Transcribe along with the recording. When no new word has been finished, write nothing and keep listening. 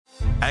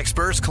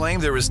Experts claim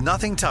there is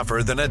nothing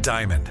tougher than a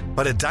diamond.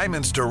 But at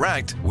Diamonds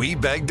Direct, we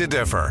beg to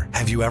differ.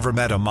 Have you ever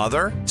met a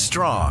mother?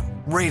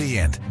 Strong,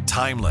 radiant,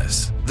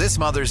 timeless. This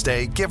Mother's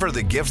Day, give her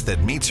the gift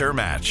that meets her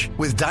match.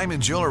 With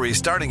diamond jewelry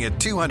starting at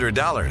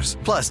 $200.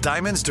 Plus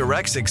Diamonds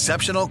Direct's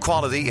exceptional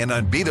quality and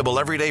unbeatable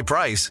everyday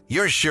price,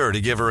 you're sure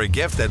to give her a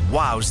gift that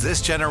wows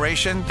this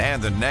generation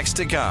and the next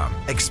to come.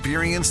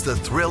 Experience the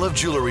thrill of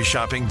jewelry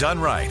shopping done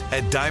right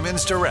at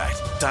Diamonds Direct.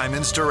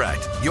 Diamonds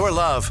Direct. Your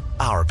love,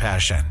 our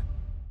passion.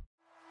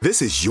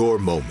 This is your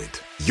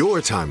moment, your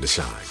time to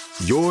shine,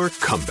 your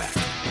comeback.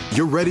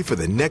 You're ready for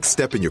the next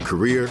step in your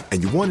career,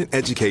 and you want an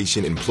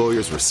education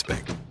employers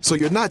respect. So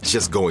you're not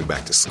just going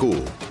back to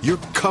school, you're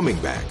coming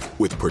back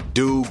with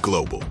Purdue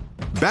Global.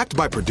 Backed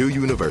by Purdue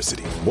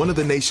University, one of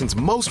the nation's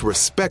most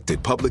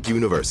respected public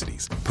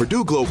universities,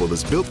 Purdue Global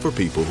is built for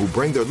people who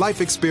bring their life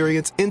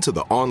experience into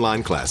the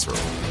online classroom.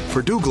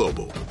 Purdue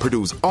Global,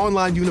 Purdue's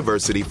online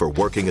university for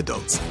working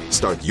adults.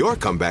 Start your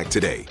comeback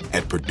today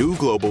at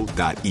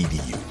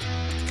purdueglobal.edu.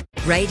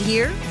 Right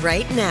here,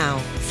 right now.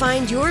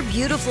 Find your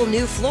beautiful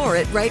new floor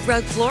at Right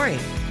Rug Flooring.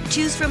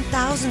 Choose from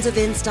thousands of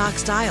in-stock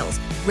styles,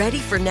 ready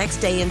for next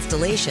day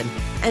installation,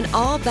 and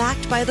all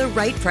backed by the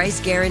right price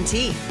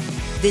guarantee.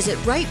 Visit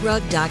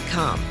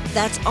rightrug.com.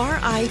 That's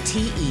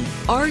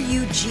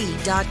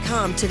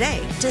RITERUG.com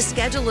today to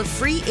schedule a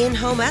free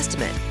in-home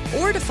estimate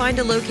or to find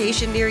a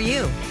location near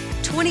you.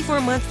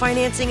 24-month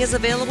financing is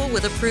available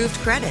with approved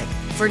credit.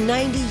 For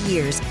 90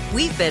 years,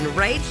 we've been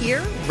right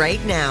here,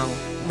 right now.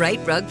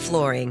 Right Rug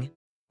Flooring.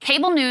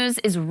 Cable news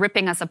is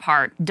ripping us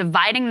apart,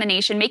 dividing the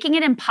nation, making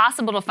it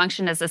impossible to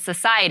function as a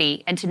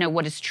society and to know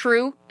what is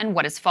true and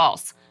what is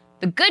false.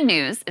 The good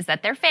news is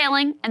that they're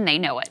failing and they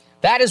know it.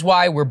 That is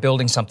why we're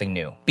building something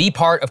new. Be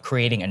part of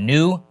creating a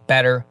new,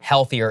 better,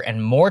 healthier,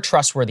 and more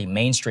trustworthy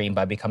mainstream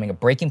by becoming a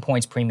Breaking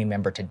Points premium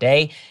member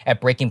today at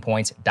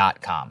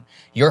breakingpoints.com.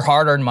 Your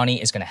hard-earned money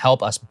is going to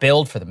help us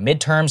build for the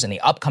midterms and the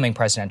upcoming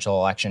presidential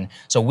election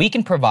so we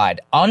can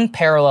provide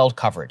unparalleled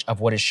coverage of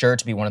what is sure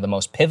to be one of the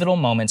most pivotal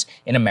moments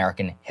in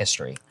American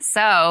history.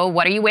 So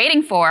what are you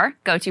waiting for?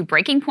 Go to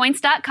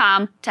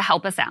breakingpoints.com to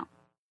help us out.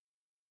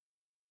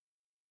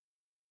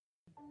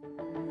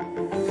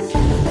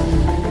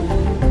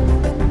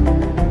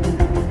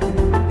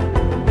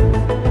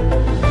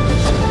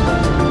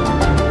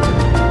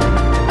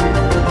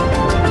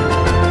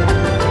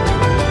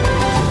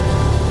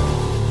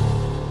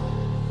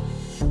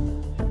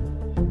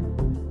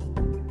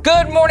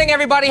 Good morning,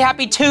 everybody.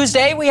 Happy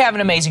Tuesday. We have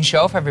an amazing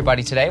show for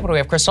everybody today. What do we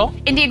have, Crystal?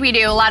 Indeed, we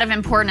do. A lot of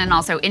important and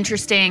also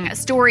interesting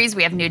stories.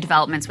 We have new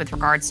developments with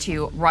regards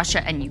to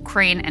Russia and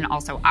Ukraine and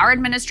also our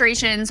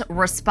administration's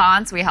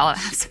response. We have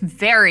some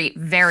very,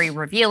 very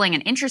revealing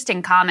and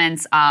interesting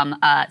comments,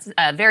 a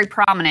very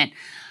prominent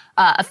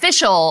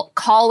official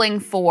calling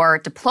for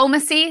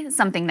diplomacy,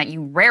 something that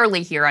you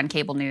rarely hear on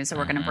cable news. So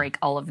we're going to break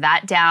all of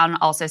that down.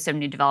 Also, some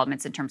new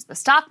developments in terms of the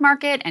stock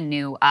market and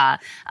new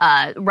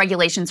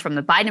regulations from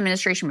the Biden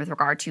administration with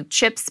regard to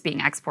chips being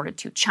exported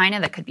to China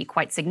that could be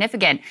quite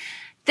significant.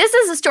 This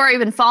is a story I've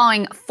been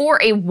following for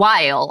a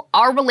while,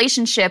 our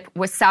relationship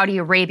with Saudi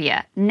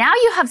Arabia. Now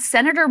you have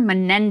Senator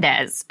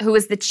Menendez, who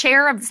is the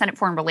chair of the Senate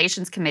Foreign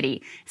Relations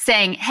Committee,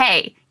 saying,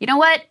 hey, you know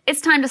what? It's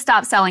time to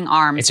stop selling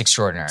arms. It's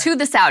extraordinary. To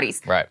the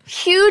Saudis. Right.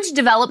 Huge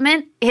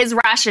development. His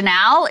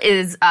rationale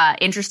is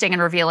interesting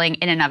and revealing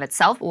in and of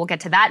itself. We'll get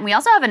to that. And we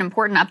also have an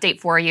important update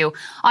for you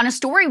on a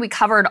story we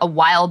covered a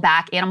while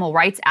back. Animal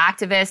rights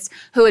activists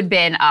who had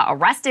been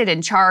arrested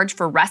and charged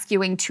for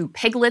rescuing 2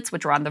 piglets,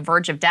 which were on the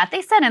verge of death.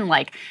 They sent in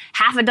like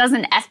half a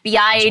dozen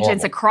FBI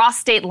agents across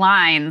state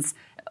lines,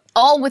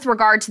 all with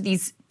regard to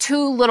these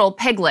 2 little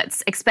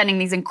piglets, expending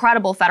these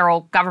incredible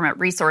federal government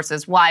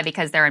resources. Why?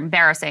 Because they're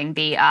embarrassing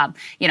the,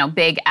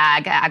 big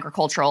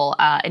agricultural,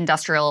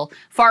 industrial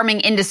farming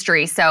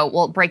industry. So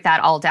we'll break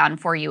that all down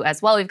for you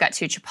as well. We've got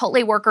 2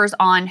 Chipotle workers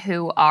on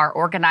who are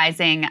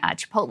organizing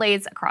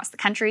Chipotles across the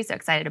country. So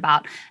excited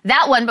about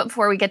that one. But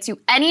before we get to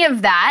any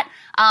of that,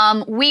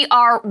 we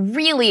are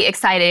really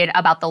excited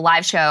about the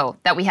live show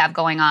that we have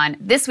going on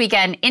this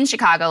weekend in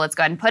Chicago. Let's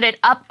go ahead and put it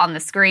up on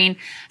the screen.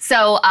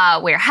 So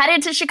we're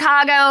headed to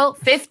Chicago,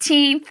 15th.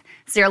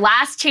 It's your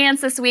last chance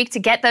this week to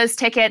get those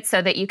tickets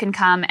so that you can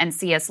come and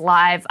see us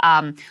live.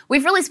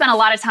 We've really spent a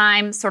lot of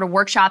time sort of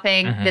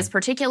workshopping this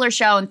particular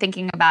show and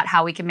thinking about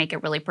how we can make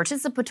it really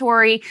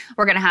participatory.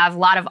 We're going to have a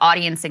lot of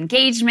audience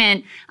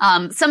engagement.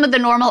 Some of the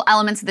normal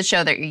elements of the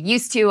show that you're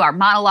used to, our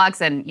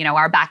monologues and,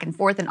 our back and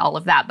forth and all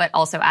of that, but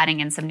also adding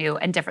in some new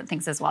and different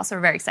things as well. So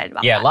we're very excited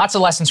about that. Yeah, lots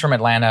of lessons from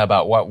Atlanta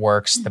about what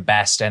works the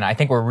best. And I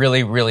think we're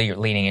really, really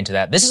leaning into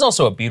that. This is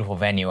also a beautiful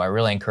venue. I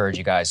really encourage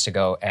you guys to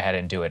go ahead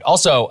and do it.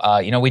 Also,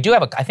 we do have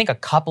have, I think, a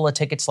couple of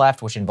tickets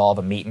left, which involve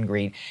a meet and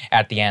greet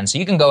at the end. So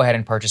you can go ahead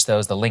and purchase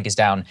those. The link is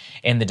down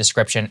in the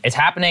description. It's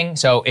happening.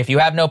 So if you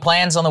have no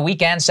plans on the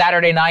weekend,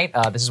 Saturday night,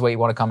 this is what you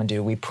want to come and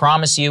do. We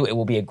promise you it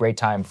will be a great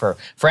time for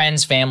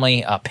friends,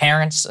 family,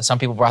 parents. Some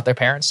people brought their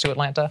parents to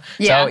Atlanta.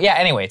 Yeah. So yeah,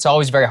 anyway, it's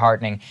always very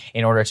heartening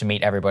in order to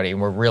meet everybody,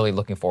 and we're really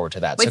looking forward to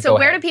that. Wait, so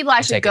where do people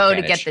actually go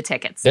to get the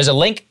tickets? There's a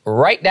link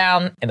right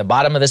down in the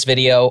bottom of this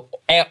video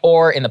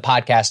or in the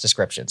podcast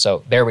description.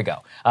 So there we go.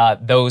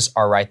 Those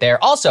are right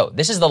there. Also,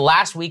 this is the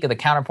last week of the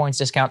Counterpoints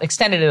discount.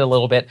 Extended it a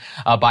little bit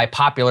by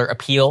popular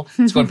appeal.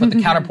 Let's go and put the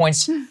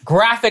Counterpoints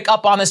graphic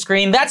up on the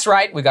screen. That's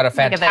right. We got a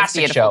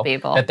fantastic show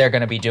that they're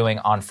going to be doing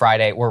on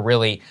Friday. We're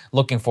really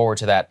looking forward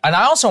to that. And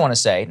I also want to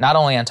say, not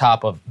only on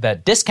top of the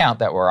discount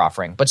that we're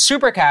offering, but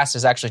Supercast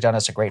has actually done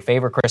us a great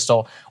favor,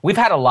 Crystal. We've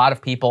had a lot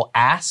of people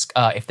ask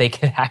if they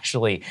could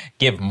actually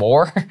give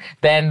more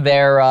than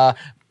their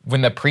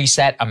when the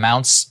preset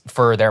amounts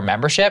for their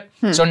membership.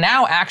 So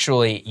now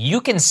actually you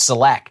can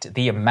select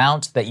the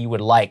amount that you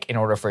would like in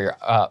order for your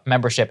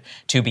membership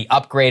to be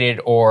upgraded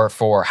or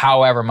for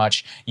however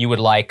much you would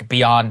like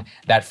beyond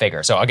that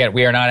figure. So again,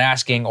 we are not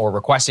asking or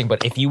requesting,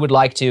 but if you would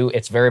like to,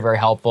 it's very, very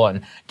helpful.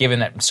 And given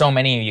that so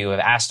many of you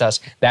have asked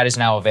us, that is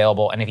now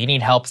available. And if you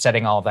need help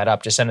setting all of that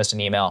up, just send us an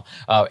email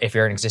if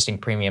you're an existing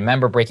premium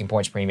member,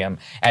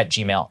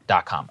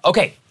 breakingpointspremium@gmail.com.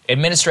 Okay,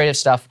 administrative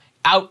stuff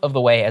out of the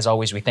way. As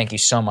always, we thank you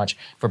so much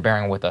for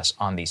bearing with us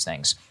on these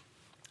things.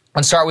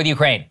 Let's start with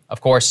Ukraine,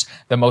 of course,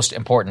 the most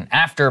important.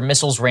 After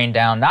missiles rained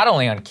down not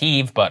only on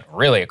Kyiv, but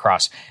really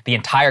across the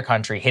entire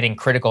country, hitting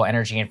critical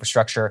energy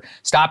infrastructure,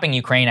 stopping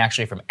Ukraine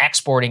actually from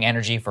exporting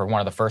energy for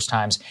one of the first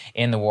times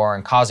in the war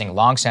and causing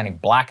longstanding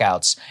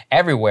blackouts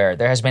everywhere,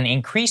 there has been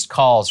increased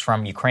calls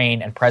from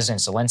Ukraine and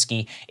President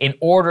Zelensky in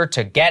order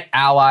to get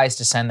allies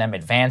to send them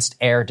advanced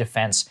air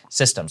defense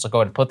systems. I'll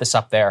go ahead and put this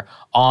up there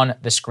on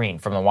the screen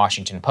from the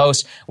Washington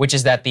Post, which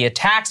is that the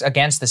attacks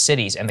against the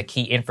cities and the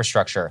key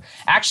infrastructure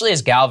actually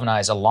has galvanized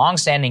a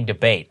long-standing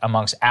debate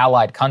amongst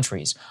allied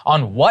countries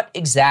on what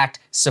exact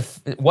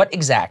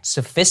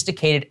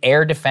sophisticated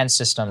air defense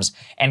systems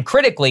and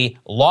critically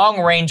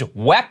long-range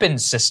weapon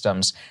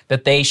systems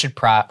that they should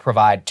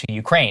provide to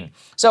Ukraine.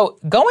 So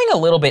going a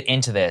little bit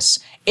into this,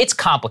 it's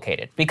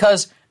complicated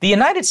because the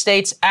United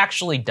States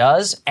actually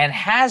does and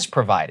has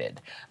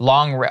provided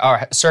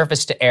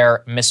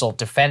surface-to-air missile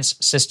defense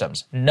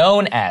systems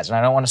known as, and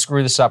I don't want to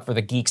screw this up for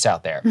the geeks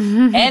out there,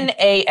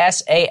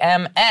 NASAMS,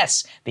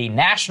 the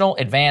National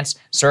Advanced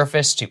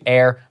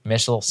Surface-to-Air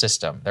Missile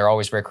System. They're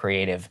always very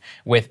creative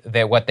with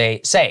what they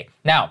say.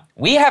 Now,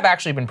 we have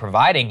actually been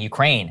providing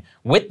Ukraine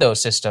with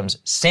those systems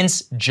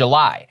since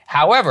July.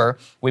 However,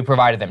 we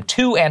provided them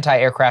 2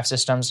 anti-aircraft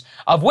systems,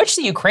 of which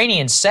the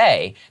Ukrainians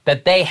say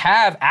that they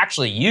have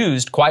actually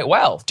used quite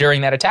well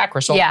during that attack,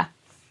 Crystal. Yeah.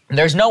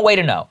 There's no way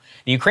to know.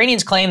 The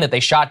Ukrainians claim that they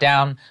shot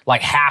down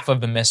like half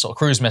of the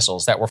cruise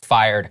missiles that were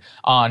fired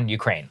on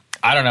Ukraine.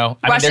 I don't know.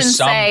 Russians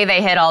say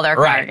they hit all their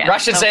targets. Right.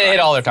 Russians say they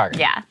hit all their targets.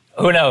 Yeah.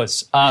 Who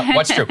knows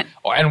what's true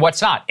and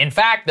what's not? In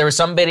fact, there was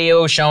some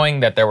video showing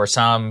that there was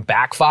some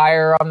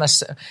backfire on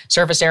the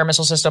surface air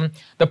missile system.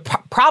 The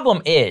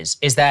problem is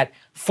that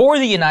for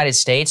the United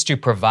States to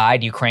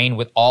provide Ukraine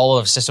with all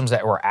of the systems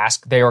that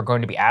they were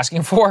going to be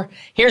asking for,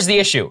 here's the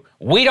issue.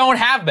 We don't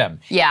have them.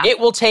 Yeah. It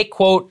will take,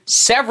 quote,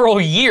 several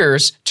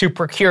years to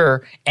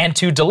procure and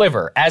to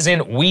deliver, as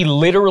in we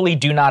literally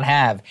do not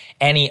have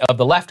any of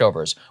the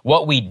leftovers.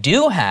 What we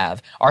do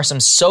have are some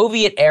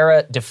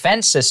Soviet-era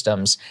defense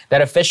systems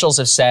that officials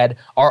have said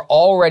are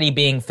already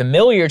being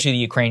familiar to the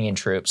Ukrainian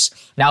troops.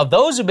 Now,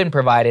 those have been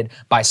provided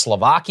by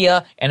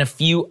Slovakia and a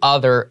few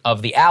other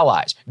of the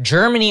allies.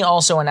 Germany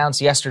also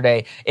announced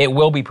yesterday it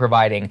will be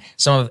providing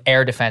some of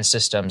air defense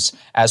systems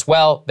as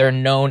well. They're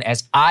known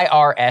as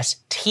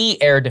IRST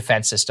air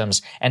defense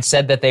systems and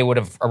said that they would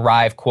have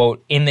arrived,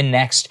 quote, in the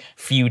next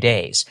few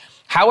days.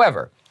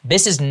 However,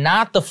 this is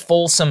not the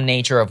fulsome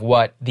nature of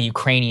what the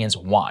Ukrainians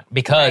want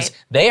because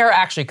they are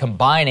actually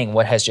combining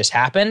what has just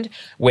happened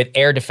with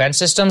air defense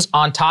systems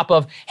on top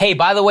of, hey,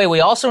 by the way, we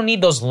also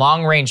need those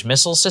long-range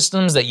missile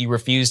systems that you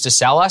refuse to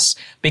sell us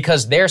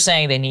because they're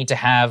saying they need to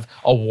have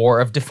a war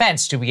of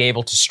defense to be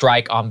able to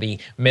strike on the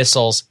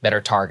missiles that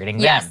are targeting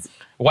them.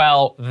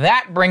 Well,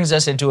 that brings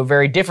us into a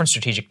very different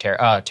strategic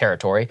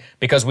territory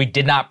because we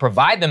did not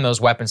provide them those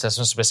weapon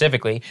systems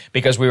specifically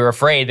because we were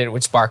afraid that it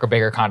would spark a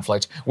bigger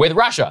conflict with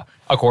Russia,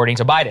 according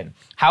to Biden.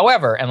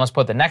 However, and let's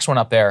put the next one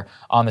up there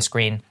on the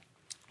screen,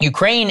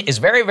 Ukraine is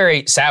very,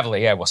 very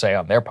savvily, I will say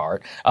on their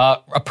part,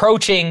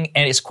 approaching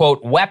and its,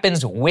 quote,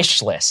 weapons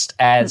wish list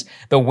as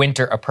the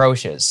winter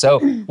approaches. So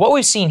what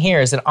we've seen here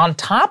is that on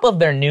top of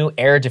their new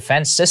air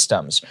defense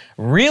systems,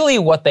 really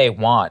what they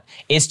want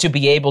is to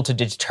be able to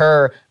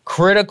deter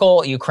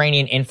critical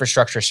Ukrainian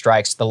infrastructure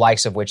strikes, the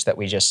likes of which that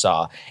we just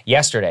saw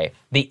yesterday.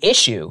 The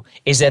issue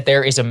is that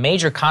there is a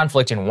major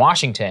conflict in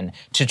Washington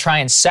to try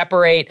and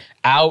separate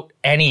out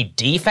any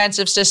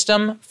defensive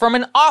system from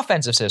an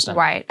offensive system.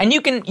 Right. And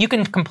you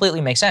can completely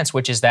make sense,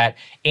 which is that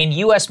in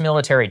U.S.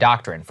 military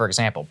doctrine, for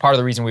example, part of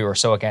the reason we were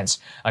so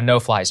against a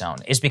no-fly zone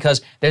is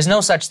because there's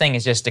no such thing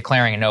as just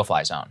declaring a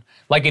no-fly zone.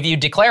 Like if you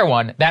declare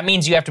one, that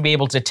means you have to be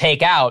able to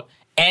take out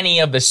any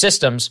of the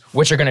systems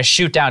which are going to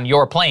shoot down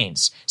your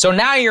planes. So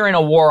now you're in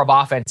a war of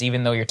offense,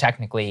 even though you're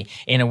technically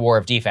in a war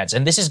of defense.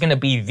 And this is going to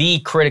be the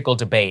critical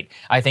debate,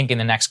 I think, in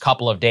the next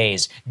couple of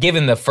days,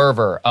 given the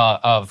fervor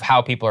of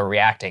how people are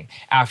reacting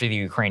after the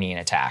Ukrainian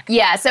attack.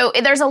 Yeah, so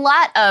there's a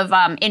lot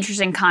of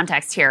interesting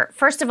context here.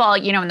 First of all,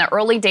 you know, in the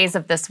early days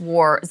of this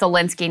war,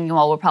 Zelensky, and you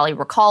all will probably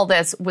recall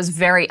this, was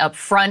very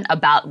upfront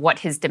about what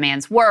his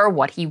demands were,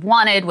 what he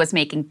wanted, was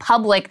making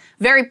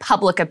very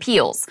public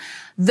appeals.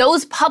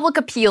 Those public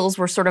appeals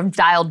were sort of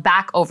dialed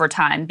back over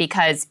time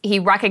because he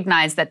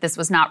recognized that this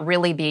was not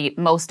really the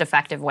most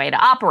effective way to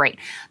operate.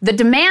 The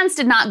demands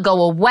did not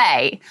go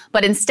away,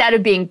 but instead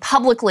of being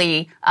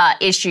publicly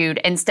issued,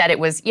 instead it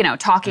was, you know,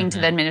 talking to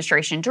the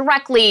administration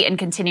directly and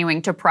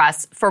continuing to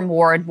press for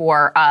more and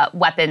more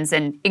weapons,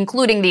 and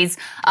including these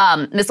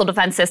missile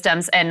defense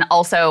systems, and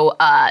also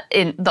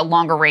in the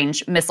longer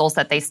range missiles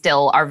that they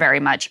still are very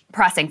much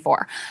pressing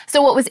for.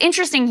 So what was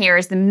interesting here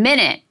is the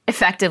minute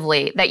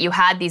effectively that you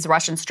had these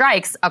Russian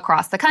strikes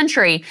across the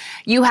country,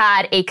 you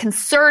had a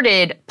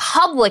concerted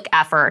public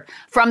effort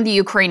from the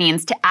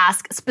Ukrainians to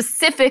ask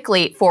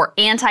specifically for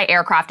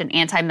anti-aircraft and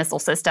anti-missile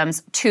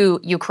systems to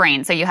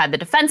Ukraine. So you had the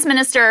defense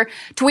minister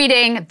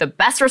tweeting, the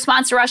best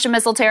response to Russian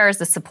missile terror is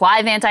the supply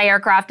of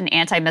anti-aircraft and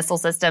anti-missile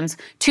systems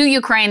to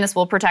Ukraine. This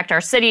will protect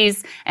our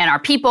cities and our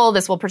people.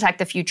 This will protect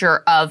the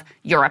future of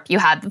Europe. You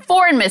had the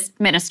foreign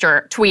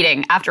minister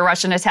tweeting after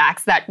Russian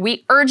attacks that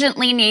we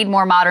urgently need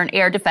more modern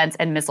air defense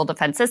and missile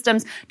defense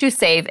systems to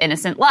save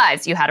innocent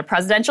lives. You had a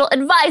presidential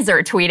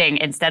advisor tweeting,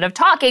 instead of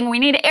talking, we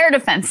need air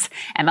defense,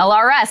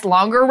 MLRS,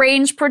 longer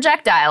range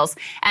projectiles.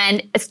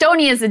 And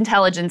Estonia's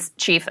intelligence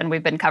chief, and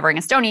we've been covering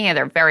Estonia,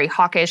 they're very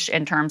hawkish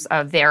in terms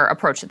of their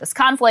approach to this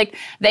conflict.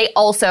 They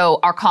also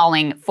are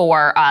calling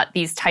for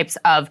these types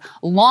of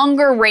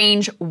longer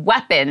range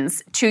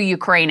weapons to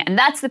Ukraine. And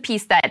that's the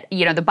piece that,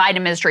 you know, the Biden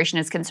administration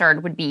is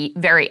concerned would be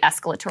very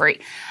escalatory.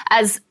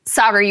 As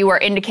Sagar, you were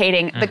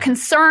indicating, the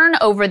concern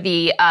over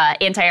the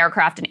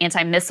anti-aircraft and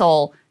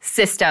anti-missile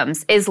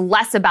systems is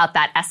less about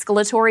that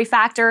escalatory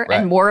factor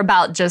and more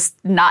about just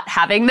not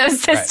having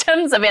those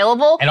systems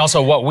available. And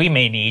also what we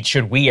may need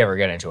should we ever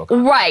get into a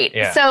conflict. Right.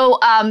 Yeah. So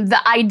the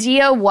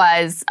idea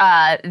was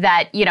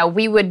that, you know,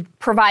 we would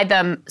provide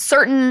them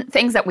certain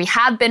things that we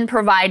have been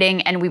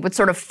providing, and we would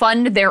sort of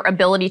fund their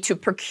ability to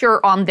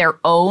procure on their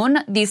own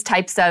these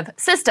types of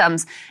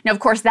systems. Now, of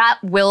course, that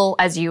will,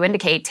 as you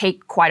indicate,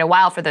 take quite a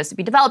while for those to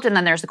be developed. And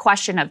then there's the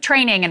question of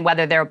training and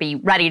whether they'll be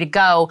ready to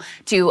go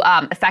to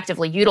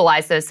effectively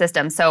utilize those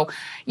systems. So,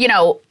 you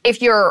know, if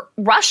you're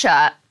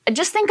Russia,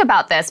 just think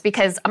about this,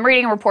 because I'm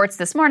reading reports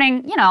this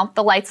morning, you know,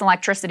 the lights,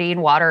 electricity,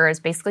 and water is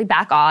basically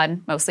back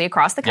on mostly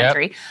across the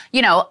country. Yep.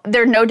 You know,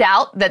 there's no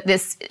doubt that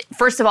this,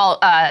 first of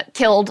all,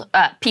 killed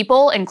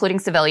people, including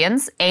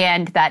civilians,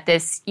 and that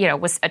this, you know,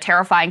 was a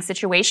terrifying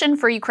situation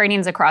for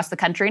Ukrainians across the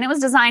country, and it was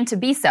designed to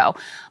be so.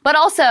 But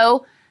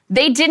also,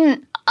 they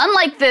didn't,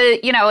 unlike the,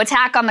 you know,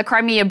 attack on the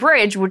Crimea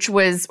Bridge, which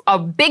was a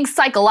big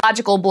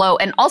psychological blow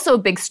and also a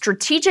big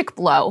strategic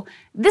blow,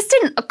 this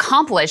didn't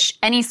accomplish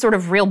any sort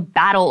of real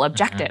battle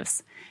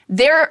objectives.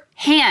 Their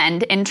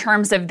hand, in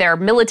terms of their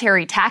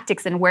military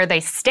tactics and where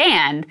they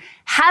stand,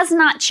 has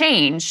not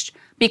changed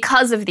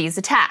because of these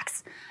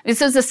attacks.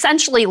 This is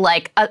essentially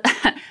like a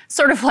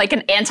sort of like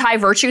an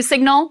anti-virtue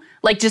signal,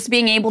 like just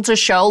being able to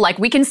show like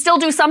we can still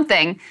do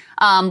something,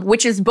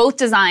 which is both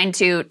designed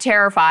to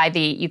terrify the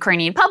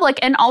Ukrainian public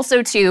and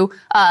also to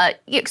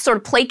sort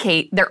of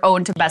placate their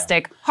own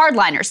domestic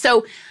hardliners.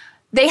 So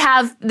they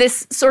have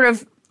this sort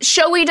of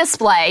showy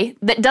display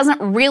that doesn't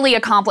really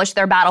accomplish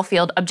their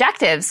battlefield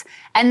objectives.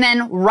 And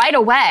then right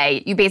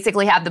away, you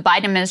basically have the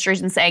Biden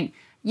administration saying,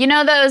 you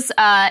know, those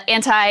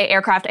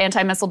anti-aircraft,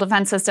 anti-missile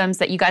defense systems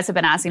that you guys have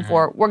been asking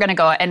for, we're going to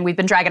go, and we've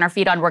been dragging our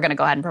feet on, we're going to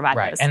go ahead and provide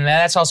those. And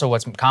that's also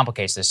what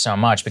complicates this so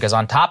much, because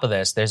on top of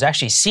this, there's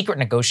actually secret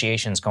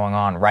negotiations going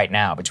on right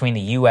now between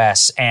the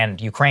U.S. and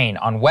Ukraine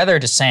on whether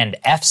to send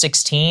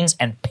F-16s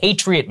and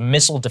Patriot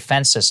missile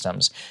defense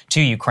systems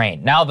to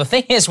Ukraine. Now, the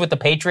thing is with the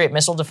Patriot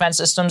missile defense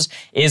systems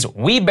is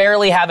we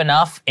barely have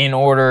enough in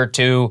order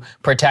to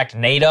protect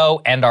NATO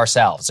and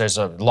ourselves. There's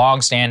a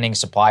long-standing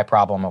supply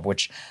problem of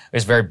which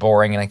is very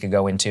boring covering and I could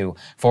go into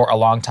for a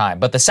long time.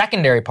 But the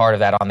secondary part of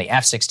that on the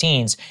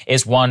F-16s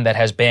is one that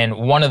has been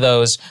one of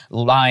those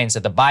lines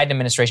that the Biden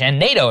administration, and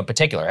NATO in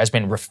particular, has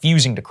been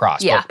refusing to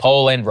cross. Both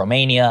Poland,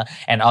 Romania,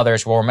 and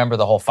others will remember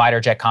the whole fighter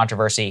jet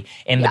controversy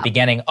in the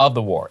beginning of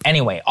the war.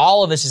 Anyway,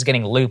 all of this is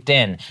getting looped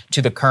in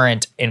to the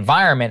current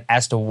environment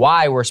as to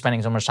why we're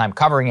spending so much time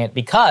covering it,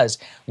 because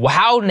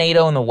how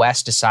NATO and the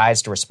West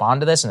decides to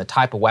respond to this and the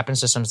type of weapon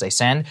systems they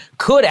send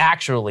could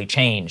actually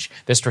change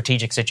the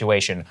strategic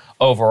situation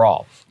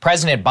overall.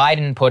 President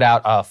Biden put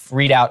out a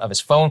readout of his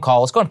phone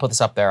call. Let's go and put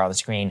this up there on the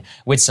screen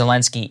with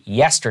Zelensky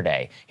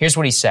yesterday. Here's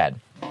what he said.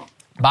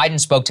 Biden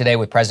spoke today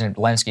with President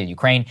Zelensky of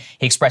Ukraine.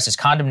 He expressed his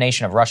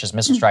condemnation of Russia's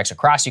missile strikes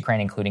across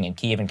Ukraine, including in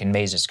Kyiv, and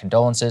conveys his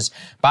condolences.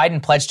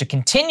 Biden pledged to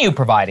continue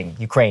providing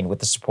Ukraine with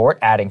the support,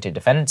 adding to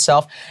defend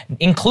itself,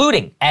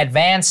 including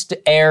advanced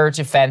air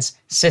defense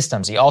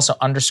systems. He also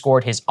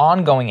underscored his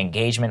ongoing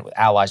engagement with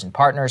allies and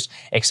partners,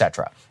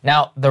 etc.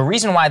 Now, the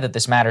reason why that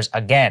this matters,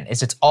 again,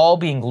 is it's all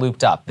being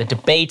looped up. The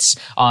debates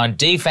on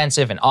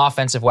defensive and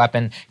offensive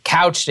weapon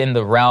couched in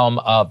the realm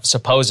of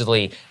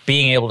supposedly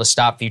being able to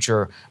stop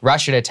future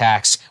Russian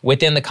attacks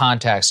within the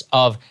context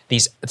of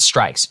these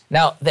strikes.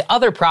 Now, the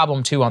other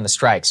problem, too, on the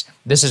strikes,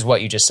 this is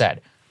what you just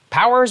said.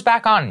 Power is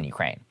back on in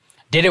Ukraine.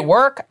 Did it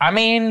work? I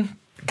mean,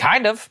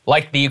 kind of.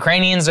 Like, the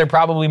Ukrainians are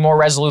probably more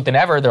resolute than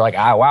ever. They're like,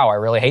 wow, I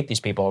really hate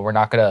these people. We're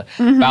not going to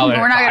We're not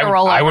going to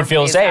roll over. I would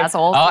feel these safe.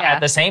 assholes. At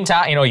the same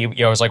time,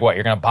 it was like, what,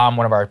 you're going to bomb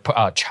one of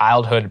our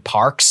childhood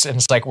parks? And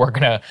it's like, we're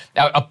going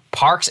to,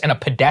 parks and a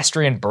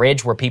pedestrian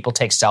bridge where people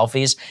take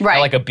selfies.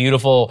 Right. Like a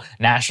beautiful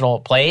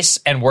national place.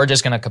 And we're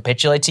just going to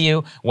capitulate to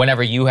you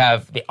whenever you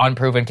have the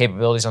unproven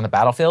capabilities on the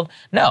battlefield?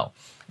 No.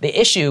 The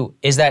issue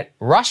is that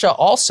Russia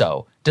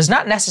also does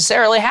not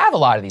necessarily have a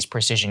lot of these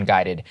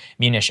precision-guided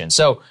munitions.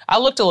 So I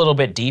looked a little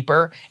bit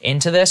deeper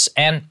into this,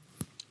 and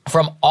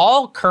from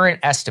all current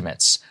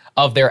estimates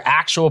of their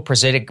actual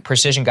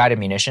precision-guided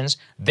munitions,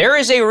 there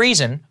is a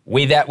reason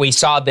that we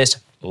saw this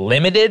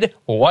limited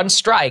one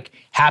strike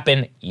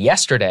happen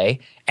yesterday,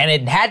 and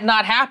it had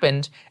not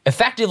happened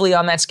effectively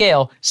on that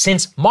scale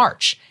since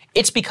March.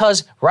 It's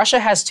because Russia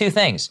has two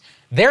things.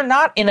 They're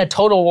not in a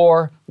total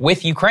war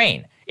with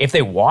Ukraine. If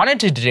they wanted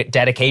to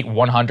dedicate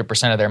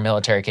 100% of their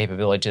military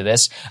capability to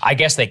this, I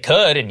guess they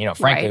could. And,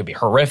 frankly, it would be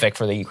horrific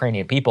for the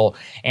Ukrainian people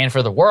and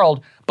for the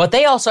world. But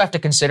they also have to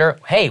consider,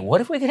 hey, what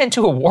if we get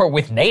into a war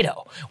with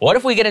NATO? What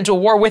if we get into a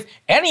war with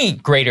any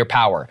greater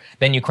power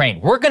than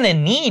Ukraine? We're going to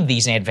need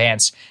these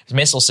advanced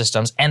missile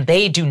systems, and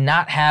they do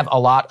not have a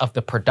lot of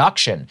the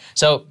production.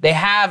 So they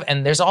have,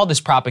 and there's all this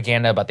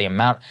propaganda about the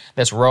amount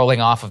that's rolling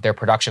off of their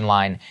production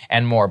line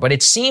and more. But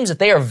it seems that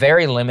they are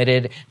very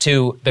limited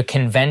to the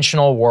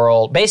conventional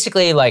world,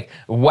 basically like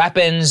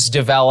weapons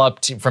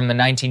developed from the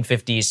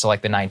 1950s to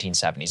like the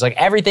 1970s. Like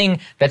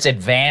everything that's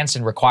advanced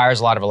and requires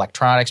a lot of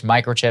electronics,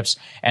 microchips,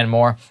 and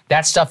more,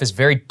 that stuff is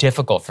very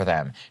difficult for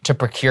them to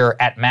procure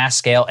at mass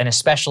scale and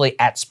especially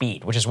at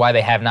speed, which is why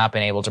they have not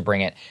been able to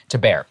bring it to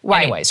bear.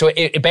 Right. Anyway, so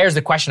it bears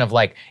the question of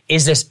like,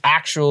 is this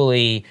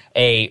actually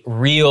a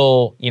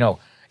real,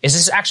 is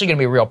this actually going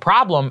to be a real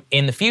problem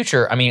in the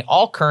future? I mean,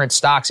 all current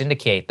stocks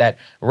indicate that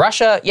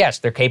Russia, yes,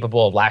 they're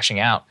capable of lashing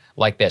out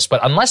like this,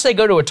 but unless they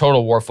go to a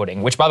total war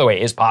footing, which by the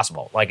way is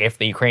possible, like if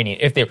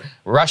the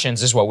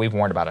Russians, this is what we've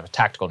warned about a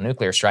tactical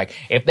nuclear strike,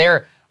 if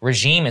they're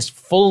regime is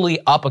fully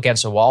up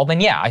against a wall, then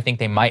yeah, I think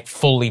they might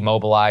fully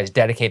mobilize,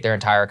 dedicate their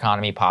entire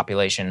economy,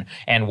 population,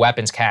 and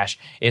weapons cache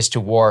is to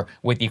war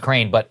with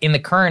Ukraine. But in the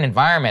current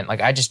environment, like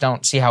I just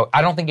don't see how,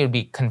 I don't think it would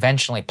be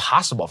conventionally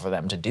possible for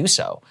them to do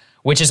so.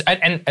 Which is,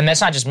 and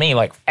that's not just me,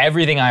 like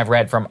everything I've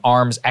read from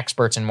arms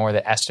experts and more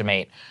that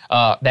estimate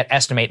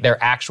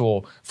their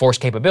actual force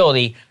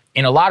capability.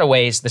 In a lot of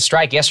ways, the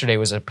strike yesterday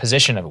was a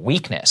position of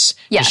weakness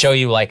to show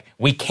you, like,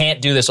 we can't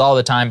do this all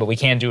the time, but we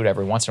can do it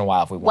every once in a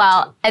while if we want to.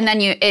 Well, and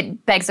then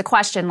it begs the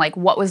question, like,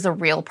 what was the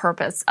real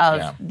purpose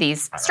of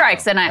these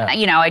strikes? And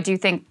I do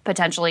think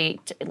potentially,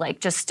 like,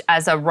 just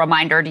as a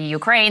reminder to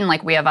Ukraine,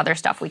 like, we have other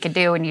stuff we could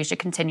do, and you should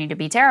continue to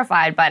be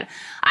terrified. But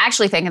I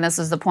actually think, and this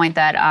is the point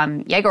that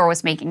Yegor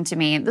was making to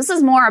me, this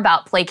is more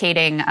about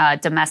placating a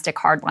domestic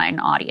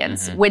hardline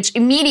audience, which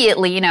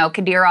immediately,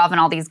 Kadyrov and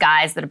all these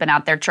guys that have been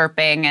out there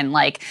chirping and,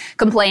 like,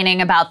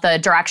 complaining about the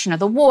direction of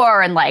the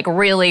war and like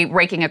really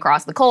raking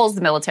across the coals,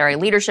 the military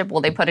leadership.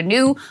 Well, they put a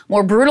new,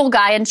 more brutal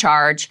guy in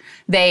charge.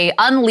 They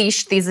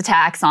unleashed these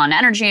attacks on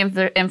energy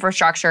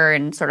infrastructure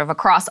and sort of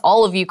across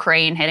all of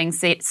Ukraine, hitting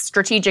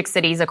strategic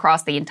cities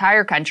across the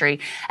entire country.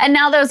 And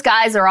now those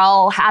guys are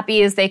all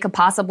happy as they could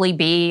possibly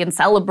be and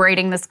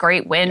celebrating this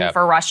great win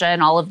for Russia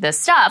and all of this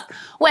stuff.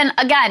 When,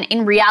 again,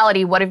 in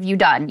reality, what have you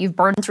done? You've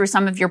burned through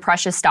some of your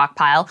precious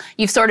stockpile.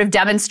 You've sort of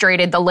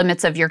demonstrated the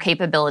limits of your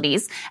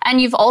capabilities. And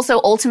you've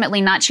also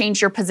ultimately not change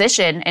your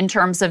position in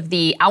terms of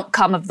the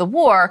outcome of the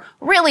war,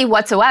 really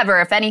whatsoever.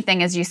 If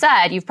anything, as you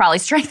said, you've probably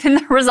strengthened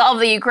the resolve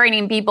of the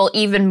Ukrainian people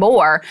even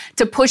more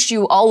to push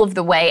you all of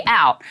the way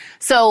out.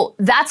 So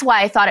that's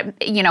why I thought,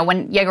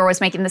 when Yegor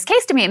was making this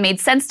case to me, it made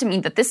sense to me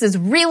that this is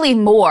really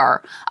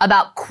more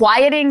about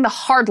quieting the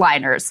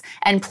hardliners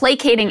and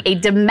placating a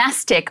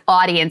domestic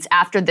audience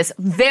after this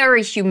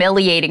very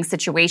humiliating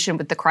situation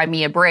with the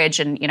Crimea Bridge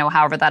and,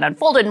 however that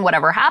unfolded and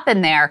whatever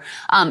happened there,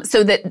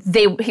 so that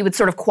he would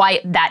sort of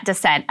quiet that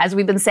dissent. As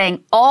we've been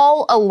saying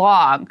all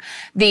along,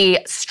 the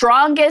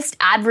strongest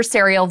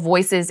adversarial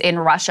voices in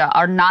Russia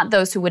are not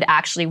those who would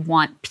actually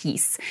want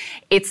peace.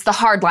 It's the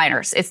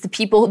hardliners. It's the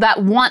people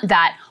that want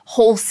that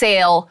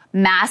wholesale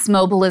mass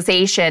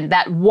mobilization,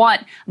 that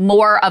want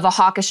more of a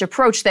hawkish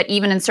approach, that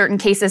even in certain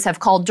cases have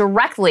called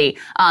directly,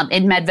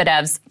 in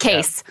Medvedev's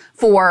case,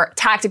 for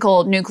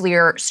tactical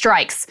nuclear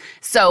strikes.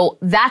 So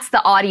that's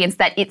the audience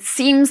that it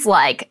seems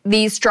like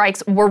these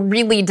strikes were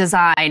really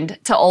designed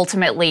to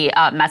ultimately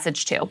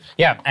message to.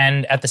 Yeah,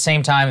 and at the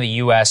same time, the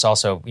U.S.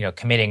 also,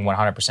 committing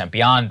 100%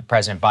 beyond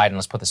President Biden.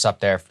 Let's put this up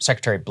there.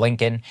 Secretary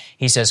Blinken,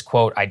 he says,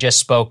 quote, "I just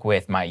spoke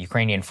with my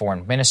Ukrainian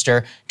foreign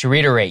minister to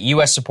reiterate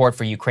U.S. support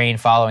for Ukraine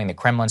following the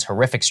Kremlin's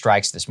horrific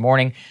strikes this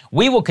morning.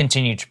 We will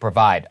continue to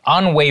provide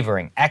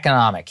unwavering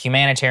economic,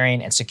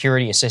 humanitarian, and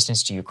security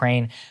assistance to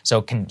Ukraine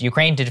so can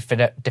Ukraine to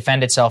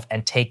defend itself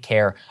and take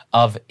care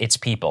of its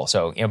people."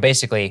 So,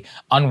 basically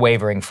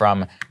unwavering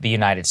from the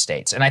United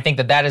States. And I think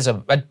that is a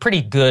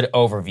pretty good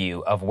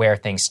overview of where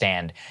things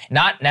stand.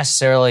 Not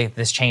necessarily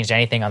this changed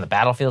anything on the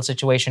battlefield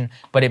situation,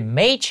 but it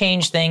may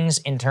change things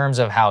in terms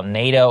of how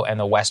NATO and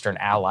the Western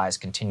allies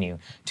continue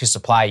to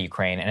supply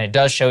Ukraine. And it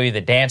does show you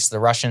the dance the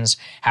Russians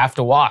have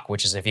to walk,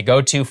 which is if you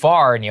go too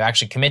far and you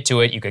actually commit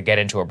to it, you could get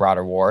into a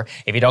broader war.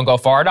 If you don't go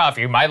far enough,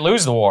 you might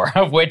lose the war,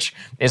 of which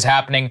is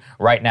happening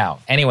right now.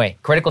 Anyway,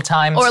 critical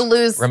times or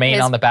lose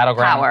remain on the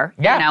battleground. Power,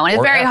 and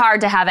it's very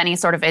hard to have any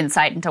sort of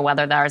insight into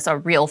whether there's a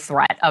real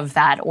threat of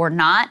that or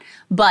not.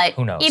 But,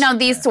 who knows?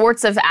 These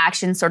sorts of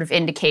actions sort of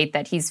indicate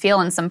that he's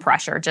feeling some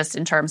pressure just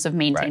in terms of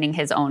maintaining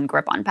his own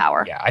grip on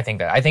power. Yeah, I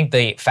think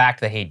the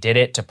fact that he did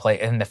it to play,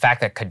 and the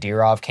fact that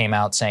Kadyrov came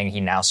out saying he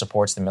now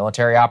supports the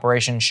military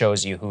operation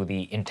shows you who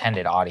the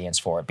intended audience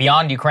for it.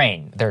 Beyond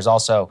Ukraine, there's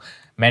also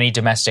many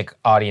domestic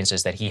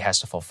audiences that he has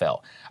to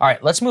fulfill. All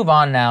right, let's move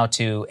on now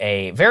to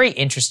a very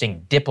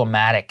interesting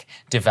diplomatic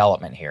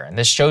development here. And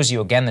this shows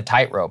you, again, the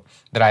tightrope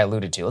that I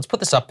alluded to. Let's put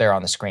this up there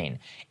on the screen.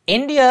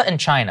 India and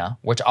China,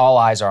 which all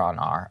eyes are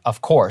on,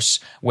 of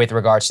course, with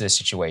regards to this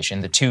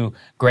situation, the two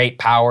great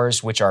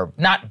powers which are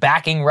not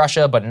backing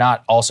Russia but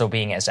not also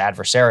being as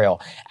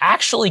adversarial,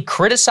 actually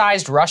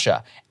criticized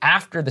Russia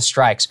after the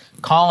strikes,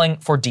 calling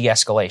for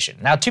de-escalation.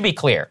 Now, to be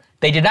clear,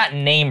 they did not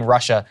name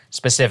Russia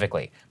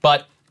specifically,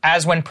 but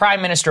as when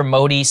Prime Minister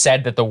Modi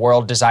said that the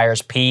world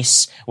desires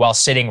peace while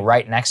sitting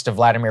right next to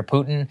Vladimir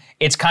Putin,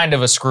 it's kind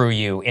of a screw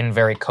you in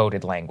very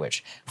coded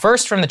language.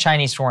 First, from the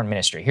Chinese Foreign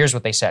Ministry, here's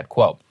what they said,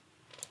 quote,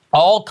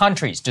 "All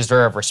countries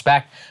deserve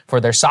respect for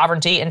their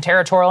sovereignty and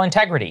territorial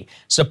integrity.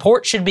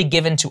 Support should be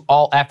given to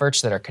all efforts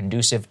that are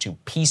conducive to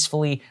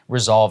peacefully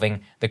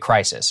resolving the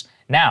crisis."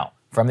 Now,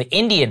 from the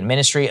Indian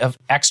Ministry of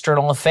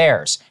External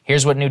Affairs,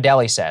 here's what New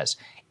Delhi says.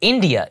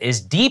 India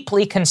is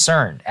deeply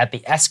concerned at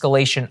the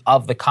escalation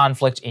of the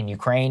conflict in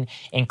Ukraine,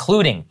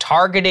 including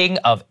targeting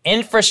of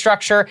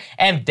infrastructure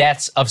and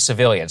deaths of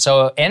civilians.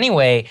 So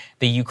anyway,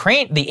 the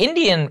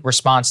Indian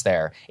response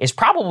there is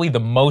probably the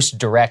most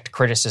direct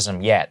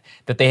criticism yet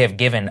that they have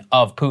given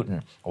of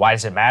Putin. Why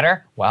does it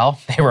matter? Well,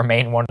 they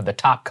remain one of the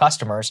top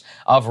customers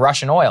of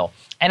Russian oil.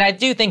 And I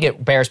do think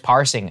it bears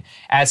parsing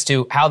as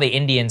to how the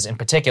Indians in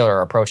particular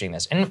are approaching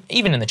this. And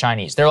even in the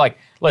Chinese, they're like,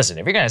 listen,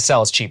 if you're going to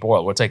sell us cheap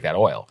oil, we'll take that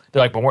oil.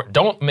 They're like, but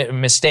don't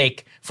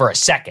mistake for a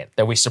second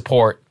that we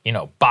support,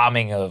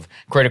 bombing of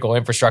critical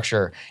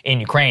infrastructure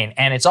in Ukraine.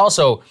 And it's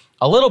also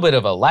a little bit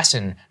of a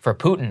lesson for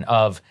Putin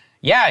of,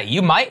 yeah,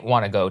 you might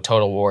want to go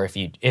total war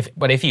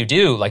but if you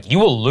do, you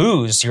will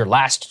lose your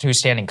last two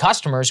standing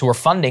customers who are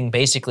funding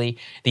basically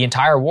the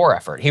entire war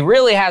effort. He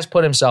really has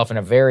put himself in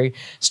a very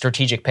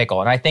strategic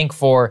pickle. And I think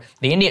for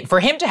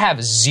him to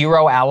have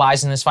zero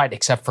allies in this fight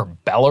except for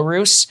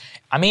Belarus,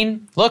 I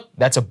mean, look,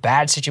 that's a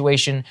bad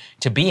situation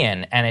to be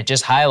in. And it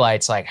just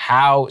highlights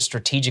how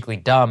strategically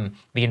dumb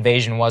the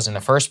invasion was in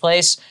the first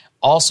place.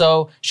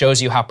 Also shows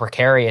you how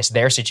precarious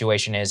their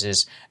situation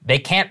is they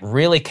can't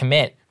really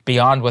commit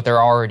beyond what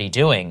they're already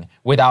doing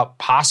without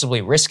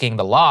possibly risking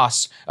the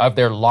loss of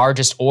their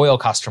largest oil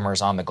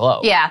customers on the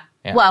globe. Yeah.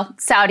 Well,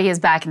 Saudi is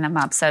backing them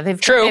up, so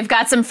they've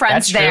got some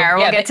friends That's there.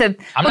 True. We'll get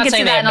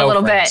to that in a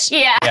little bit.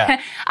 Yeah.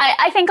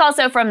 I think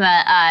also from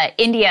the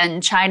India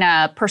and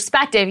China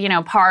perspective,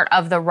 part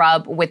of the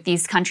rub with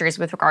these countries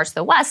with regards to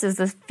the West is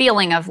this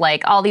feeling of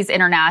all these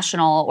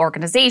international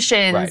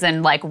organizations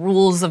and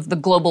rules of the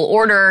global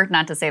order,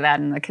 not to say that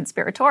in the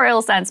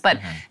conspiratorial sense, but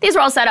these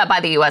were all set up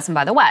by the U.S. and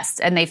by the West,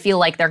 and they feel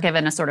like they're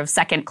given a sort of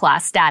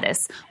second-class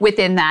status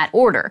within that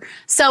order.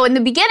 So in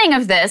the beginning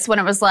of this, when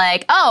it was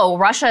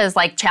Russia is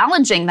challenging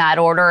that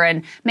order,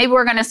 and maybe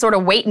we're going to sort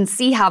of wait and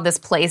see how this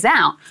plays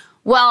out.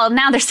 Well,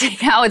 now they're seeing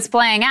how it's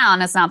playing out,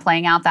 and it's not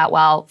playing out that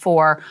well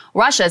for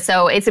Russia.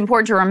 So it's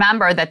important to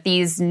remember that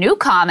these new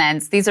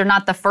comments, these are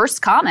not the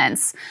first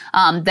comments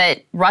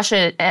that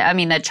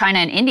China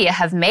and India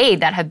have made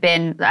that have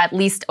been at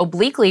least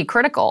obliquely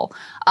critical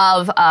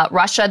of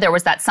Russia. There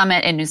was that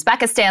summit in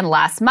Uzbekistan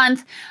last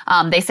month.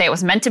 They say it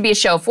was meant to be a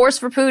show of force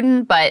for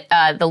Putin, but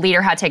the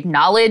leader had to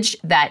acknowledge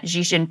that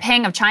Xi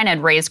Jinping of China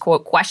had raised,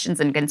 quote, questions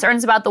and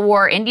concerns about the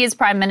war. India's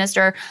Prime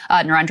Minister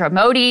Narendra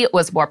Modi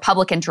was more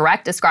public and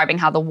direct, describing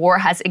how the war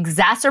has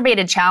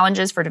exacerbated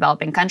challenges for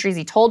developing countries.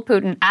 He told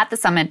Putin at the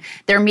summit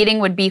their meeting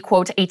would be,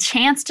 quote, a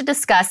chance to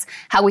discuss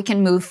how we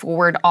can move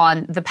forward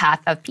on the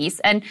path of peace.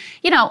 And,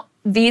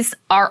 these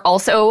are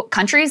also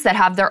countries that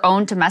have their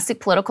own domestic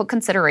political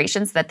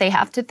considerations that they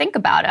have to think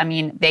about. I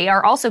mean, they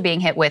are also being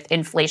hit with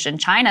inflation.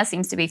 China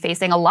seems to be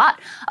facing a lot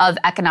of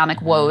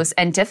economic woes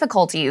and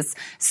difficulties.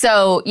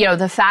 So,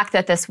 the fact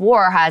that this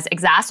war has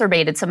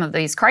exacerbated some of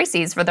these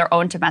crises for their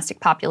own domestic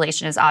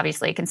population is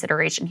obviously a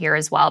consideration here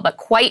as well. But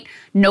quite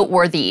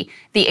noteworthy,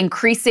 the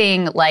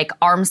increasing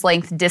arm's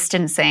length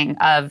distancing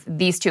of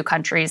these two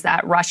countries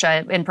that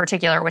Russia, in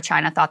particular with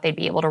China, thought they'd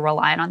be able to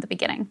rely on the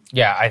beginning.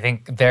 Yeah, I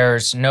think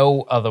there's no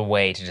other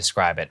way to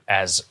describe it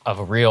as of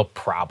a real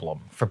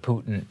problem for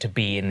Putin to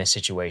be in this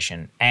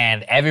situation.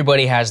 And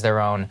everybody has their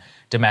own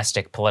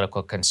domestic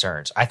political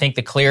concerns. I think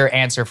the clear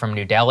answer from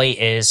New Delhi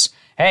is,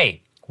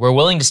 hey, we're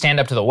willing to stand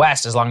up to the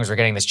West as long as we're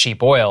getting this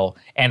cheap oil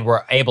and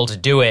we're able to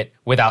do it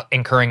without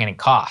incurring any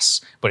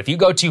costs. But if you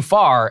go too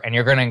far and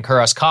you're going to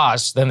incur us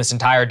costs, then this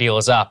entire deal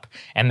is up.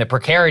 And the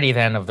precarity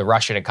then of the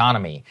Russian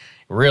economy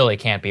really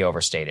can't be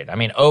overstated. I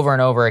mean, over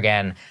and over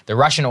again, the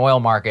Russian oil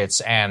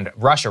markets and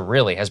Russia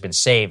really has been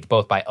saved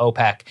both by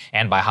OPEC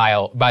and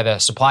by the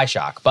supply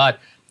shock. But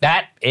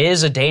that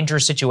is a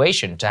dangerous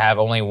situation to have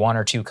only one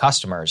or two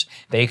customers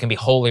that you can be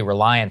wholly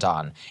reliant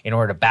on in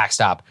order to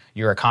backstop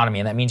your economy.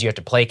 And that means you have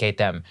to placate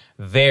them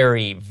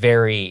very,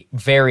 very,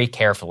 very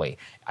carefully.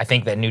 I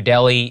think that New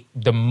Delhi,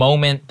 the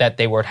moment that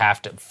they would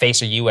have to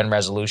face a UN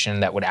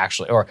resolution that would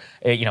actually, or,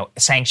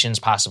 sanctions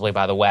possibly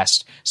by the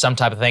West, some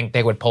type of thing,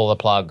 they would pull the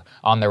plug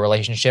on their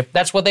relationship.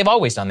 That's what they've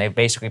always done. They've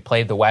basically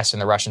played the West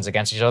and the Russians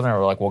against each other, and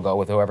we're like, we'll go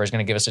with whoever's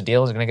going to give us a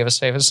deal, is going to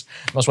save us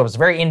most weapons.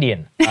 Very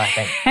Indian, I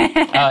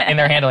think, in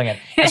their handling it.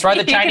 As far as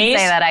the Chinese. You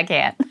can say that, I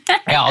can't.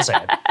 Yeah, I'll say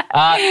it.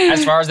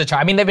 As far as the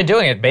Chinese, they've been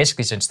doing it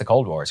basically since the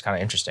Cold War. It's kind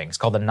of interesting. It's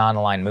called the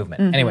non-aligned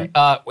movement. Mm-hmm. Anyway,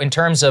 in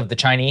terms of the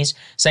Chinese,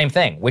 same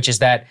thing, which is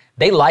that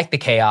they like the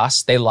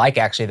chaos. They like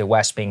actually the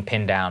West being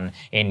pinned down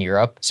in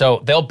Europe.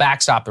 So they'll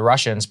backstop the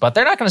Russians, but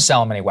they're not going to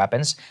sell them any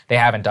weapons. They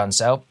haven't done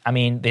so. I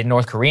mean, the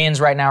North Koreans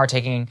right now are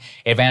taking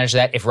advantage of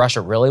that. If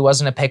Russia really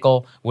was in a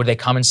pickle, would they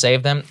come and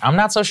save them? I'm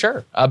not so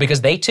sure because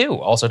they too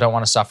also don't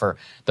want to suffer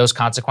those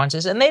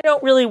consequences. And they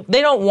don't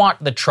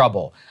want the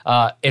trouble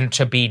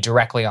to be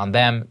directly on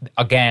them.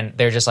 Again,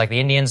 they're just like the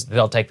Indians.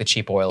 They'll take the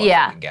cheap oil if they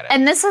can get it.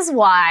 And this is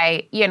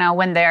why,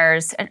 when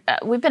there's,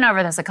 we've been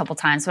over this a couple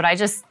times, but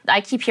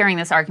I keep hearing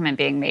this argument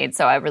being made,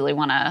 so I really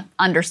want to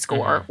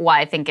underscore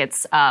why I think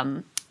it's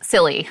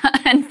silly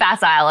and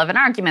facile of an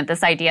argument,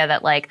 this idea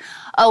that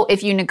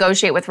if you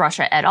negotiate with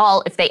Russia at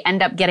all, if they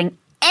end up getting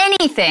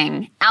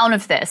anything out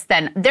of this,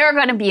 then they're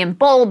going to be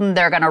emboldened,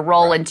 they're going to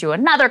roll into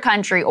another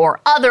country, or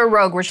other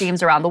rogue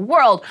regimes around the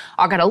world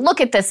are going to look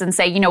at this and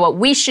say, you know what,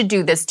 we should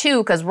do this too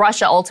because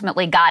Russia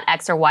ultimately got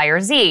X or Y or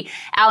Z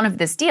out of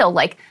this deal.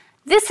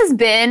 This has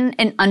been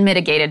an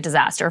unmitigated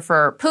disaster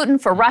for Putin,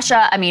 for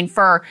Russia. I mean,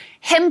 for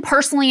him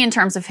personally, in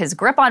terms of his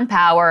grip on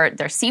power,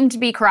 there seem to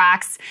be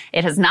cracks.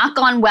 It has not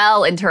gone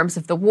well in terms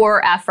of the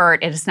war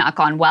effort. It has not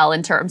gone well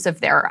in terms of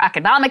their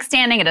economic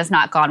standing. It has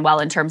not gone well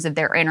in terms of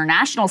their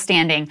international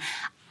standing.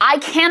 I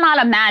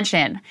cannot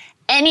imagine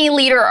any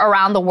leader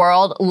around the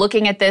world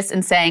looking at this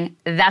and saying,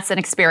 that's an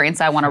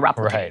experience I want to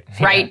replicate,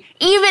 right?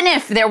 Yeah. Even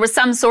if there was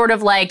some sort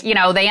of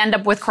they end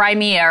up with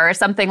Crimea or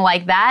something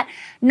like that,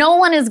 no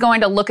one is going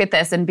to look at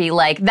this and be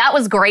like, that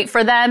was great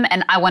for them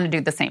and I want to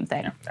do the same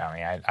thing.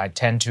 Yeah, I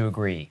tend to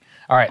agree.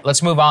 All right,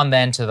 let's move on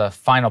then to the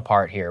final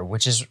part here,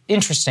 which is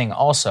interesting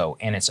also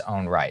in its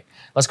own right.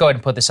 Let's go ahead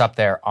and put this up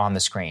there on the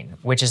screen,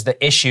 which is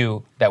the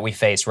issue that we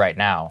face right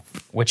now,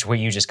 which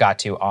you just got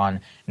to on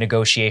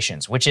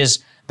negotiations, which is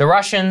the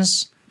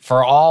Russians,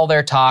 for all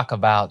their talk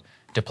about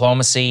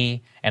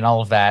diplomacy and all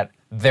of that,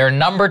 their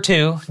number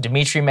two,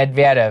 Dmitry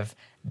Medvedev,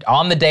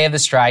 on the day of the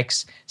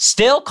strikes,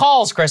 still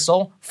calls,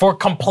 Crystal, for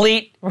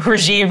complete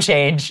regime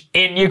change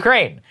in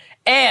Ukraine.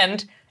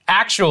 And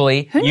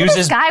actually Who knew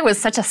this guy was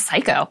such a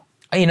psycho?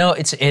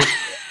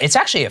 It's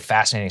actually a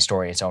fascinating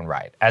story in its own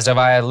right, as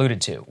I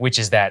alluded to, which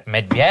is that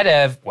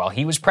Medvedev, while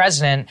he was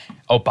president,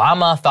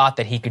 Obama thought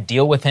that he could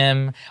deal with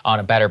him on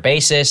a better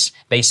basis.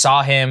 They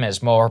saw him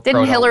as more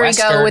Didn't Hillary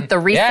go with the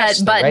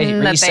reset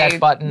button? The reset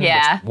button.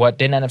 Yeah. What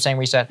didn't end up saying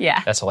reset?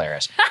 Yeah. That's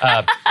hilarious.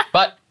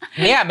 But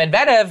Yeah,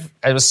 Medvedev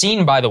was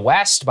seen by the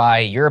West, by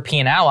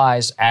European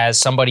allies, as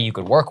somebody you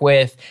could work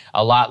with,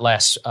 a lot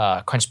less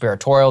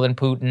conspiratorial than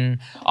Putin,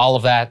 all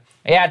of that.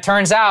 Yeah, it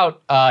turns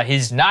out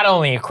he's not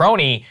only a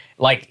crony,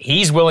 like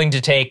he's willing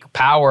to take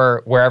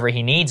power wherever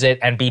he needs it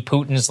and be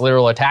Putin's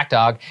literal attack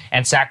dog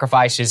and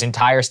sacrifice his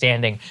entire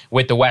standing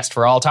with the West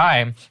for all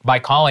time by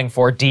calling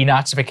for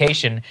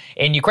denazification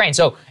in Ukraine.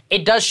 So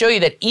it does show you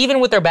that even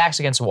with their backs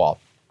against the wall,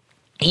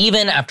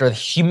 even after the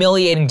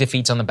humiliating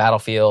defeats on the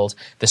battlefield,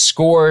 the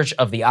scourge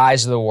of the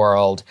eyes of the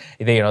world,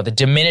 the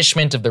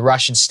diminishment of the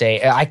Russian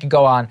state, I could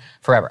go on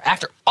forever.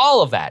 After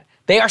all of that,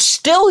 they are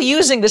still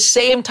using the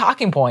same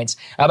talking points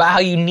about how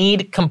you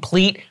need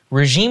complete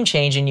regime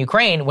change in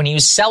Ukraine when he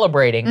was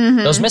celebrating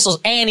those missiles.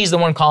 And he's the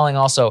one calling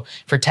also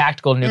for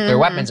tactical nuclear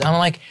weapons. And I'm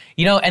like,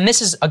 and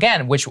this is,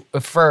 again, which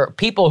for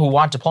people who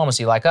want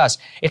diplomacy like us,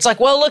 it's like,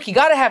 well, look, you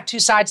got to have two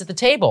sides at the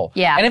table.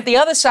 Yeah. And if the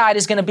other side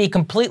is going to be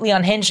completely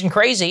unhinged and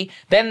crazy,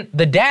 then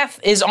the death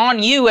is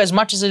on you as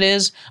much as it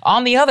is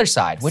on the other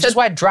side, which is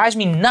why it drives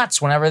me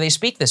nuts whenever they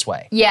speak this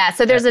way. Yeah,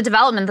 so there's a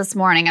development this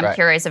morning I'm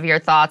curious of your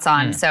thoughts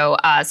on. So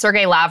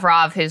Sergei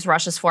Lavrov, who's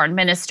Russia's foreign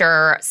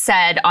minister,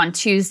 said on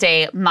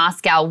Tuesday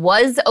Moscow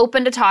was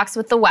open to talks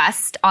with the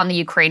West on the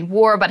Ukraine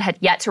war, but had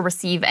yet to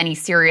receive any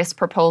serious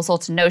proposal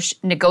to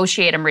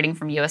negotiate. I'm reading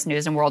from U.S.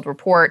 News and World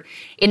Report.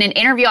 In an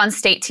interview on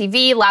state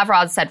TV,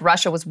 Lavrov said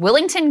Russia was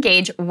willing to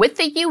engage with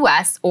the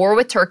U.S. or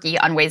with Turkey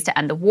on ways to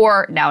end the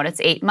war, now in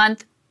its eighth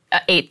month.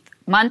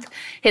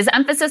 His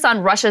emphasis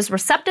on Russia's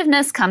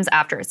receptiveness comes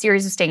after a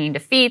series of stinging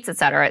defeats, et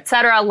cetera, et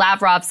cetera.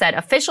 Lavrov said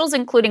officials,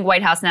 including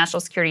White House National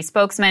Security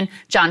spokesman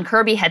John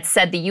Kirby, had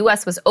said the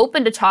U.S. was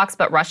open to talks,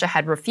 but Russia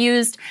had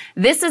refused.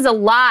 This is a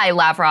lie,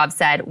 Lavrov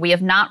said. We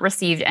have not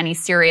received any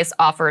serious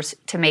offers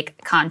to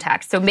make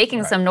contact. So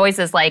making some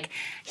noises like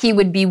he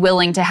would be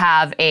willing to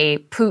have a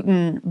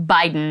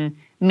Putin-Biden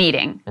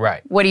meeting.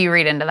 Right. What do you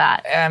read into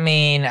that? I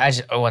mean,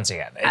 once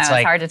again, it's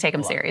like hard to take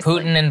him seriously.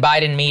 Putin and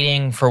Biden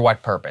meeting for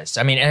what purpose?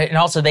 I mean, and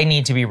also they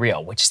need to be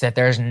real, which is that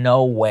there's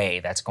no way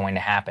that's going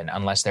to happen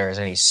unless there is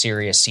any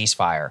serious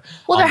ceasefire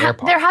on their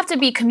part. There have to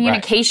be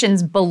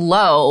communications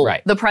below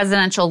the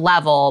presidential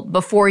level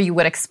before you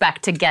would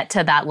expect to get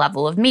to that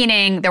level of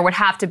meeting. There would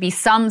have to be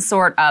some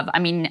sort of,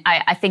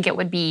 I think it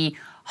would be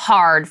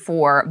hard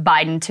for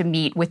Biden to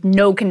meet with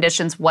no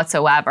conditions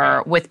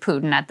whatsoever with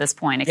Putin at this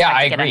point. Yeah,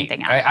 I to get agree.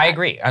 Anything out I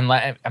agree.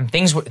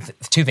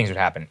 Two things would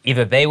happen.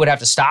 Either they would have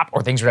to stop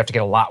or things would have to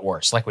get a lot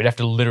worse. Like we'd have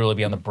to literally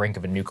be on the brink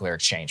of a nuclear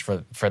exchange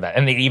for that.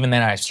 And even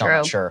then, I'm still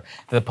not sure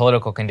the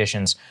political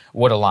conditions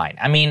would align.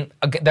 I mean,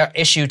 the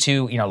issue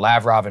to,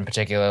 Lavrov in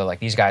particular, like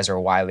these guys are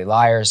wily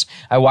liars.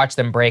 I watched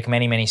them break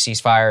many, many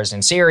ceasefires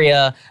in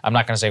Syria. I'm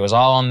not going to say it was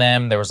all on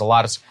them. There was a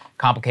lot of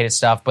complicated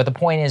stuff. But the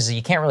point is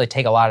you can't really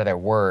take a lot of their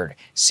word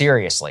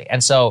seriously.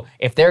 And so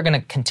if they're going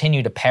to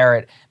continue to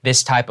parrot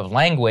this type of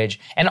language,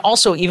 and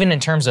also even in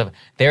terms of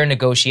their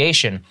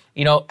negotiation,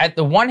 at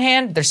the one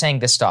hand, they're saying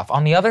this stuff.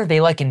 On the other, they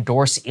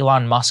endorse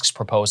Elon Musk's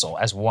proposal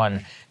as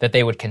one that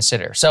they would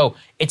consider. So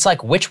it's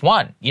like, which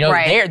one?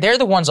 They're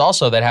the ones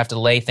also that have to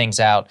lay things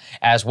out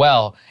as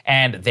well.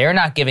 And they're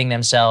not giving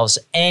themselves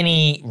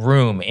any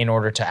room in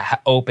order to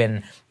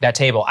open that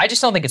table. I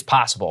just don't think it's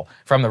possible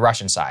from the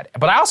Russian side.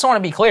 But I also want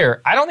to be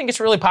clear, I don't think it's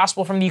really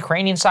possible from the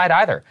Ukrainian side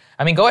either.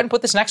 I mean, go ahead and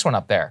put this next one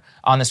up there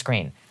on the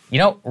screen.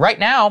 Right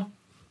now,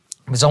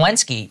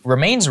 Zelensky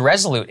remains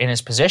resolute in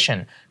his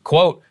position.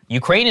 Quote,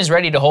 Ukraine is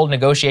ready to hold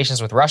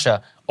negotiations with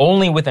Russia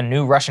only with a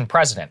new Russian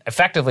president,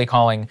 effectively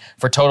calling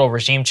for total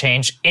regime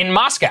change in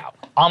Moscow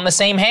on the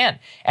same hand.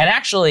 And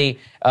actually,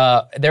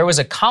 there was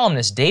a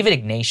columnist, David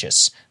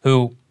Ignatius,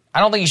 who I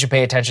don't think you should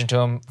pay attention to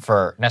him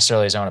for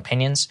necessarily his own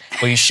opinions,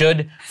 but you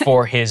should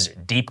for his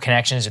deep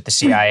connections with the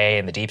CIA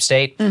and the deep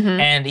state.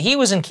 And he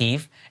was in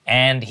Kyiv,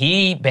 and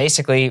he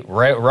basically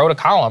wrote a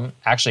column,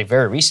 actually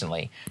very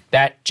recently,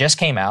 that just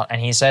came out,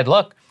 and he said,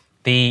 look,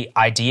 the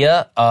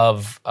idea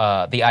of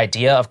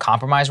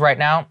compromise right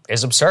now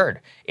is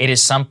absurd. It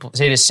is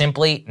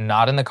simply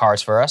not in the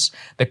cards for us.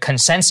 The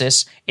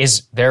consensus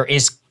is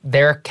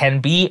there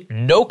can be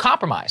no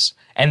compromise.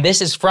 And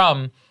this is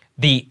from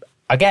the,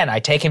 again, I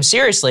take him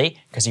seriously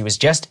because he was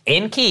just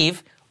in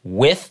Kyiv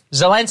with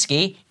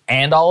Zelensky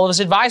and all of his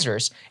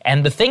advisors.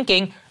 And the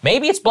thinking,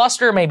 maybe it's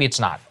bluster, maybe it's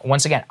not.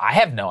 Once again, I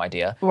have no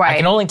idea. Right. I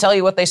can only tell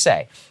you what they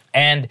say.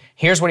 And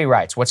here's what he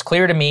writes. What's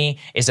clear to me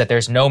is that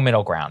there's no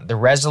middle ground. The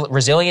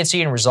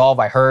resiliency and resolve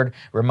I heard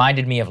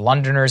reminded me of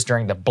Londoners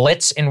during the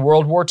Blitz in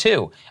World War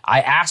II. I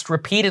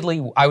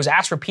was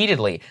asked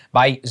repeatedly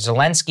by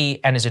Zelensky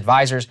and his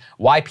advisors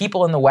why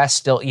people in the West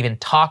still even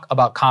talk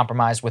about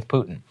compromise with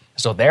Putin.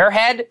 So their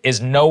head is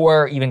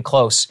nowhere even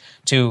close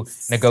to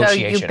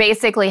negotiation. So you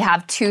basically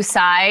have two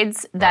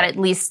sides that at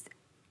least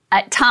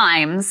at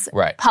times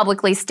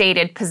publicly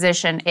stated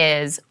position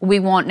is we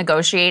won't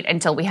negotiate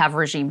until we have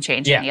regime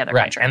change in the other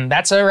country. And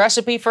that's a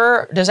recipe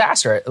for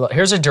disaster.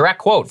 Here's a direct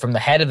quote from the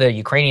head of the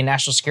Ukrainian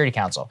National Security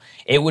Council.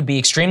 It would be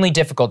extremely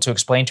difficult to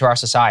explain to our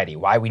society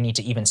why we need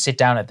to even sit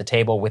down at the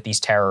table with these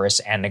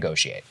terrorists and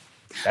negotiate.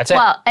 That's it.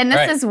 Well, and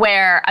this is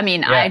where, I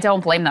mean, I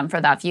don't blame them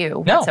for that view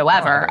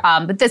whatsoever.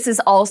 But this is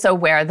also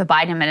where the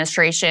Biden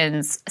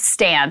administration's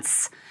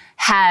stance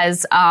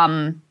has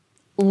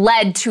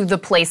led to the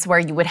place where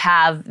you would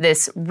have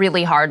this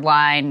really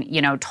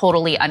hardline,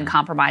 totally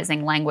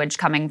uncompromising language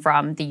coming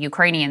from the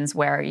Ukrainians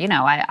where,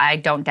 I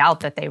don't doubt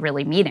that they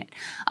really mean it.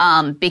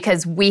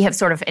 Because we have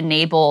sort of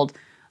enabled,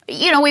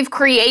 we've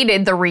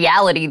created the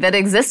reality that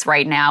exists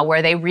right now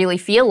where they really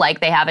feel like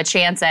they have a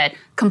chance at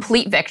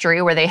complete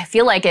victory, where they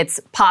feel like it's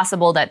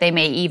possible that they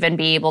may even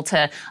be able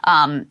to,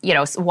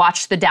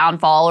 watch the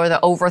downfall or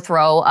the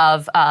overthrow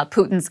of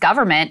Putin's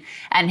government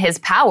and his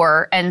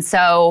power. And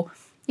so,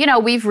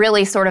 we've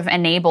really sort of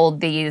enabled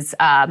these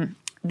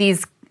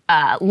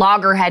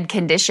loggerhead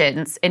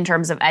conditions in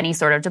terms of any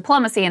sort of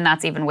diplomacy, and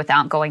that's even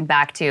without going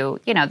back to,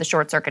 the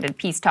short-circuited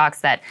peace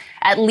talks that,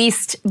 at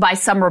least by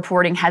some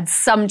reporting, had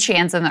some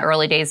chance in the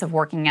early days of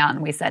working out,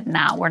 and we said,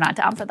 no, we're not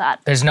down for that.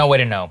 There's no way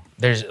to know.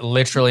 There's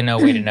literally no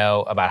way to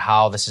know about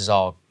how this is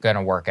all going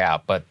to work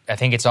out, but I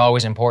think it's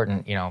always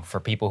important,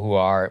 for people who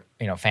are,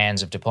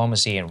 fans of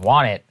diplomacy and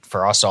want it,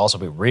 for us to also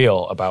be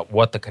real about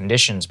what the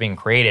conditions being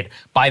created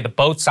by the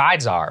both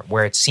sides are,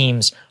 where it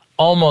seems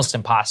almost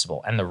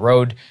impossible, and the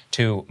road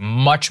to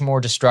much more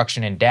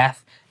destruction and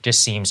death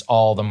just seems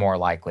all the more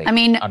likely,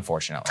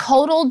 unfortunately.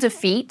 Total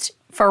defeat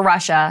for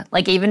Russia,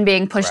 like even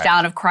being pushed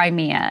out of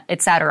Crimea,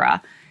 et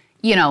cetera,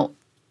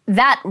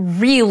 that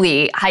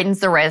really heightens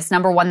the risk,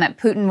 number one, that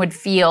Putin would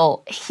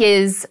feel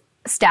his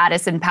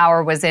status and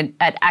power was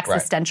at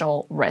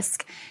existential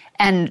risk,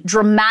 and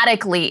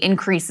dramatically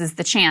increases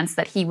the chance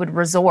that he would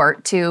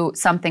resort to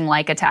something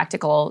like a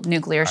tactical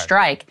nuclear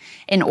strike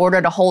in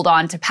order to hold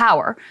on to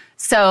power.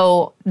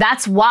 So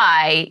that's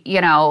why,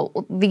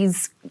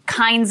 these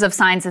kinds of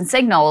signs and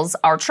signals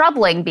are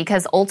troubling,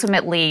 because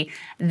ultimately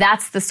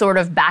that's the sort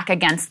of back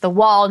against the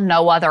wall,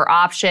 no other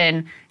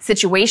option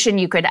situation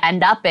you could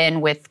end up in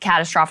with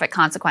catastrophic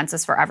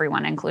consequences for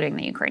everyone, including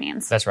the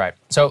Ukrainians. That's right.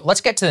 So let's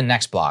get to the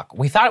next block.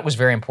 We thought it was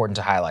very important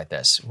to highlight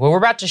this. What we're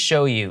about to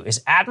show you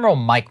is Admiral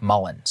Mike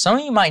Mullen. Some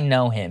of you might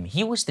know him.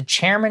 He was the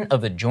chairman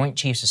of the Joint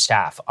Chiefs of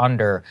Staff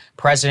under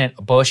President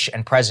Bush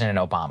and President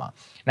Obama.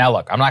 Now,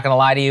 look, I'm not going to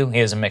lie to you. He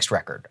has a mixed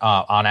record.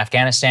 On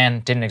Afghanistan,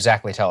 didn't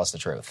exactly tell us the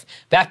truth.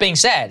 That being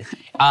said,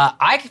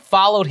 I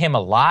followed him a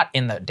lot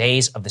in the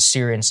days of the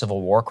Syrian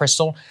civil war,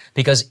 Crystal,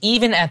 because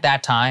even at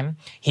that time,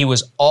 he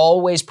was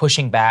always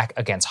pushing back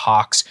against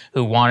hawks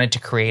who wanted to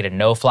create a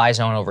no-fly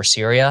zone over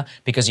Syria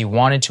because he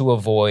wanted to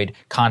avoid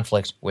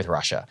conflict with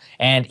Russia.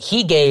 And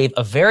he gave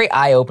a very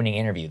eye-opening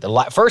interview,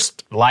 the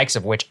first likes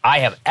of which I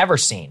have ever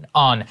seen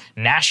on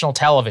national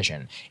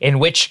television, in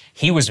which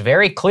he was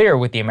very clear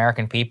with the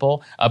American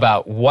people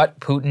about what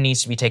Putin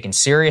needs to be taken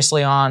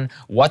seriously on,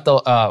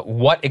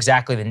 what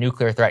exactly the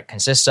nuclear threat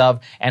consists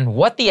of, and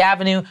what the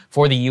avenue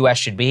for the U.S.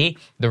 should be.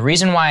 The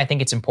reason why I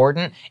think it's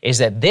important is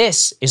that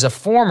this is a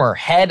former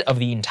head of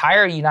the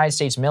entire United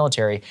States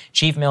military,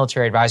 chief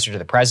military advisor to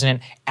the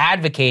president,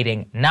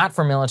 advocating not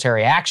for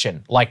military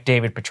action like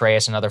David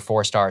Petraeus and other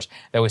four stars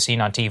that was seen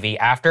on TV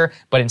after,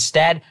 but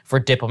instead for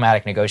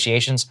diplomatic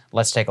negotiations.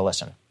 Let's take a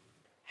listen.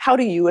 How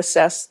do you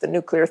assess the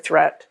nuclear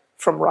threat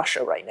from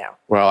Russia right now?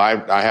 Well,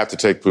 I have to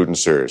take Putin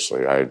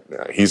seriously.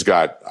 He's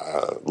got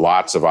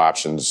lots of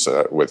options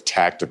with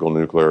tactical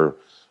nuclear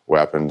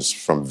weapons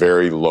from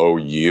very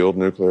low-yield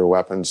nuclear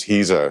weapons.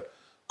 He's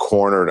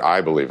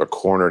I believe, a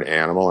cornered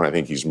animal, and I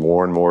think he's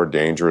more and more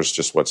dangerous,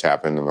 just what's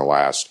happened in the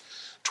last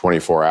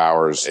 24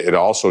 hours. It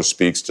also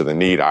speaks to the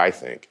need, I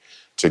think,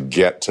 to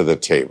get to the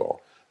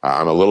table.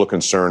 I'm a little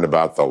concerned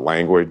about the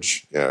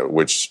language,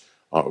 which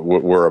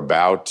we're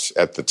about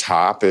at the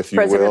top, if you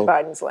will. President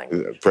Biden's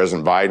language.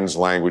 President Biden's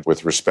language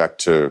with respect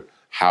to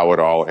how it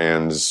all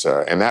ends.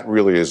 And that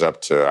really is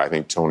up to, I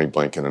think, Tony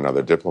Blinken and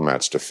other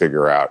diplomats to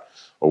figure out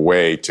a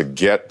way to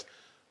get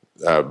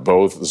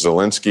both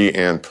Zelensky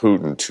and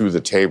Putin to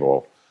the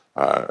table.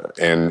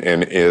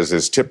 And as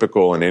is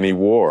typical in any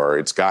war,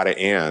 it's got to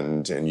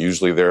end. And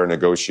usually there are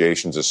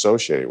negotiations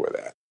associated with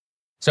that.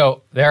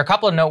 So there are a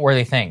couple of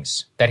noteworthy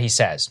things that he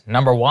says.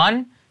 Number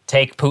one,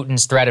 take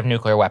Putin's threat of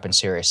nuclear weapons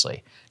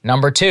seriously.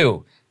 Number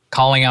two,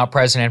 calling out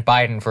President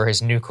Biden for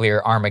his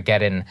nuclear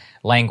Armageddon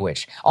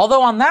language.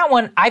 Although on that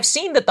one, I've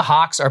seen that the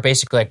hawks are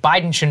basically like,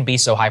 Biden shouldn't be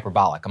so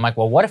hyperbolic. I'm like,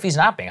 well, what if he's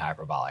not being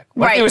hyperbolic?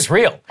 What if he was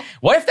real?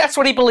 What if that's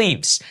what he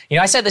believes?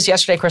 I said this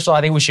yesterday, Crystal,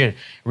 I think we should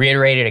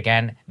reiterate it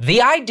again.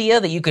 The idea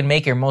that you can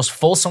make your most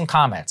fulsome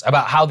comments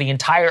about how the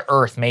entire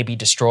earth may be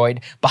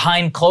destroyed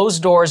behind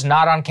closed doors,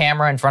 not on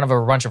camera, in front of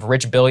a bunch of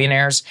rich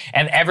billionaires,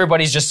 and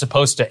everybody's just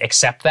supposed to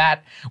accept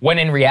that, when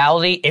in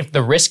reality, if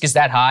the risk is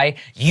that high,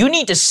 you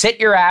need to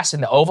sit your ass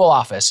in the Oval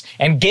Office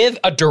and give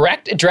a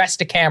direct address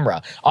to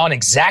camera on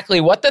exactly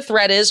what the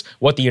threat is,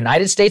 what the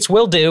United States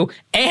will do,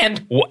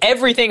 and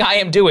everything I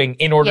am doing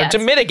in order to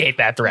mitigate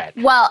that threat.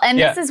 Well, and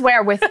this is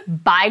where with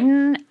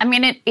Biden, I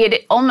mean,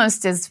 it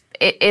almost is,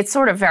 it's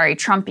sort of very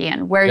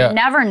Trumpian, where you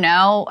never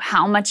know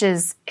how much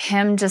is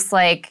him just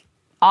like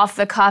off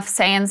the cuff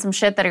saying some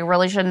shit that he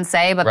really shouldn't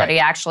say, but that he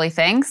actually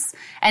thinks?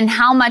 And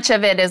how much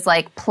of it is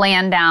like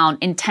planned down,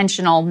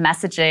 intentional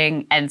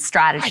messaging and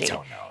strategy? I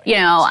don't know. You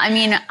know, I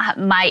mean,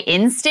 my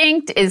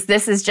instinct is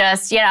this is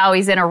just, you know,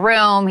 he's in a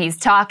room, he's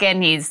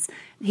talking, he's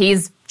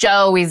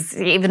Joe, he's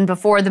even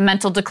before the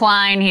mental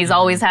decline, he's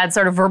always had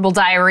sort of verbal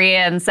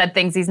diarrhea and said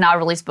things he's not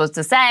really supposed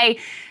to say.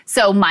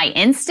 So my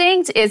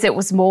instinct is it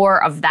was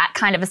more of that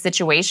kind of a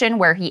situation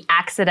where he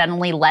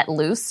accidentally let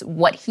loose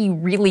what he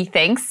really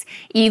thinks,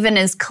 even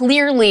as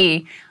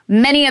clearly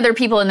many other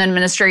people in the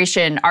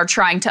administration are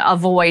trying to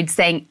avoid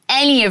saying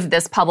any of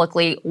this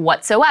publicly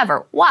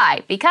whatsoever.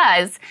 Why?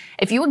 Because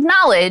if you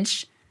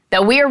acknowledge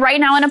that we are right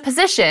now in a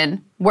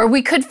position where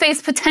we could face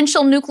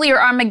potential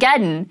nuclear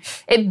Armageddon,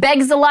 it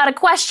begs a lot of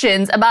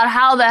questions about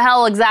how the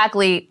hell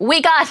exactly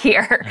we got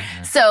here.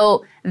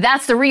 So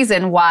that's the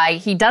reason why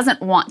he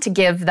doesn't want to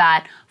give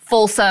that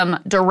fulsome,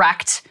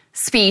 direct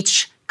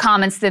speech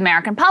comments to the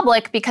American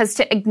public, because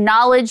to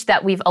acknowledge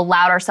that we've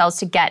allowed ourselves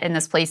to get in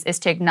this place is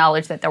to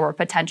acknowledge that there were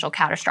potential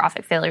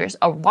catastrophic failures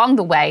along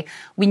the way.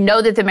 We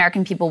know that the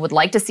American people would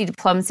like to see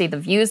diplomacy. The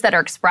views that are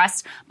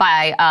expressed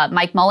by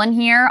Mike Mullen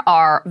here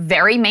are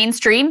very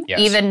mainstream,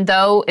 even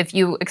though if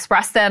you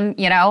express them,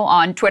 you know,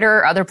 on Twitter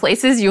or other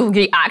places, you'll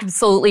be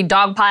absolutely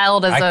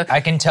dogpiled as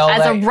I can tell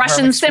as that a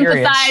Russian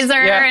sympathizer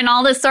and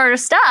all this sort of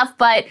stuff.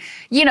 But,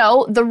 you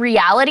know, the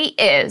reality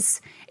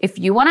is, if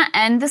you want to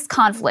end this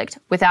conflict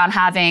without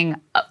having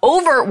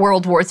overt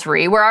World War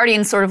III, we're already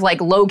in sort of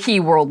like low-key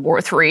World War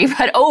III,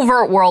 but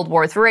overt World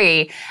War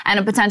III and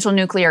a potential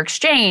nuclear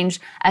exchange,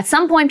 at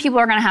some point people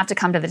are going to have to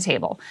come to the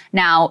table.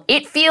 Now,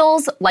 it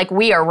feels like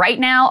we are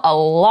right now a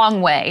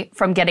long way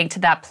from getting to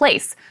that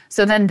place.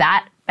 So then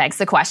that begs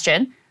the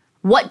question,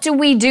 what do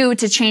we do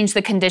to change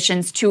the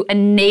conditions to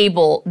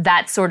enable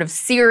that sort of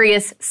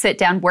serious sit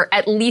down where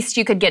at least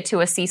you could get to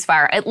a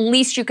ceasefire, at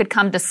least you could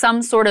come to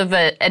some sort of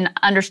an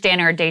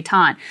understanding or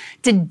détente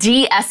to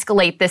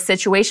de-escalate this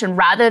situation,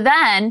 rather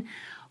than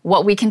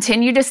what we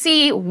continue to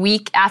see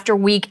week after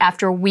week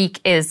after week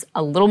is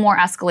a little more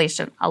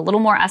escalation, a little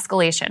more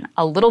escalation,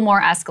 a little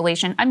more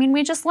escalation. I mean,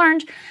 we just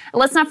learned,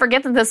 let's not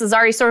forget that this is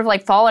already sort of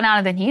like fallen out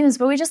of the news,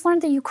 but we just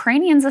learned the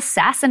Ukrainians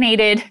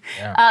assassinated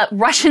a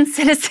Russian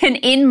citizen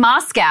in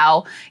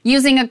Moscow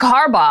using a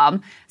car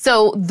bomb.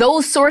 So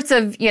those sorts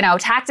of, you know,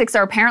 tactics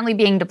are apparently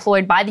being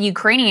deployed by the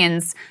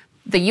Ukrainians.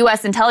 The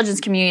U.S. intelligence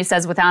community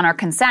says without our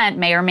consent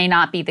may or may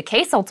not be the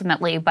case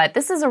ultimately, but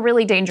this is a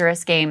really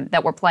dangerous game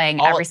that we're playing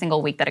every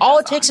single week that it goes on. All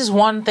it takes is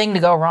one thing to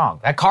go wrong.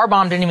 That car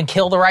bomb didn't even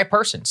kill the right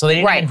person. So they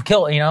didn't even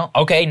kill, you know,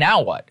 okay,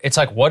 now what? It's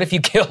like, what if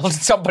you killed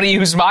somebody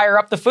who's higher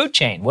up the food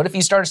chain? What if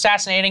you start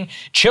assassinating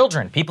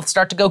children? People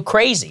start to go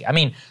crazy. I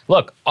mean,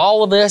 look,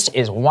 all of this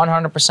is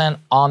 100%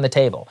 on the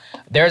table.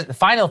 There's the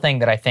final thing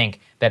that I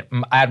think that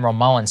Admiral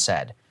Mullen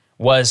said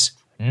was,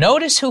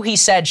 notice who he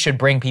said should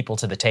bring people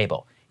to the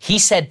table. He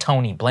said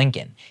Tony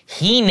Blinken.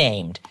 He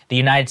named the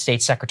United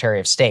States Secretary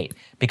of State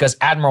because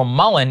Admiral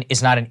Mullen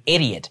is not an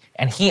idiot,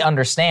 and he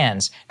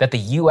understands that the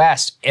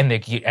U.S.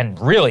 and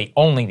really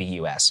only the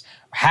U.S.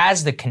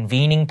 has the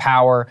convening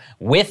power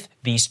with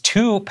these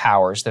two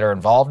powers that are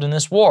involved in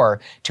this war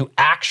to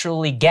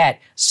actually get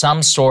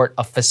some sort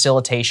of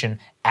facilitation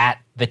at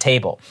the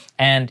table.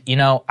 And, you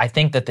know, I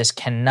think that this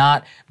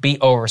cannot be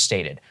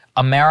overstated.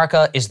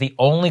 America is the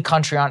only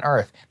country on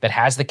earth that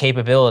has the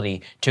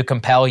capability to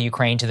compel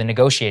Ukraine to the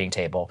negotiating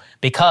table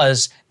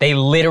because they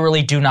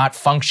literally do not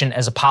function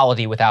as a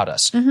polity without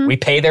us. Mm-hmm. We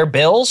pay their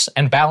bills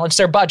and balance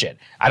their budget.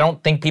 I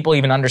don't think people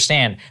even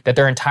understand that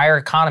their entire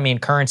economy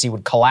and currency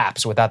would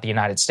collapse without the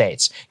United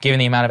States, given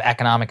the amount of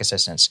economic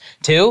assistance.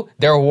 Two,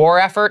 their war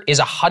effort is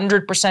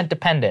 100%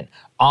 dependent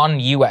on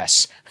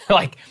U.S.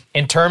 Like,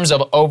 in terms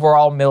of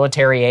overall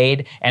military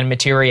aid and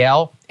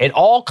materiel, it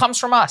all comes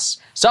from us.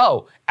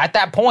 So, at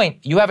that point,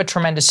 you have a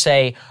tremendous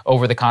say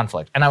over the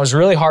conflict. And I was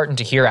really heartened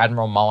to hear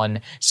Admiral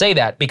Mullen say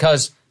that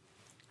because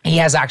he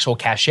has actual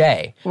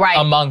cachet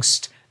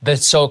amongst the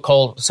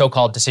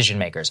so-called decision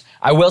makers.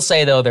 I will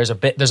say though,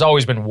 there's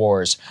always been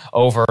wars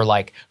over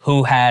like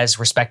who has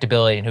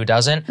respectability and who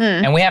doesn't.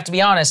 And we have to be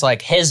honest,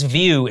 like his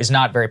view is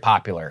not very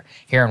popular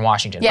here in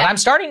Washington. Yeah. But I'm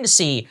starting to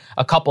see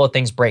a couple of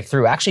things break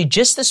through. Actually,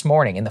 just this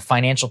morning in the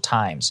Financial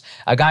Times,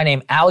 a guy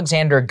named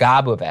Alexander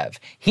Gabuev,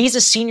 he's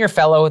a senior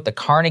fellow at the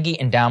Carnegie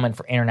Endowment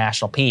for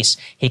International Peace.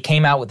 He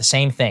came out with the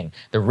same thing.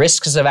 The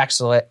risks of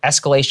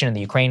escalation in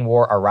the Ukraine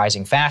war are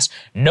rising fast.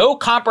 No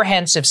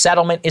comprehensive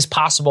settlement is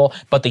possible,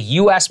 but the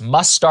U.S.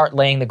 must start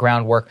laying the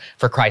groundwork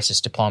for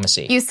crisis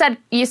diplomacy. You said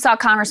you saw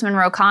Congressman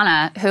Ro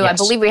Khanna, who I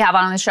believe we have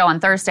on the show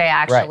on Thursday,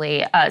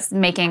 actually,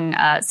 making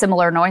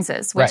similar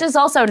noises, which is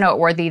also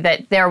noteworthy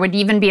that there would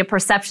even be a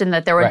perception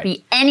that there would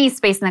be any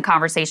space in the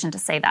conversation to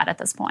say that at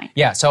this point.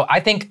 Yeah, so I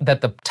think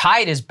that the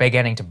tide is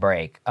beginning to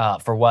break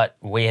for what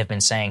we have been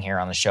saying here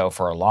on the show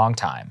for a long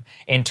time.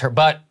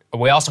 But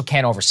we also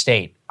can't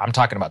overstate I'm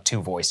talking about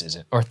 2 voices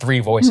or 3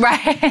 voices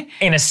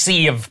in a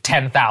sea of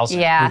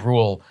 10,000 who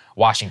rule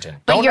Washington.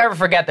 Don't ever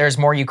forget there's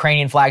more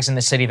Ukrainian flags in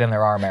the city than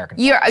there are American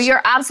flags.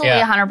 You're absolutely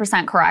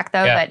 100% correct,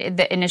 though, that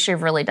the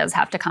initiative really does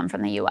have to come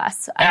from the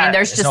U.S. I mean,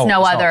 there's just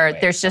no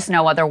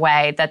other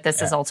way that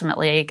this is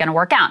ultimately going to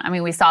work out. I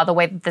mean, we saw the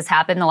way that this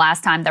happened the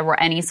last time there were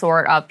any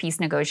sort of peace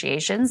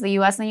negotiations. The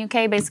U.S. and the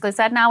U.K. basically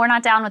said, no, we're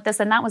not down with this,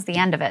 and that was the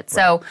end of it. Right.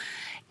 So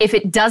if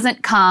it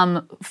doesn't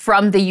come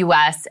from the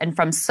U.S. and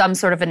from some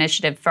sort of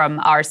initiative from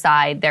our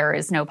side, there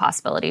is no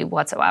possibility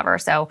whatsoever.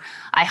 So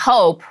I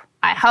hope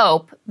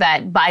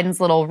that Biden's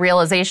little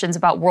realizations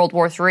about World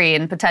War III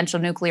and potential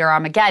nuclear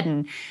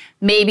Armageddon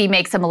maybe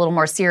makes him a little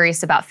more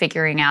serious about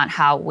figuring out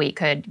how we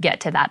could get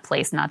to that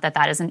place. Not that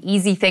that is an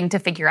easy thing to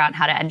figure out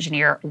how to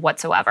engineer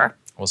whatsoever.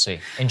 We'll see.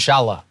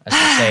 Inshallah, as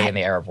they say in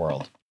the Arab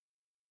world.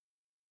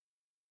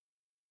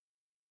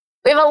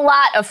 We have a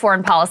lot of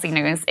foreign policy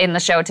news in the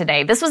show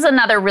today. This was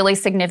another really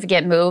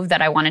significant move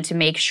that I wanted to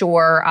make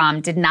sure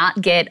did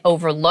not get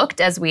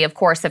overlooked, as we, of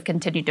course, have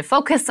continued to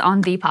focus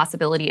on the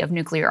possibility of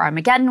nuclear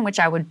Armageddon,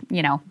 which I would,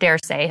 dare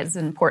say is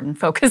an important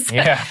focus,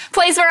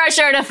 place for our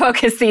show to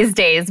focus these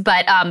days.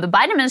 But the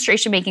Biden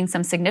administration making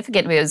some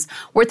significant moves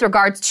with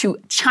regards to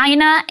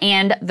China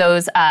and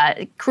those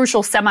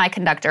crucial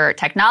semiconductor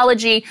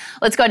technology.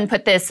 Let's go ahead and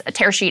put this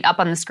tear sheet up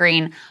on the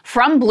screen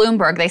from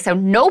Bloomberg. They say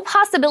no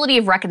possibility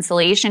of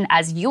reconciliation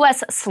as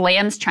U.S.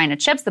 slams China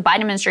chips. The Biden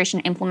administration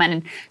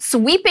implemented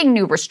sweeping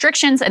new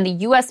restrictions, and the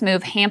U.S.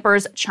 move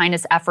hampers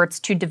China's efforts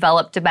to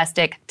develop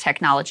domestic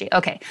technology.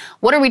 Okay,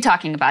 what are we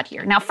talking about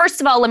here? Now,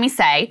 first of all, let me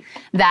say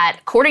that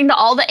according to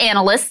all the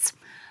analysts,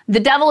 the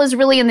devil is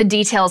really in the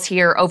details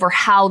here over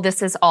how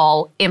this is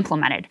all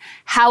implemented.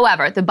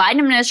 However, the Biden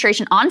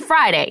administration on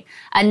Friday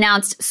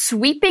announced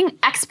sweeping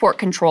export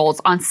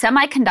controls on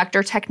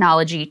semiconductor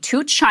technology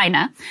to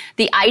China.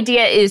 The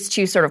idea is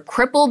to sort of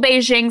cripple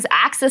Beijing's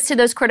access to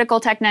those critical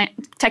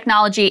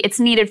technology. It's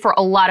needed for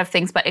a lot of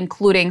things, but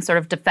including sort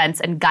of defense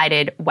and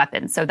guided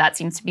weapons. So that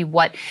seems to be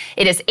what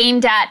it is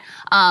aimed at.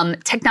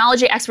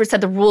 Technology experts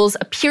said the rules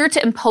appear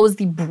to impose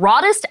the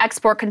broadest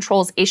export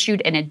controls issued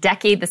in a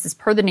decade. This is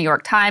per the New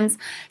York Times.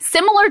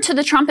 Similar to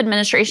the Trump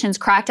administration's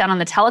crackdown on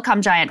the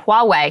telecom giant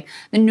Huawei,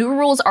 the new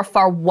rules are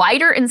far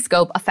wider in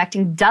scope,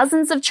 affecting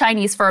dozens of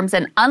Chinese firms.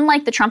 And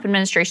unlike the Trump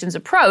administration's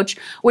approach,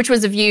 which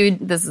was viewed,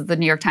 this is the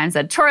New York Times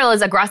editorial,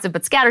 as aggressive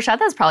but scattershot,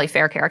 that's probably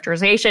fair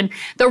characterization,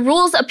 the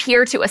rules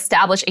appear to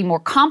establish a more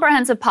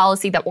comprehensive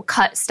policy that will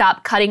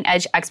stop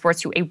cutting-edge exports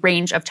to a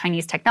range of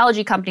Chinese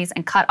technology companies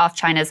and cut off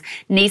China's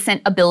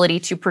nascent ability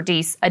to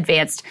produce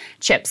advanced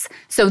chips.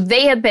 So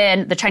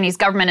the Chinese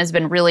government has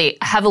been really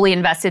heavily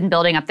invested in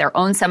building up their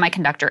own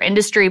semiconductor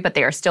industry, but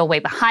they are still way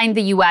behind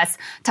the U.S.,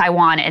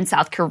 Taiwan, and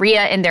South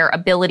Korea in their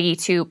ability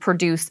to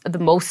produce the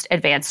most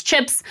advanced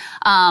chips.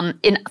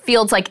 In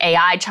fields like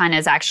AI, China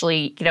is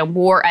actually,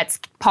 more at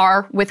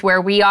par with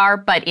where we are,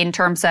 but in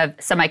terms of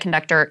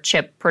semiconductor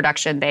chip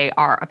production, they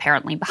are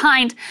apparently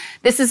behind.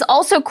 This is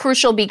also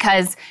crucial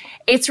because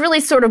it's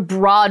really sort of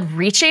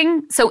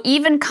broad-reaching. So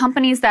even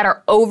companies that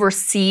are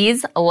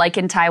overseas, like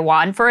in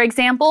Taiwan, for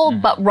example,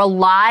 but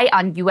rely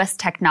on U.S.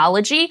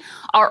 technology,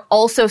 are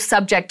also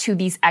subject to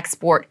these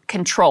export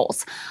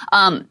controls.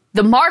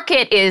 The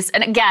market is,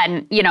 and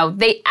again,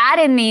 they add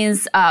in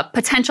these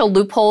potential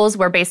loopholes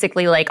where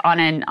basically, like on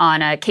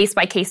a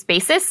case-by-case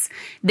basis,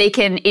 they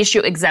can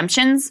issue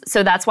exemptions.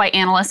 So that's why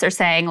analysts are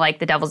saying, like,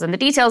 the devil's in the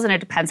details, and it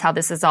depends how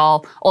this is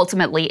all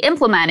ultimately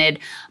implemented.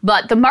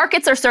 But the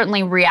markets are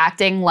certainly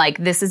reacting like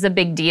this is a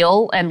big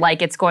deal and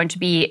like it's going to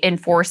be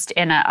enforced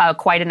in a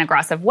quite an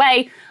aggressive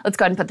way. Let's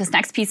go ahead and put this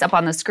next piece up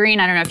on the screen.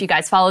 I don't know if you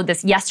guys followed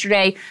this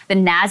yesterday. The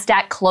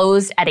NASDAQ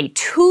closed at a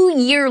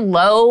 2-year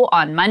low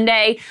on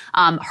Monday,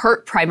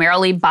 hurt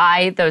primarily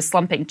by those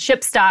slumping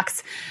chip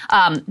stocks.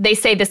 They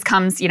say this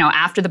comes,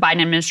 after the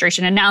Biden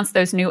administration announced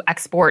those new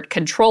export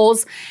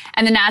controls.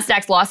 And the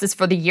NASDAQ's losses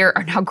for the year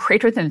are now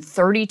greater than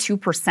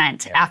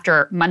 32%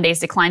 after Monday's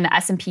decline. The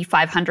S&P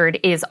 500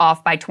 is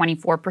off by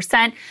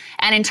 24%.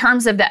 And in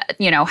terms of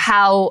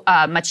how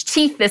much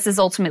teeth this is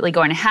ultimately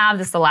going to have,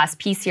 this is the last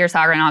piece here,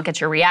 Sagar, and I'll get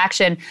your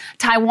reaction.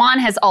 Taiwan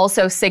has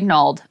also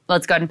signaled,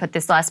 let's go ahead and put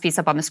this last piece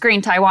up on the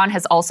screen. Taiwan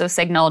has also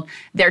signaled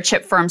their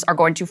chip firms are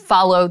going to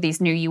follow these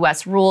new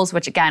U.S. rules,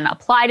 which again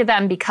apply to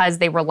them because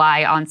they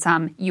rely on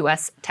some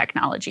U.S.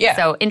 technology. Yeah.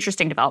 So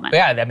interesting development.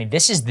 Yeah, I mean,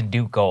 this is the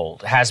new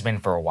gold, has been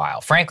for a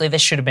while. Frankly,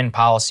 this should have been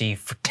policy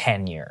for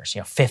 10 years,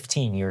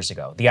 15 years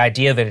ago. The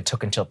idea that it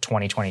took until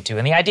 2022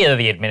 and the idea that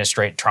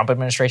the Trump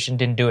administration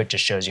didn't do it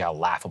just shows you how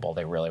laughable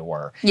they really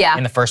were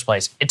in the first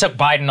place. It took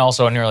Biden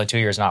also nearly 2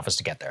 years in office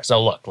to get there.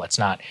 So look, let's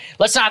not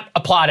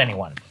applaud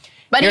anyone.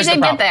 But he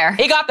did get there.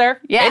 He got there.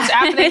 Yeah. It's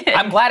happening.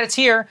 I'm glad it's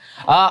here.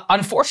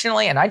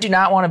 Unfortunately, and I do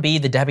not want to be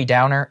the Debbie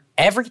Downer,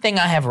 Everything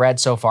I have read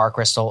so far,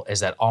 Crystal, is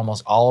that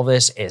almost all of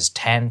this is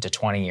 10 to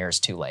 20 years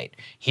too late.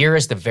 Here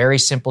is the very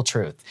simple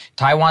truth.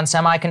 Taiwan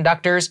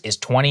Semiconductors is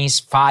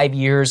 25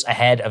 years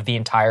ahead of the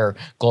entire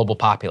global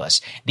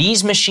populace.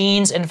 These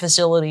machines and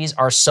facilities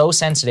are so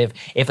sensitive,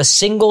 if a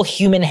single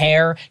human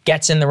hair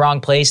gets in the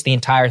wrong place, the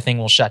entire thing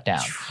will shut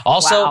down.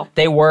 Also,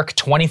 they work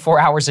 24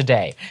 hours a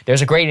day.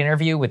 There's a great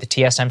interview with the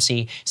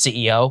TSMC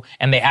CEO,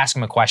 and they ask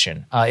him a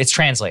question. It's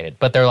translated,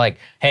 but they're like,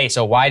 hey,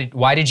 so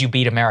why did you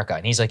beat America?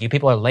 And he's like, you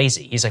people are lazy.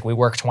 He's like, we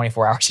work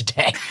 24 hours a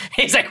day.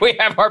 He's like, we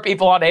have our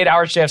people on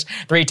 8-hour shifts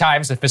 3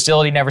 times. The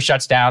facility never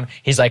shuts down.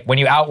 He's like, when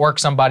you outwork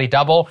somebody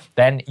double,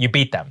 then you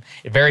beat them.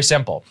 Very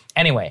simple.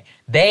 Anyway,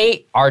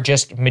 they are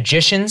just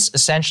magicians,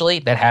 essentially,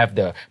 that have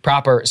the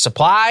proper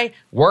supply,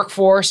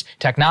 workforce,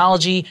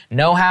 technology,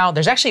 know-how.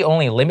 There's actually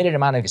only a limited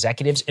amount of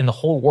executives in the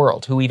whole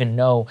world who even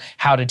know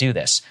how to do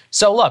this.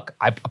 So look,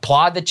 I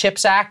applaud the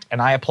CHIPS Act,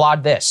 and I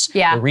applaud this.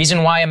 Yeah. The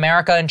reason why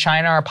America and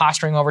China are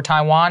posturing over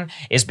Taiwan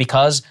is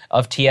because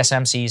of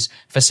TSMC's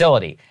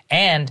facility.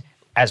 And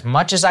as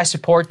much as I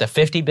support the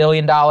 $50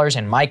 billion in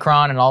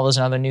Micron and all those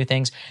other new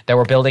things that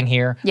we're building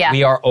here,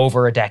 we are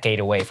over a decade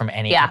away from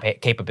any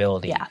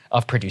capability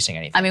of producing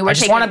anything. I mean, I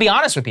just want to be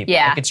honest with people.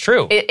 Like, it's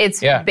true. It's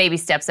baby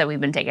steps that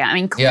we've been taking. I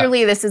mean,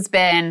 clearly this has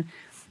been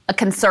a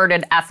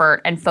concerted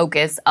effort and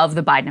focus of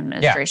the Biden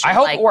administration. I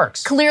hope it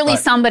works. Clearly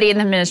somebody in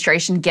the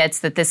administration gets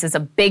that this is a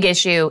big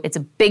issue. It's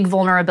a big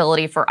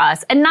vulnerability for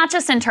us. And not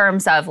just in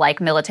terms of like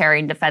military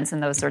and defense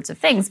and those sorts of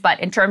things, but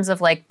in terms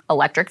of like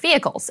electric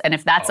vehicles. And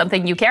if that's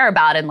something you care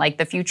about and like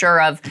the future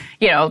of,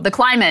 the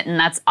climate, and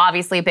that's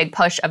obviously a big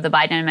push of the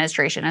Biden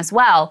administration as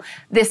well,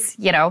 this,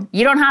 you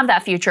don't have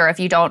that future if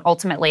you don't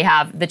ultimately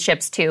have the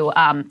chips to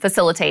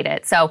facilitate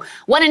it. So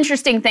one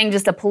interesting thing,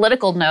 just a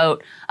political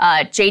note,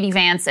 J.D.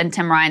 Vance and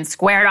Tim Ryan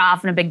squared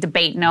off in a big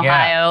debate in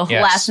Ohio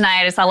last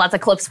night. I saw lots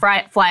of clips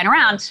flying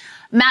around.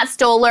 Matt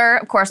Stoller,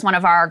 of course, one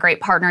of our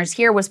great partners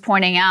here, was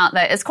pointing out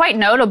that it's quite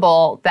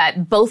notable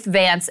that both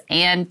Vance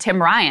and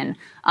Tim Ryan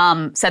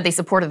said they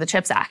supported the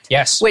CHIPS Act.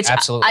 Yes, which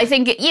absolutely. I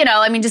think,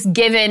 just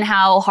given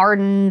how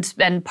hardened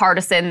and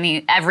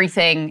partisan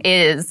everything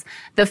is,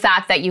 the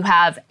fact that you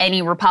have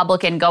any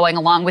Republican going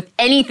along with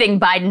anything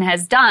Biden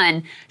has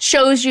done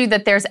shows you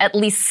that there's at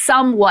least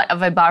somewhat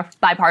of a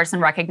bipartisan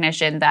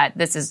recognition that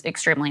this is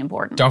extremely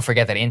important. Don't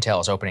forget that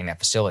Intel is opening that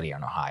facility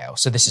in Ohio.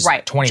 So this is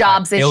 $25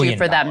 jobs billion issue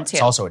for them too.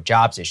 It's also a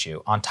jobs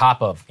issue on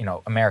top of,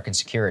 American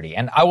security.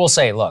 And I will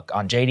say, look,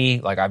 on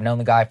JD, I've known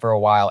the guy for a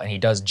while, and he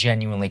does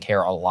genuinely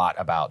care a lot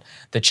about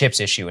the chips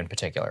issue in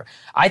particular.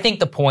 I think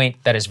the point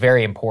that is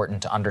very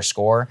important to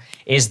underscore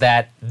is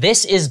that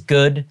this is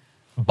good,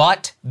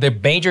 but the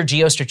major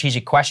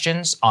geostrategic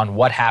questions on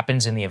what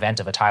happens in the event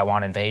of a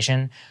Taiwan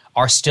invasion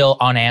are still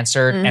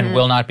unanswered and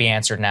will not be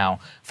answered now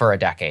for a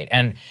decade.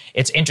 And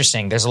it's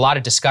interesting. There's a lot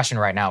of discussion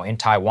right now in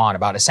Taiwan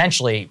about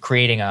essentially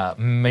creating a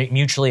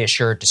mutually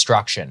assured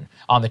destruction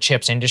on the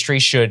chips industry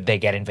should they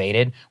get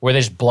invaded, where they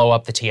just blow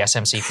up the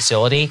TSMC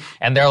facility.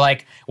 And they're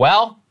like,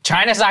 well,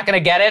 China's not going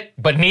to get it,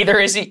 but neither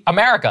is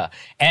America.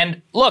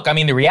 And look, I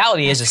mean, the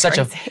reality is it's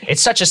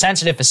such a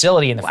sensitive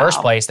facility in the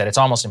first place that it's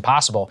almost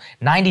impossible.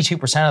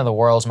 92% of the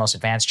world's most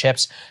advanced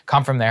chips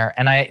come from there.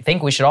 And I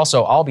think we should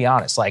also all be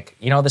honest.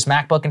 This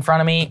MacBook in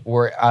front of me,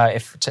 where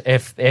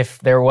if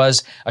there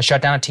was a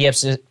shutdown of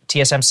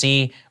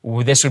TSMC,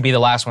 this would be the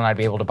last one I'd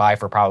be able to buy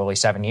for probably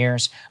 7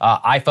 years.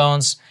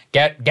 iPhones,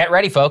 get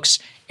ready, folks.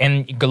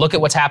 And look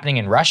at what's happening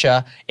in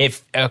Russia.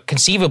 If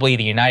conceivably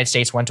the United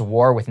States went to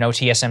war with no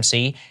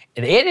TSMC,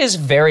 it is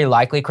very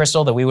likely,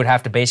 Crystal, that we would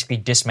have to basically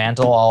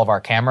dismantle all of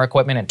our camera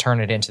equipment and turn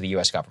it into the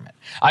U.S. government.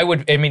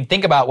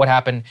 Think about what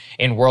happened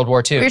in World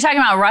War II. You're talking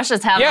about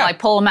Russia's having to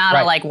pull them out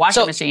of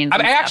washing machines.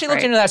 I actually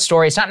looked into that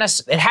story. It's not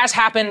it has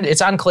happened.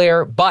 It's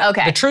unclear, but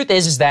the truth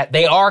is that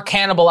they are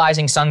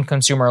cannibalizing some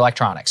consumer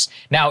electronics.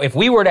 Now, if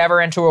we were to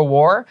ever enter a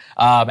war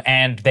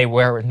and they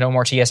were no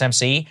more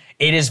TSMC,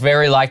 it is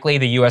very likely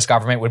the U.S.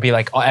 government would be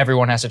like,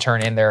 everyone has to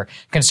turn in their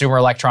consumer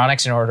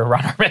electronics in order to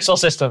run our missile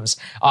systems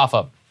off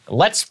of.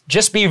 Let's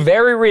just be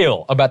very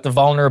real about the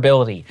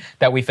vulnerability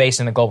that we face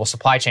in the global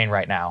supply chain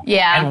right now.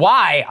 Yeah. And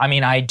why,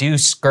 I do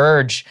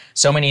scourge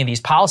so many of these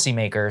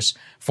policymakers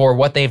for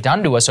what they've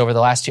done to us over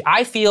the last 2 years.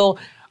 I feel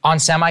on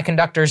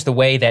semiconductors the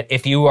way that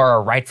if you are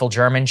a rightful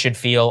German should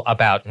feel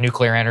about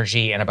nuclear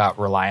energy and about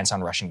reliance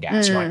on Russian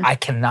gas. You're like, I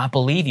cannot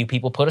believe you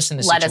people put us in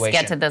this situation. Let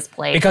us get to this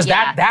place. Because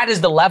that is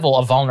the level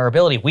of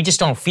vulnerability. We just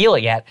don't feel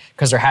it yet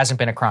because there hasn't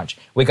been a crunch.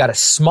 We got a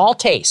small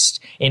taste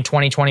in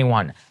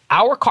 2021.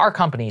 Our car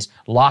companies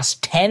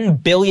lost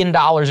 $10 billion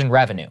in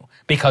revenue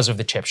because of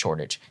the chip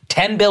shortage.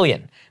 $10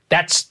 billion.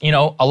 That's, a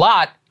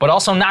lot, but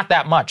also not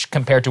that much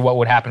compared to what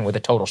would happen with a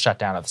total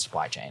shutdown of the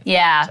supply chain.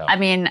 Yeah. So,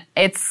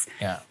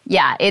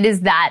 it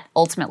is that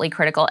ultimately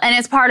critical. And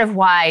it's part of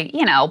why,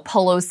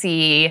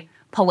 Pelosi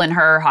pulling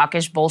her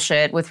hawkish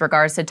bullshit with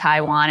regards to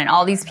Taiwan and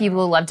all these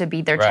people who love to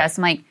beat their chests.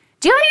 I'm like,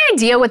 Do you have any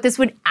idea what this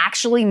would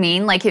actually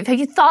mean? Like, have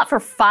you thought for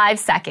 5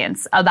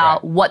 seconds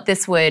about what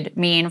this would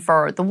mean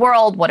for the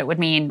world, what it would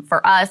mean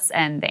for us?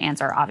 And the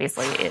answer,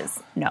 obviously, is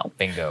no.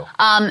 Bingo.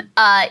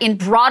 In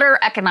broader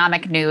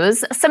economic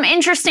news, some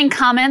interesting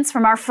comments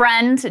from our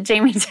friend,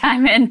 Jamie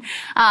Dimon,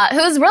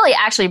 who's really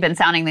actually been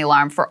sounding the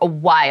alarm for a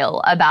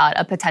while about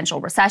a potential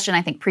recession.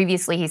 I think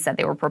previously he said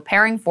they were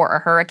preparing for a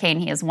hurricane.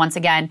 He is once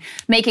again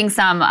making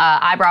some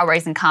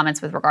eyebrow-raising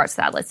comments with regards to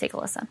that. Let's take a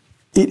listen.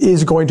 It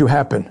is going to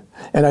happen.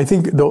 And I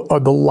think the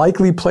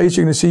likely place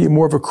you're going to see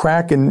more of a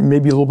crack and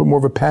maybe a little bit more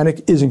of a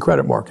panic is in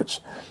credit markets.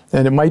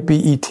 And it might be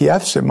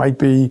ETFs, it might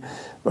be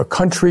a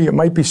country, it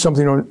might be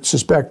something you don't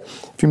suspect.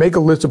 If you make a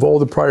list of all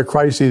the prior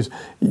crises,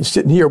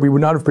 sitting here, we would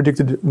not have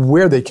predicted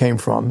where they came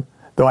from.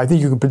 Though I think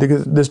you can predict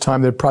it this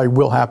time that it probably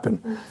will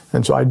happen.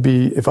 And so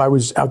if I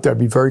was out there, I'd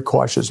be very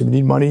cautious. If you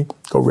need money,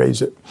 go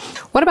raise it.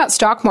 What about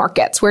stock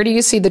markets? Where do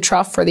you see the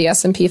trough for the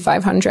S&P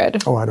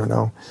 500? Oh, I don't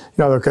know.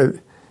 Look,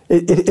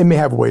 it may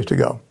have a ways to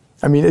go.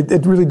 I mean,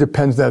 it really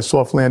depends on that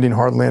soft landing,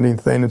 hard landing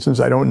thing. And since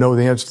I don't know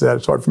the answer to that,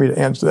 it's hard for me to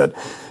answer that.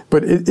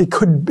 But it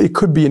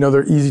could be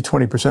another easy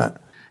 20%.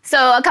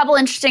 So a couple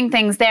interesting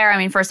things there. I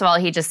mean, first of all,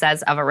 he just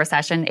says of a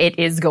recession, it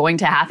is going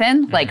to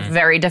happen, like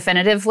very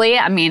definitively.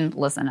 I mean,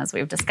 listen, as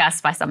we've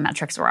discussed, by some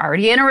metrics, we're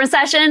already in a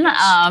recession,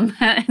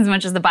 as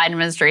much as the Biden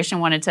administration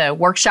wanted to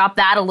workshop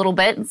that a little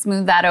bit and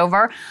smooth that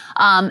over.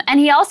 And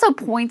he also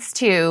points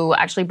to,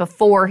 actually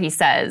before he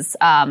says,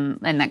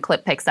 and that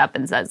clip picks up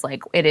and says,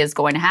 like, it is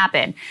going to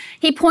happen.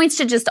 He points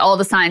to just all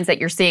the signs that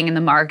you're seeing in the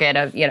market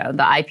of, the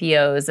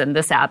IPOs and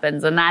this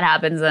happens and that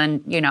happens.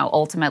 And,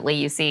 ultimately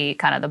you see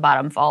kind of the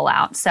bottom fall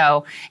out.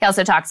 So he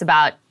also talks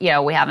about,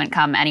 we haven't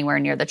come anywhere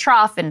near the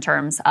trough in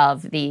terms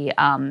of the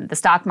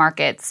stock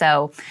market.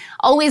 So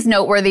always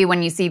noteworthy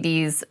when you see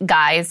these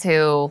guys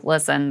who,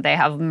 listen, they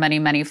have many,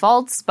 many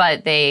faults,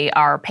 but they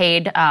are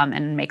paid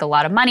and make a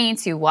lot of money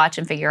to watch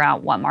and figure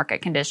out what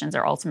market conditions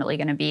are ultimately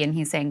going to be. And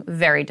he's saying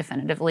very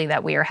definitively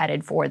that we are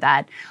headed for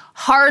that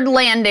hard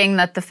landing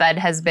that the Fed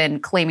has been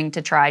claiming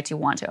to try to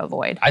want to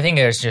avoid. I think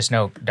there's just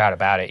no doubt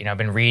about it. I've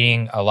been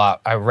reading a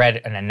lot. I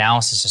read an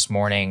analysis this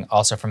morning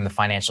also from the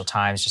Financial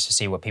Times just to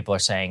see what people are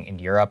saying in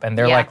Europe. And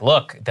they're like,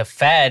 look, the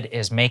Fed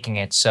is making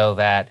it so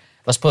that,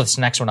 let's put this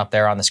next one up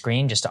there on the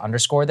screen just to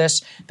underscore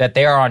this, that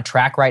they are on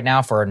track right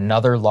now for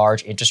another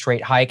large interest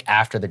rate hike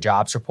after the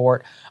jobs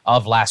report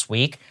of last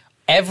week.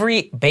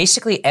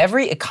 Basically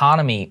every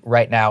economy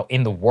right now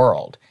in the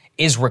world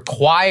is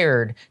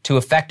required to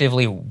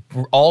effectively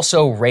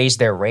also raise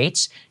their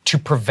rates to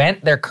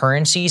prevent their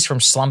currencies from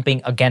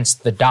slumping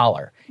against the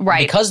dollar.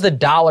 Right. Because the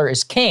dollar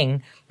is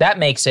king, that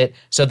makes it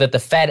so that the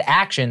Fed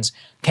actions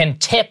can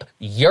tip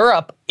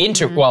Europe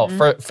into,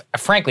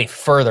 frankly,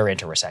 further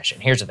into recession.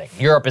 Here's the thing.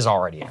 Europe is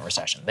already in a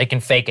recession. They can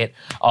fake it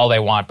all they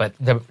want, but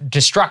the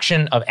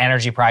destruction of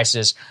energy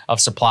prices, of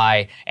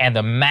supply, and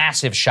the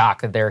massive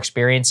shock that they're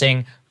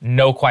experiencing,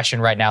 no question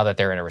right now that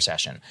they're in a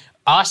recession.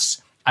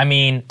 Us, I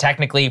mean,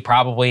 technically,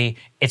 probably,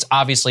 it's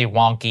obviously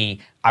wonky.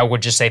 I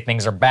would just say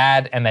things are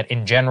bad and that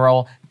in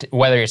general,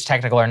 whether it's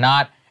technical or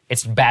not,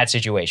 it's a bad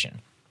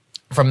situation.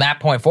 From that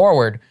point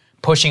forward,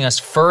 pushing us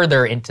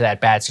further into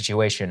that bad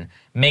situation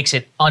makes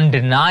it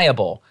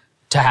undeniable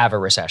to have a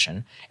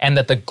recession, and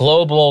that the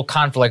global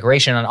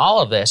conflagration on all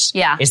of this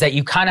is that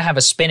you kind of have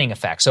a spinning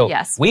effect. So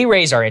we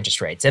raise our interest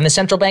rates, and the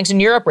central banks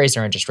in Europe raise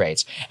their interest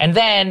rates. And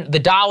then the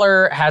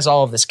dollar has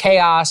all of this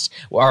chaos,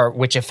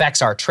 which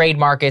affects our trade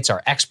markets,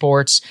 our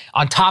exports.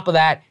 On top of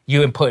that,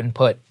 you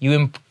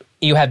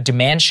have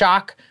demand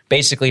shock,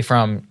 basically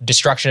from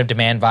destruction of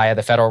demand via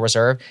the Federal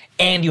Reserve,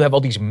 and you have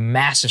all these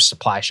massive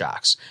supply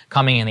shocks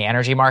coming in the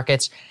energy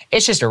markets.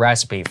 It's just a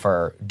recipe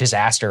for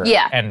disaster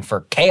and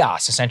for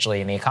chaos, essentially,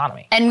 in the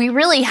economy. And we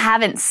really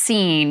haven't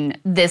seen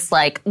this,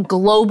 like,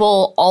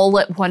 global,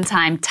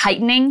 all-at-one-time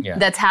tightening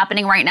that's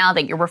happening right now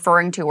that you're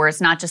referring to, where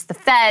it's not just the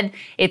Fed,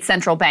 it's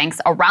central banks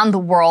around the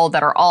world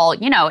that are all,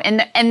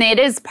 and it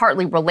is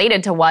partly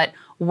related to what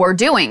we're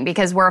doing,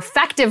 because we're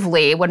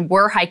effectively, when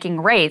we're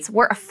hiking rates,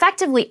 we're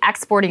effectively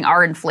exporting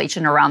our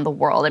inflation around the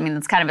world. I mean,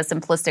 that's kind of a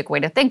simplistic way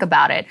to think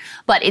about it,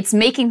 but it's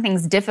making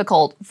things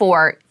difficult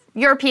for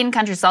European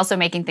countries. It's also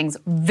making things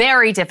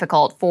very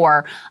difficult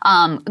for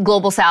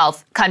global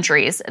South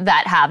countries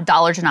that have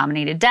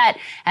dollar-denominated debt.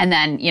 And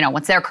then,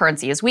 once their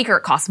currency is weaker,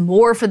 it costs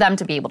more for them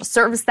to be able to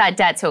service that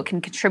debt, so it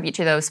can contribute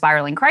to those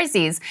spiraling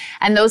crises.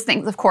 And those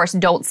things, of course,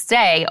 don't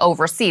stay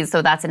overseas,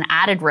 so that's an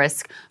added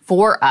risk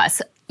for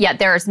us. Yet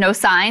there is no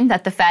sign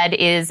that the Fed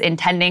is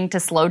intending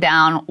to slow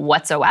down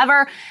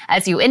whatsoever.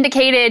 As you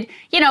indicated,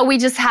 we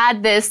just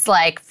had this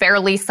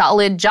fairly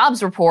solid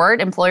jobs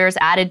report. Employers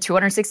added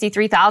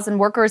 263,000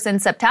 workers in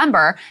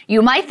September.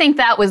 You might think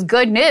that was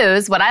good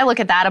news. When I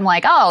look at that, I'm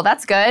like, oh,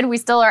 that's good. We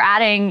still are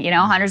adding,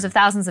 hundreds of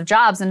thousands of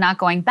jobs and not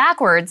going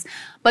backwards.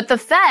 But the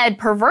Fed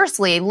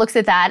perversely looks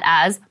at that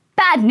as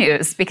bad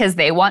news because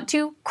they want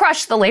to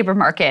crush the labor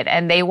market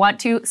and they want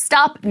to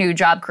stop new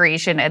job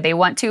creation and they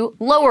want to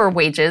lower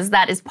wages.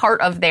 That is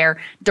part of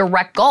their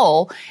direct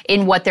goal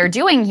in what they're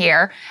doing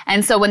here.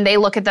 And so when they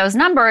look at those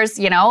numbers,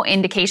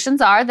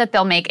 indications are that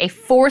they'll make a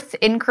fourth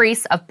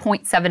increase of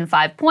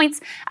 0.75 points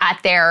at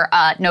their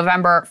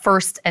November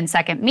 1st and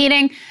 2nd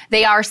meeting.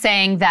 They are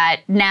saying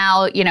that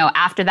now,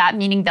 after that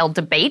meeting, they'll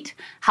debate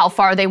how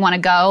far they want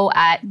to go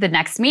at the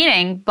next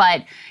meeting.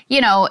 But,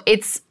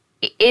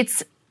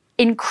 it's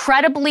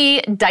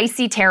incredibly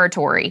dicey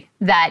territory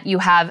that you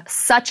have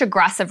such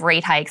aggressive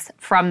rate hikes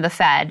from the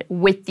Fed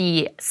with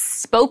the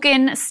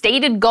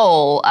stated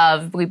goal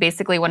of we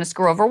basically want to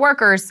screw over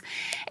workers,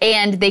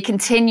 and they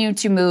continue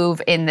to move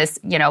in this,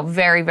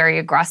 very, very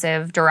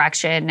aggressive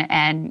direction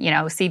and,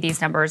 see these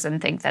numbers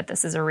and think that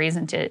this is a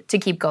reason to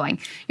keep going.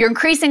 You're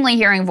increasingly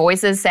hearing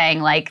voices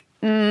saying like,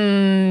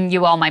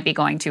 you all might be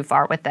going too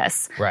far with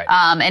this. Right.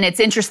 And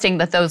it's interesting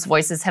that those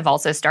voices have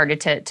also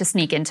started to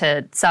sneak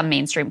into some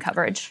mainstream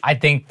coverage. I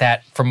think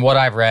that from what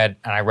I've read,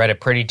 and I read a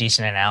pretty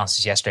decent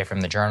analysis yesterday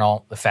from the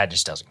Journal, the Fed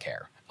just doesn't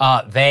care.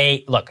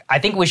 I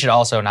think we should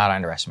also not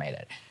underestimate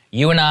it.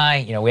 You and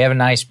I,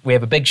 we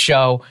have a big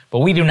show, but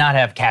we do not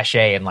have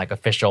cachet in like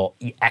official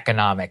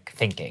economic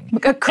thinking.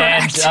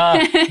 Correct.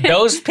 And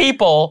those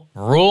people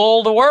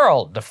rule the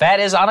world. The Fed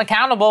is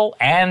unaccountable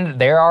and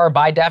they are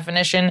by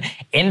definition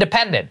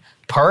independent.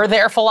 Per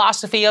their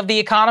philosophy of the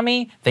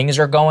economy, things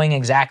are going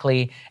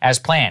exactly as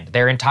planned.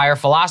 Their entire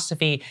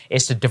philosophy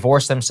is to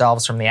divorce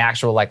themselves from the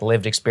actual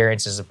lived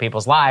experiences of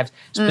people's lives,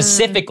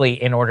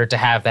 specifically in order to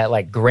have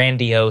that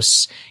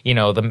grandiose,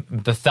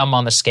 the thumb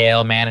on the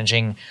scale,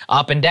 managing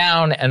up and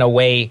down and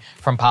away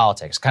from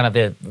politics, kind of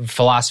the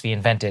philosophy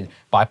invented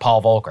by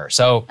Paul Volcker.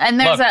 So, and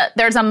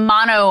there's a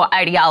mono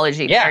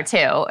ideology there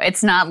too.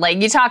 It's not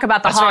like you talk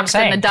about the hawks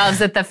and the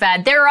doves at the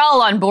Fed. They're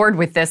all on board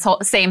with this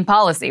same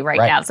policy right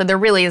now. So there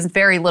really is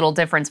very little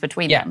difference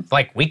between them.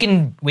 Like we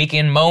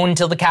can moan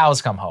till the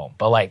cows come home,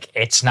 but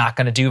it's not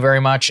going to do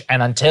very much.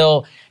 And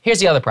here's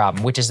the other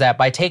problem, which is that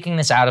by taking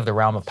this out of the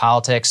realm of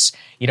politics,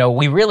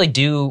 we really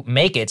do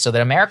make it so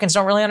that Americans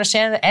don't really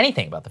understand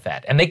anything about the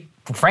Fed. And they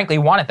frankly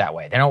want it that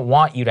way. They don't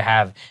want you to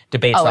have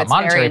debates about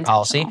monetary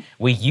policy.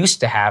 We used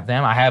to have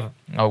them. I have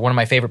one of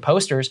my favorite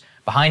posters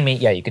behind me.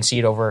 Yeah, you can see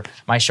it over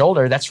my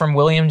shoulder. That's from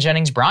William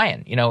Jennings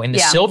Bryan, in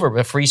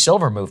the free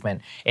silver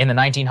movement in the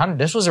 1900s.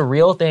 This was a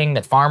real thing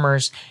that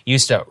farmers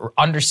used to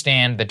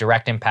understand the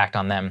direct impact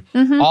on them.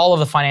 Mm-hmm. All of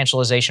the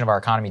financialization of our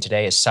economy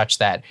today is such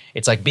that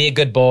it's like, be a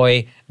good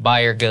boy,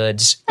 buy your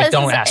goods, but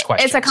don't ask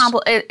questions.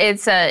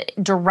 It's a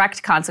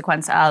direct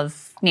consequence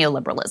of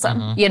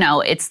neoliberalism.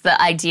 Mm-hmm. It's the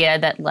idea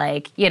that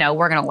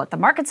we're going to let the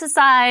markets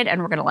decide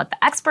and we're going to let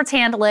the experts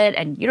handle it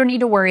and you don't need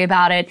to worry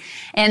about it.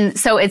 And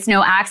so it's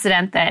no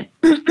accident that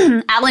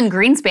Alan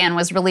Greenspan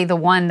was really the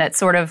one that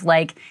sort of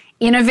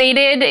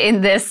innovated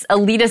in this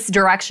elitist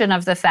direction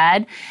of the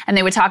Fed. And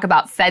they would talk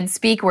about Fed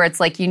speak, where it's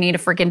like you need a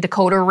freaking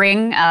decoder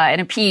ring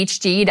and a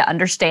PhD to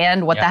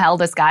understand what the hell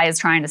this guy is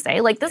trying to say.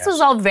 This was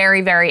all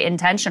very, very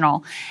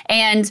intentional.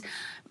 And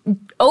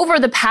over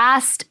the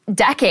past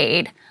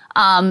decade,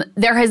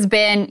 there has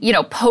been,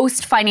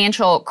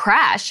 post-financial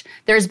crash,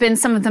 there's been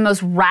some of the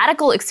most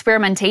radical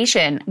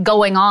experimentation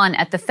going on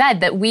at the Fed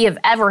that we have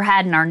ever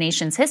had in our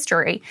nation's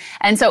history.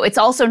 And so it's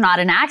also not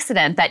an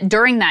accident that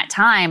during that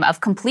time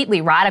of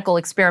completely radical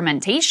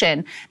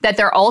experimentation, that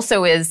there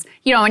also is,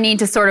 a need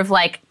to sort of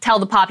tell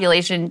the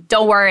population,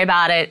 don't worry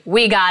about it,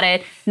 we got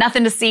it,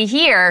 nothing to see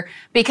here,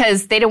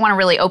 because they didn't want to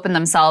really open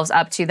themselves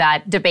up to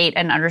that debate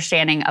and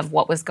understanding of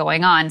what was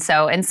going on.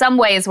 So in some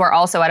ways, we're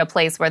also at a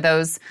place where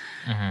those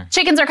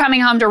chickens are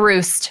coming home to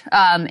roost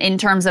in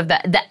terms of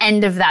the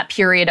end of that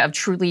period of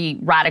truly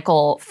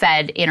radical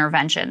Fed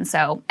intervention.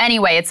 So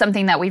anyway, it's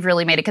something that we've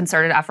really made a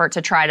concerted effort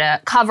to try to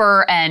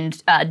cover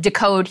and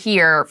decode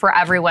here for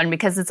everyone,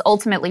 because it's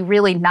ultimately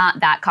really not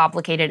that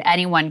complicated.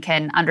 Anyone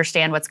can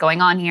understand what's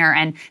going on here.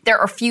 And there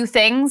are few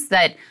things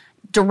that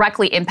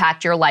directly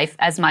impact your life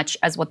as much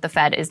as what the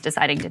Fed is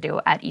deciding to do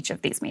at each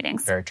of these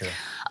meetings. Very true.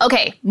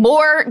 Okay,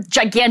 more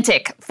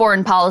gigantic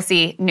foreign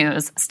policy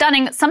news.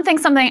 Stunning, something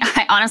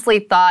I honestly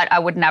thought I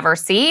would never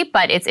see,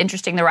 but it's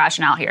interesting the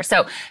rationale here.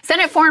 So,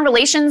 Senate Foreign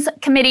Relations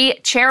Committee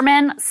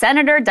Chairman,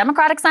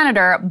 Democratic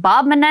Senator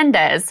Bob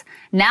Menendez,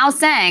 now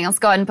saying, let's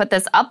go ahead and put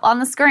this up on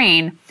the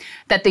screen,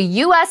 that the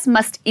U.S.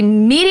 must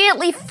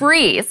immediately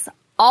freeze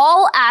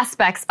all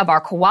aspects of our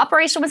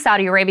cooperation with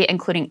Saudi Arabia,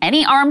 including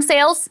any arms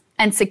sales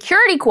and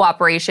security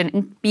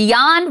cooperation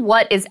beyond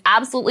what is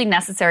absolutely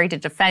necessary to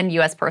defend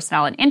U.S.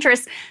 personnel and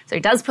interests. So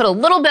he does put a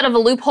little bit of a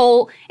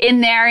loophole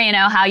in there,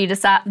 how you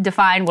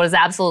define what is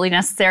absolutely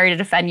necessary to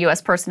defend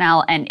U.S.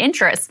 personnel and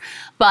interests.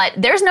 But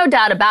there's no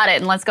doubt about it,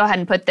 and let's go ahead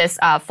and put this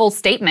full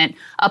statement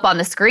up on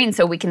the screen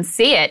so we can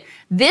see it,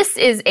 This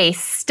is a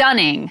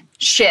stunning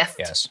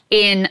shift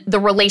in the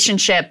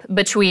relationship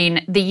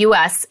between the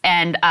U.S.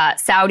 and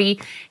Saudi.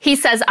 He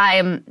says,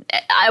 I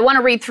want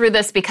to read through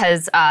this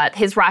because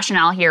his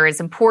rationale here is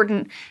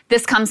important.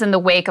 This comes in the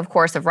wake, of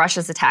course, of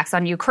Russia's attacks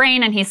on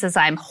Ukraine. And he says,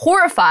 I'm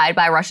horrified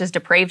by Russia's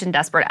depraved and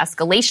desperate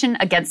escalation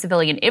against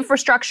civilian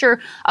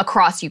infrastructure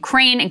across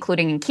Ukraine,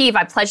 including in Kyiv.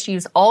 I pledge to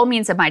use all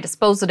means at my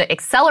disposal to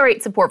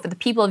accelerate support for the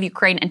people of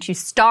Ukraine and to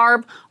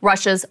starve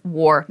Russia's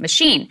war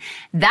machine.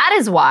 That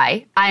is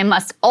why I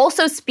must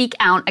also speak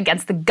out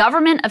against the government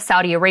of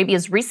Saudi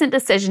Arabia's recent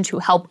decision to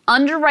help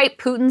underwrite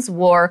Putin's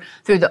war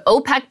through the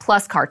OPEC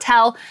Plus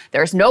cartel.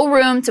 There's no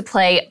room to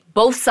play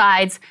both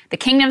sides. The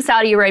Kingdom of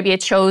Saudi Arabia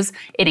chose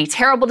in a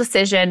terrible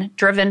decision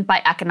driven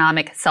by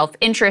economic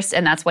self-interest.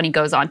 And that's when he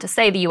goes on to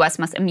say the U.S.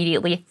 must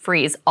immediately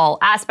freeze all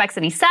aspects.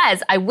 And he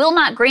says, I will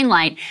not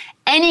greenlight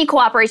any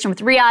cooperation with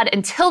Riyadh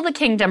until the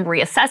kingdom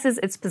reassesses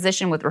its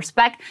position with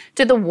respect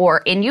to the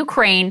war in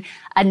Ukraine.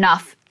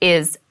 Enough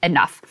is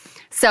enough.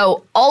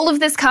 So all of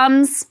this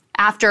comes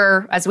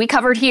after, as we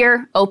covered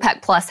here,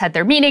 OPEC Plus had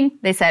their meeting.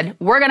 They said,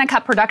 we're going to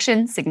cut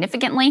production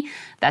significantly.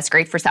 That's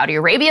great for Saudi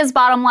Arabia's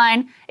bottom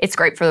line. It's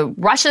great for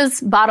Russia's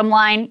bottom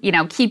line. You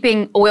know,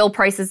 keeping oil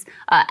prices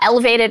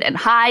elevated and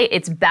high.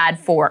 It's bad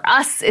for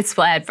us. It's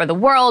bad for the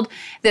world.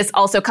 This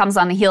also comes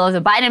on the heel of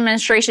the Biden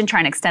administration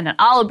trying to extend an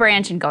olive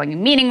branch and going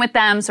and meeting with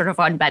them, sort of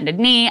on bended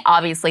knee.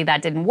 Obviously,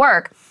 that didn't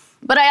work.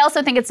 But I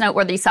also think it's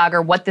noteworthy,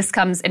 Sagar, what this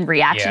comes in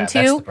reaction to.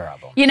 That's the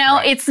problem. You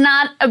know, It's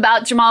not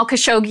about Jamal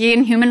Khashoggi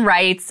and human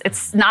rights.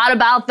 It's not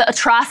about the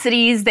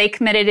atrocities they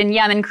committed in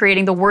Yemen,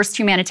 creating the worst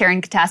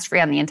humanitarian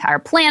catastrophe on the entire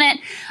planet.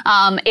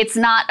 It's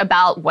not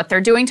about what they're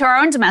doing to our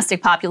own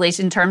domestic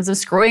population in terms of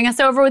screwing us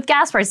over with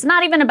gas prices. It's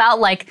not even about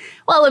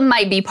it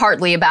might be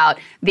partly about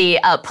the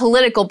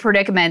political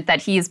predicament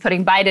that he's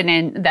putting Biden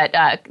in,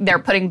 that they're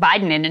putting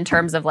Biden in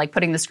terms of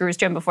putting the screws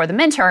to him before the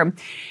midterm.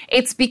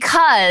 It's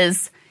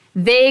because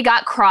they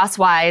got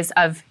crosswise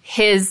of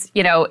his,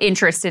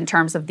 interest in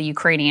terms of the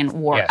Ukrainian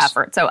war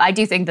effort. So I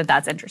do think that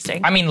that's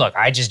interesting. I mean, look,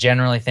 I just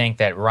generally think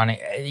that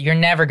you're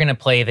never going to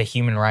play the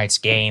human rights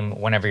game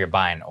whenever you're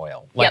buying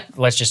oil.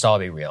 Let's just all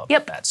be real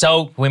about that.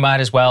 So we might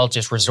as well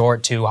just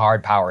resort to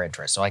hard power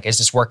interests. So is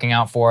this working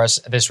out for us,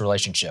 this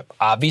relationship?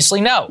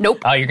 Obviously, no.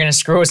 Nope. You're going to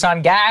screw us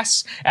on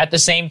gas at the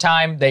same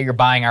time that you're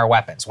buying our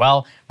weapons.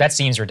 Well, that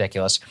seems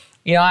ridiculous.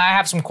 I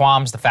have some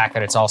qualms, the fact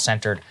that it's all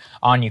centered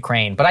on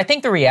Ukraine. But I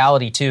think the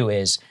reality, too,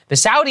 is the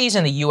Saudis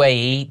and the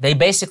UAE, they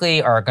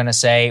basically are going to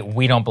say,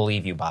 we don't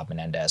believe you, Bob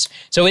Menendez.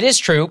 So it is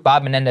true,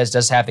 Bob Menendez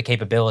does have the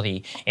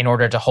capability in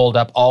order to hold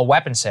up all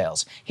weapon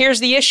sales. Here's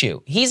the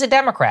issue. He's a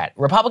Democrat.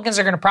 Republicans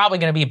are probably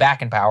going to be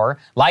back in power,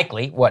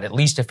 likely, at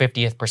least a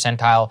 50th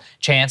percentile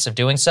chance of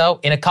doing so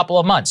in a couple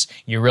of months.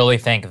 You really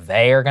think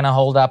they are going to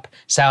hold up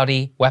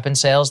Saudi weapon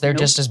sales? They're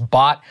just as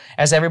bought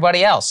as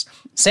everybody else.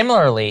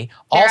 Similarly,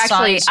 all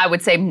signs... I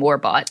would say more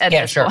bought at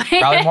this point.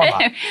 Probably more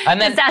bought. And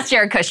then that's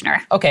Jared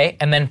Kushner. Okay,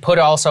 and then put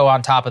also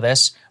on top of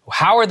this,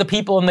 how are the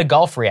people in the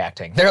Gulf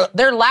reacting?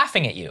 They're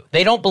laughing at you.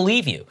 They don't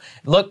believe you.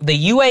 Look,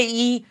 the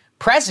UAE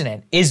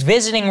president is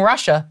visiting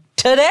Russia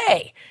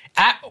today,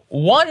 at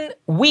 1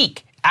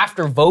 week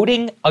after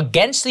voting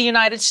against the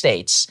United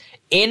States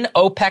in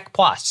OPEC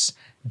Plus,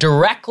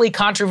 directly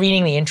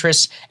contravening the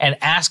interests and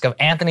ask of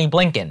Anthony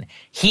Blinken.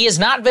 He is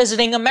not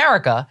visiting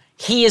America.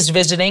 He is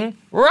visiting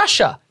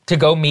Russia to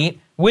go meet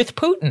with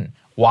Putin.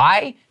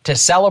 Why? To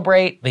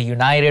celebrate the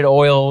United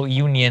Oil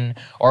Union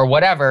or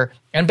whatever,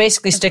 and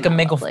basically stick a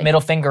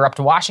middle finger up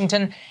to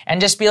Washington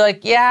and just be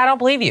like, yeah, I don't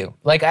believe you.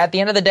 At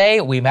the end of the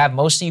day, we have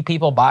most of you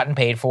people bought and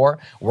paid for.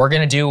 We're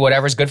going to do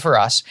whatever's good for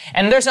us.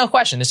 And there's no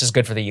question this is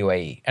good for the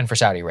UAE and for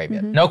Saudi Arabia.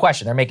 Mm-hmm. No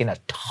question. They're making a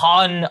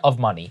ton of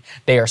money.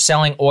 They are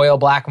selling oil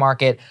black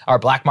market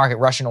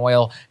Russian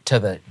oil to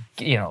the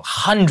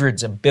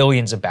hundreds of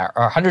billions of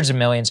or hundreds of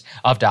millions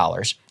of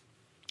dollars.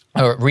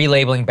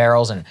 Relabeling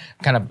barrels and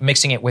kind of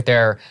mixing it with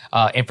their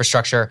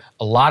infrastructure.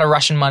 A lot of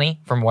Russian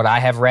money, from what I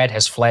have read,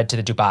 has fled to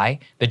the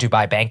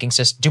Dubai banking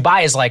system.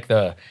 Dubai is like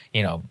the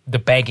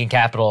banking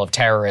capital of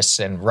terrorists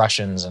and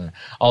Russians and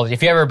all.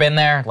 If you've ever been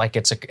there,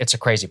 it's a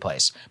crazy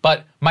place.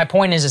 But my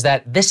point is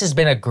that this has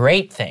been a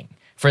great thing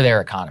for their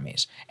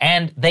economies,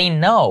 and they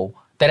know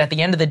that at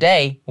the end of the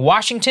day,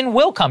 Washington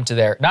will come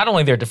to not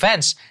only their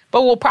defense,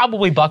 but will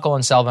probably buckle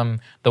and sell them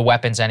the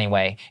weapons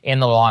anyway in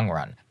the long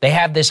run. They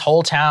have this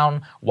whole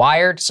town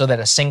wired so that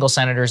a single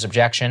senator's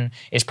objection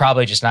is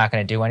probably just not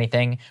going to do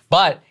anything.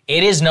 But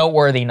it is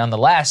noteworthy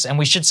nonetheless, and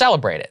we should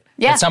celebrate it.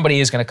 Yeah. That somebody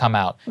is going to come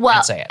out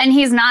and say it. And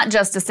he's not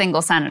just a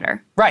single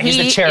senator. Right, he's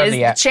the chair of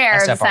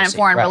the Senate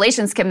Foreign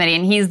Relations Committee,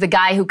 and he's the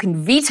guy who can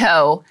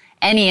veto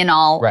any and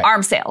all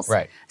arms sales.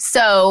 Right.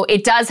 So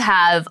it does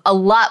have a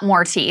lot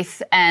more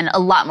teeth and a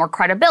lot more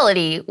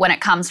credibility when it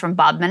comes from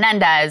Bob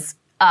Menendez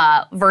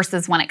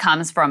versus when it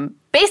comes from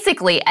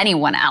basically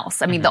anyone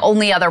else. I mean, the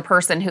only other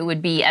person who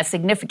would be as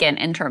significant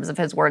in terms of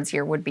his words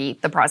here would be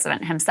the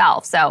president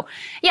himself. So,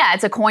 yeah,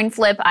 it's a coin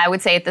flip, I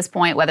would say, at this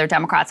point, whether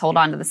Democrats hold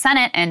on to the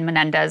Senate and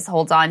Menendez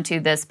holds on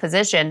to this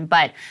position.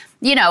 But,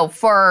 you know,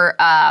 for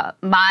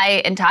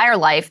my entire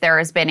life, there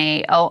has been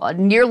a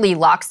nearly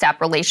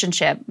lockstep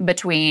relationship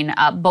between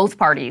both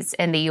parties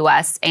in the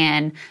U.S.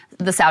 and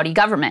the Saudi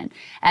government.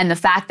 And the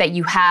fact that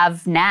you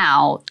have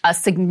now a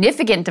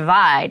significant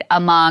divide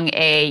among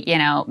a, you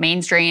know,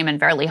 mainstream and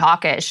fairly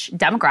hawkish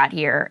Democrat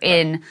here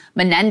in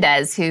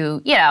Menendez,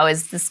 who, you know,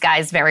 this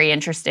guy's very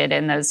interested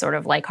in those sort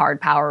of like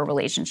hard power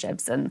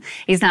relationships. And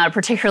he's not a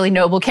particularly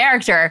noble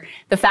character.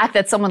 The fact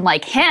that someone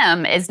like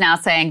him is now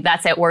saying,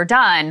 that's it, we're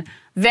done.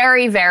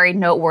 Very, very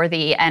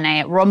noteworthy and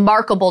a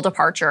remarkable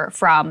departure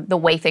from the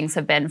way things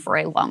have been for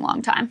a long,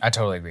 long time. I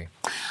totally agree.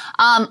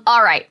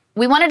 All right.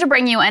 We wanted to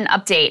bring you an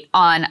update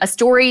on a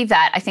story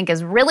that I think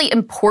is really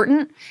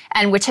important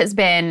and which has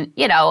been,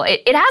 you know,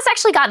 it has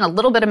actually gotten a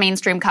little bit of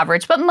mainstream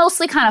coverage, but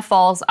mostly kind of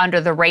falls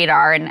under the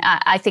radar. And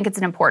I think it's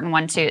an important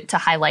one to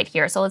highlight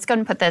here. So let's go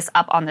and put this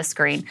up on the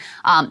screen.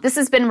 This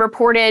has been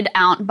reported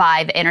out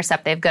by The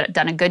Intercept. They've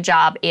done a good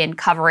job in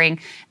covering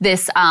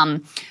this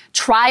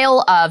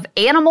trial of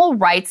animal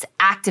rights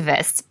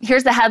activists.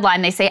 Here's the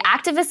headline. They say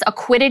activists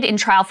acquitted in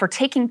trial for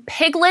taking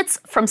piglets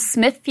from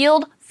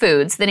Smithfield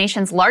Foods. The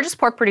nation's largest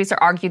pork producer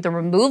argued the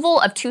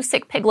removal of 2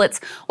 sick piglets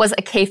was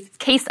a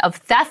case of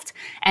theft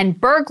and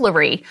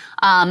burglary.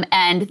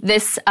 And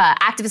this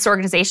activist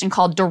organization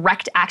called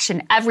Direct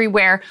Action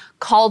Everywhere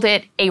called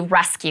it a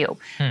rescue.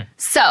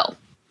 So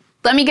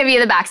let me give you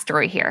the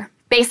backstory here.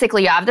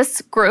 Basically, you have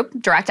this group,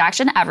 Direct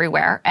Action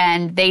Everywhere,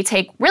 and they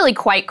take really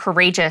quite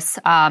courageous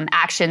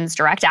actions,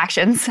 direct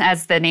actions,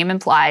 as the name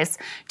implies,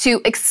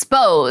 to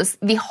expose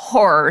the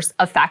horrors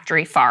of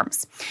factory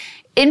farms.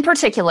 In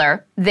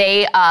particular,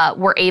 they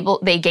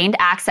gained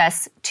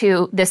access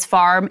to this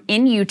farm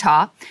in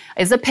Utah,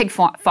 is a pig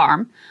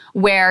farm,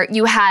 where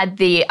you had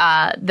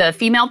the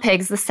female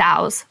pigs, the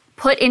sows,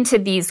 put into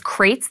these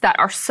crates that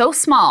are so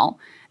small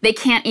they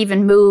can't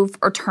even move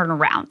or turn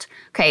around.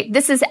 Okay,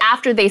 this is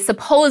after they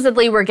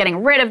supposedly were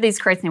getting rid of these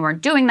crates and they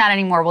weren't doing that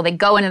anymore. Well, they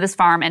go into this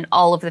farm and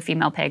all of the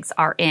female pigs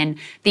are in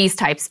these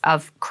types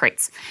of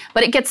crates.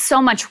 But it gets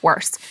so much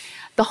worse.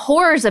 The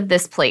horrors of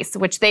this place,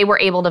 which they were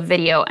able to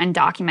video and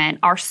document,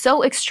 are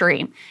so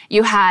extreme.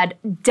 You had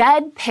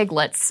dead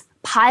piglets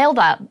piled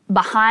up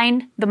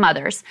behind the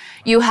mothers.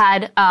 You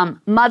had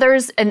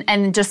mothers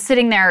and just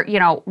sitting there, you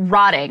know,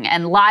 rotting,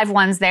 and live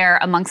ones there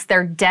amongst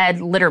their dead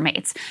litter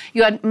mates.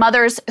 You had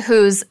mothers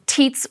whose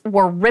teats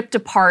were ripped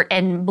apart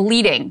and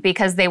bleeding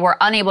because they were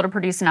unable to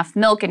produce enough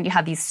milk, and you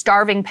had these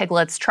starving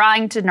piglets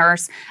trying to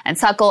nurse and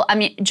suckle. I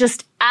mean,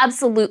 just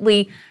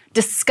absolutely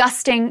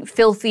disgusting,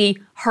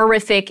 filthy,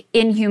 horrific,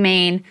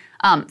 inhumane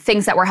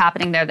things that were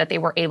happening there that they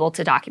were able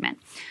to document.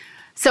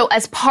 So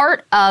as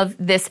part of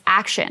this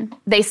action,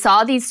 they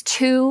saw these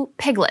 2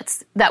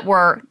 piglets that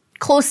were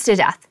close to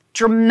death,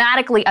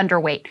 dramatically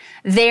underweight,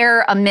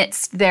 there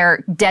amidst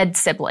their dead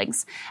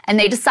siblings. And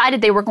they decided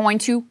they were going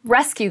to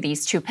rescue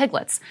these 2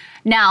 piglets.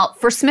 Now,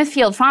 for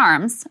Smithfield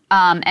Farms,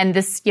 and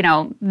this, you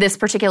know, this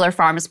particular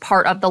farm is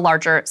part of the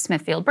larger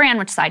Smithfield brand,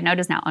 which, side note,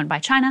 is now owned by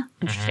China.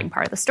 Interesting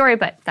part of the story,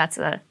 but that's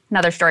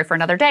another story for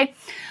another day.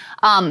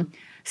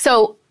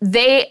 So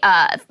they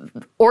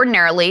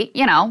ordinarily,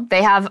 you know,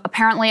 they have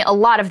apparently a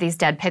lot of these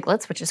dead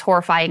piglets, which is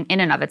horrifying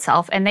in and of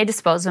itself, and they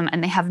dispose them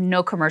and they have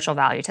no commercial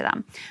value to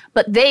them.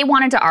 But they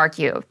wanted to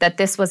argue that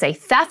this was a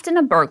theft and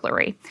a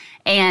burglary,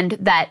 and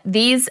that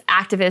these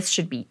activists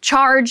should be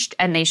charged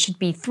and they should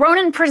be thrown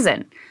in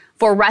prison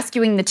for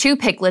rescuing the 2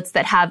 piglets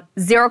that have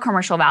zero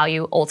commercial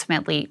value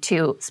ultimately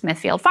to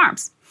Smithfield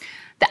Farms.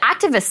 The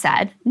activists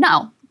said,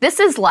 no. This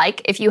is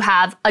like if you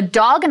have a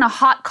dog in a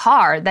hot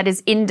car that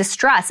is in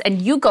distress and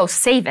you go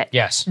save it.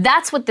 Yes.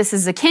 That's what this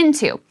is akin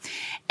to.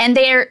 And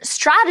their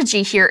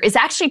strategy here is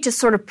actually to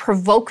sort of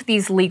provoke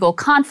these legal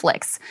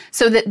conflicts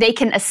so that they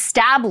can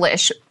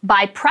establish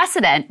by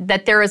precedent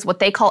that there is what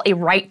they call a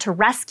right to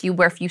rescue,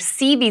 where if you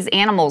see these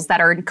animals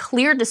that are in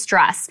clear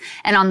distress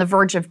and on the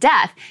verge of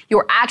death,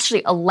 you're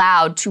actually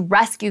allowed to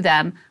rescue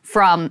them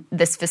from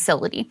this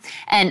facility.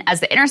 And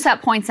as The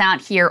Intercept points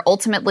out here,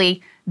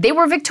 ultimately, they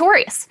were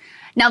victorious.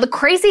 Now, the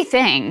crazy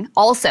thing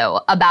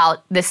also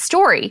about this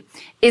story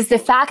is the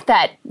fact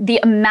that the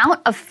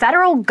amount of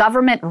federal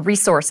government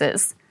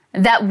resources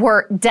that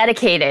were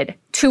dedicated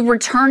to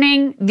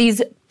returning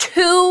these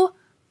 2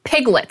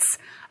 piglets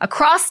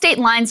across state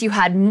lines. You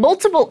had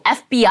multiple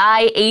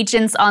FBI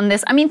agents on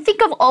this. I mean,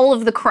 think of all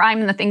of the crime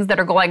and the things that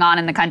are going on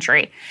in the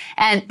country.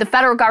 And the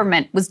federal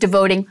government was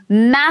devoting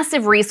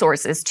massive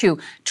resources to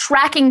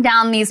tracking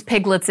down these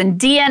piglets and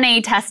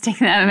DNA testing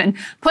them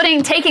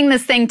and taking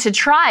this thing to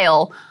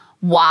trial.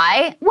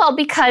 Why? Well,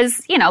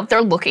 because, you know,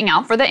 they're looking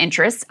out for the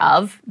interests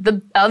of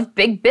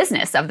big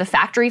business, of the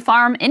factory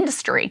farm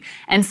industry.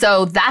 And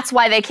so that's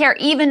why they care.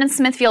 Even in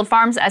Smithfield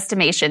Farms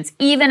estimations,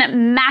 even at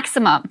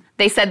maximum,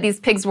 they said these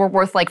pigs were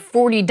worth like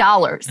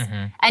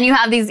 $40. And you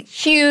have these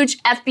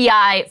huge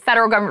FBI,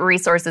 federal government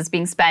resources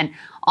being spent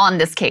on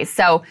this case.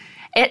 So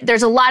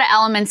there's a lot of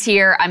elements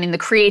here. I mean, the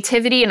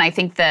creativity and I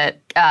think the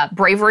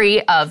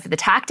bravery of the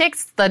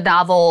tactics, the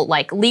novel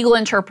legal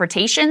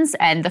interpretations,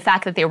 and the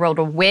fact that they were able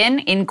to win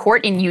in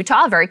court in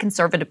Utah, a very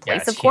conservative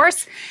place, of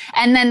course.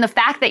 And then the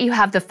fact that you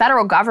have the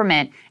federal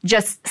government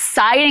just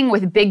siding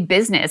with big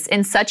business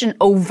in such an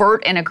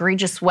overt and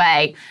egregious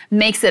way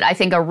makes it, I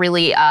think, a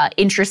really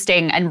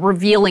interesting and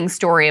revealing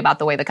story about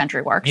the way the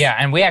country works. Yeah,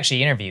 and we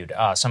actually interviewed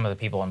some of the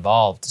people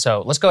involved.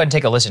 So let's go ahead and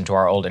take a listen to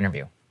our old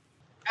interview.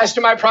 As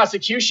to my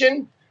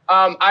prosecution,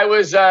 I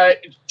was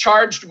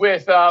charged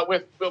with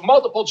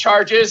multiple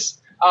charges,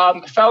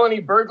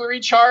 felony burglary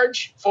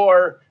charge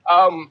for,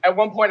 at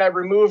one point I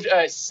removed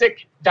a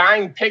sick,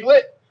 dying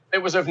piglet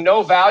that was of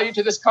no value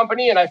to this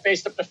company, and I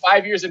faced up to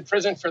 5 years in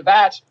prison for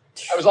that.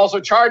 I was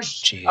also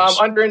charged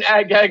under an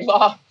ag-gag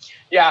law.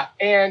 Yeah,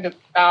 and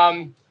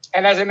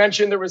as I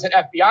mentioned, there was an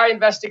FBI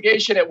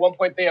investigation. At one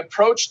point, they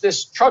approached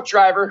this truck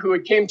driver who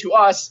came to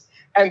us,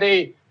 and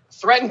they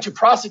threatened to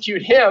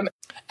prosecute him.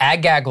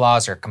 Ag-gag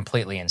laws are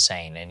completely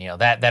insane. And,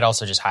 that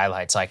also just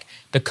highlights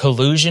the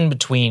collusion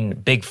between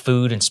big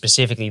food and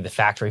specifically the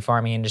factory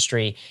farming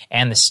industry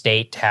and the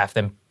state to have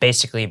them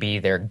basically be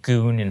their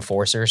goon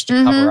enforcers to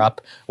cover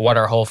up what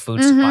our whole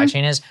food supply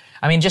chain is.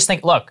 I mean, just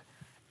think, look,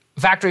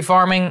 factory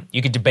farming,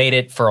 you could debate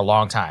it for a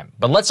long time,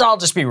 but let's all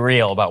just be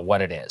real about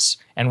what it is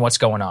and what's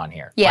going on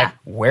here. Yeah.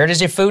 Where does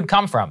your food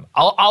come from?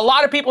 A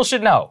lot of people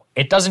should know.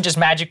 It doesn't just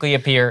magically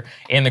appear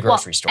in the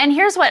grocery store. And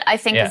here's what I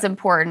think is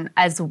important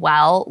as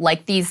well.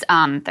 These,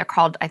 they're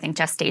called, I think,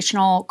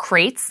 gestational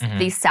crates.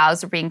 These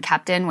sows are being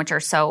kept in, which are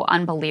so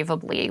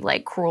unbelievably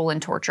cruel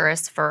and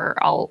torturous for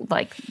all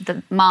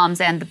the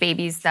moms and the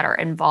babies that are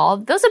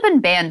involved. Those have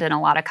been banned in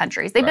a lot of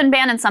countries. They've been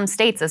banned in some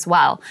states as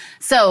well.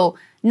 So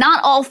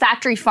not all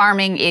factory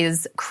farming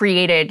is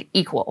created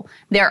equal.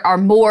 There are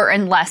more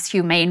and less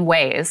humane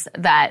ways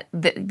that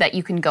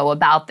you can go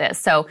about this.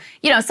 So,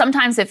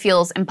 sometimes it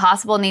feels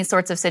impossible in these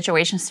sorts of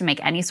situations to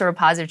make any sort of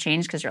positive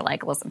change because you're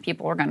listen,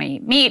 people are going to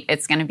eat meat.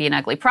 It's going to be an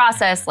ugly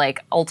process.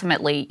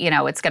 Ultimately,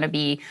 it's going to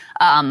be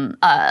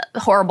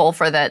horrible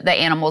for the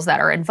animals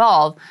that are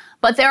involved.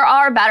 But there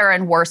are better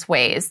and worse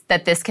ways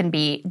that this can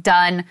be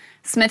done.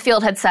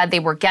 Smithfield had said they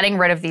were getting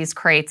rid of these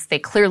crates. They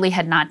clearly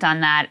had not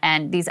done that.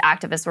 And these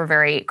activists were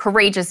very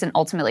courageous in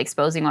ultimately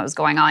exposing what was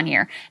going on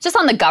here. Just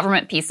on the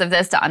government piece of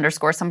this to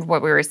underscore some of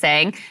what we were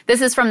saying, this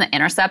is from the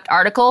Intercept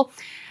article.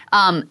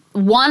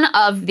 One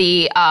of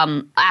the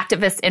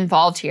activists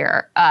involved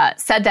here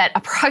said that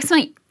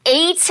approximately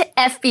 8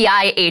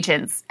 FBI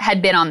agents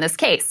had been on this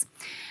case.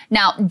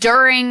 Now,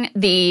 during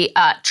the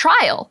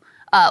trial,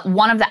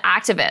 one of the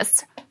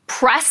activists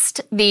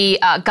pressed the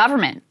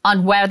government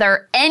on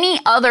whether any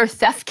other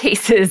theft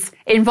cases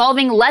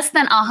involving less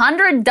than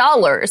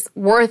 $100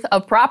 worth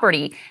of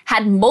property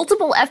had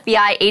multiple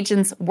FBI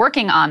agents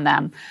working on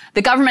them.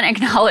 The government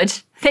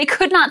acknowledged they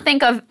could not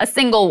think of a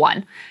single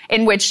one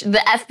in which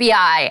the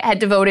FBI had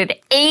devoted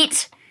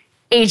 8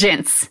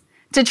 agents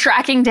to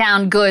tracking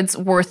down goods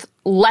worth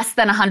less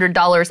than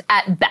 $100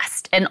 at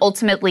best. And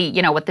ultimately,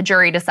 what the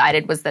jury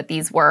decided was that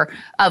these were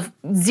of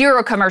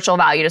zero commercial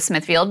value to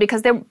Smithfield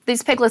because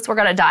these piglets were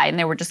going to die and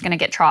they were just going to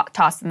get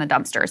tossed in the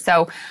dumpster.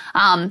 So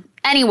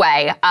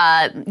anyway,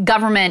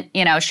 government,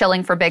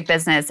 shilling for big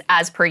business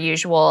as per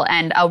usual,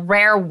 and a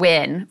rare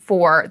win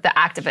for the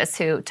activists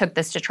who took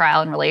this to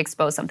trial and really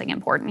exposed something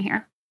important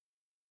here.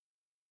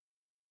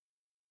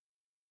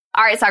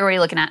 All right, Sagar, what are you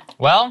looking at?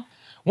 Well,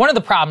 one of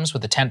the problems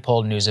with the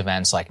tentpole news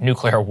events like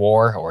nuclear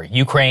war or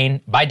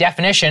Ukraine, by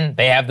definition,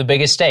 they have the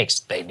biggest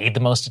stakes. They need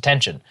the most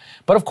attention.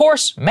 But of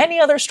course, many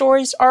other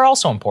stories are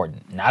also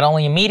important, not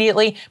only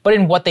immediately, but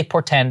in what they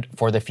portend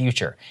for the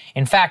future.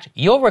 In fact,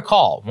 you'll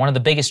recall one of the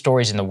biggest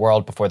stories in the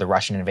world before the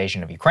Russian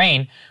invasion of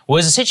Ukraine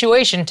was a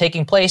situation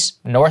taking place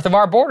north of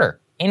our border.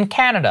 In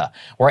Canada,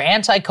 where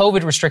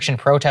anti-COVID restriction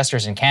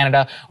protesters in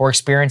Canada were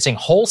experiencing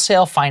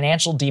wholesale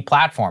financial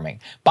deplatforming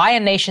by a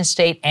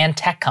nation-state and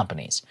tech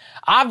companies.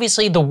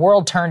 Obviously, the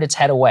world turned its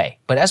head away,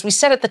 but as we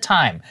said at the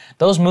time,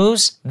 those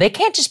moves, they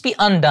can't just be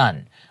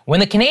undone. When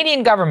the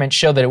Canadian government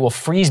showed that it will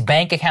freeze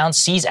bank accounts,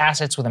 seize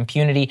assets with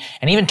impunity,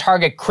 and even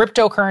target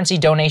cryptocurrency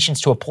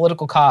donations to a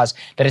political cause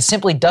that it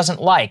simply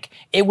doesn't like,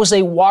 it was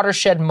a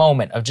watershed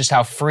moment of just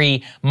how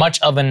free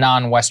much of the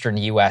non-Western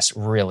U.S.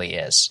 really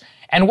is.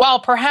 And while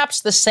perhaps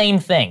the same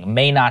thing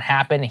may not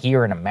happen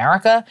here in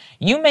America,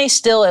 you may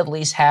still at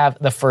least have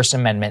the First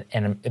Amendment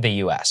in the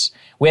U.S.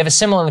 We have a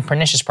similarly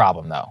pernicious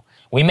problem, though.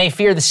 We may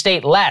fear the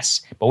state less,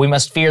 but we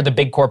must fear the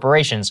big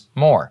corporations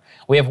more.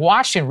 We have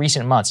watched in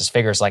recent months as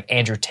figures like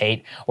Andrew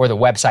Tate or the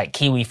website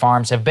Kiwi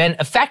Farms have been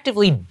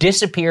effectively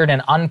disappeared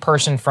and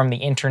unpersoned from the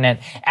internet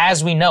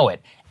as we know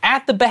it,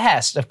 at the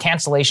behest of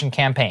cancellation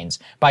campaigns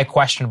by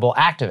questionable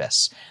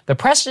activists. The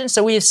precedents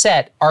that we have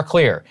set are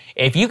clear.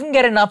 If you can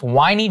get enough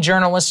whiny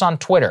journalists on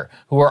Twitter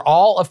who are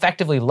all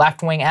effectively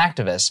left-wing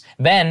activists,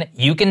 then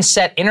you can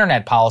set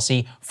internet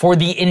policy for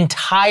the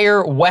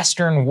entire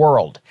Western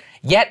world.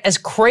 Yet, as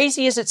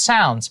crazy as it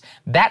sounds,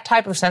 that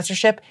type of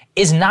censorship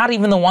is not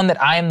even the one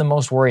that I am the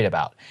most worried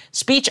about.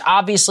 Speech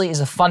obviously is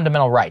a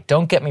fundamental right,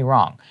 don't get me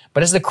wrong.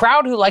 But as the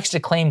crowd who likes to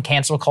claim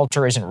cancel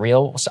culture isn't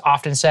real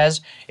often says,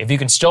 if you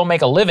can still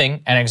make a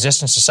living and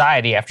exist in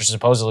society after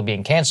supposedly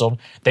being canceled,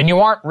 then you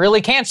aren't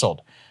really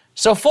canceled.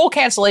 So full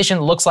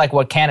cancellation looks like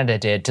what Canada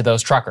did to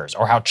those truckers,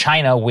 or how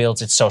China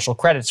wields its social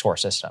credit score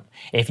system.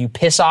 If you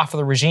piss off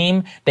the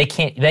regime,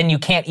 then you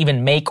can't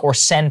even make or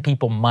send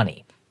people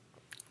money.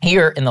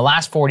 Here, in the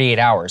last 48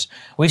 hours,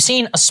 we've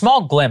seen a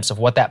small glimpse of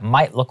what that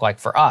might look like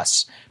for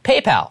us.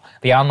 PayPal,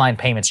 the online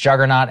payments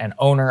juggernaut and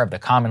owner of the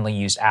commonly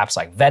used apps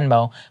like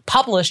Venmo,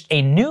 published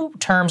a new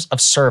terms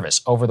of service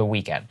over the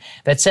weekend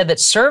that said that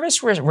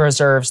service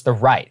reserves the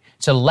right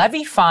to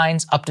levy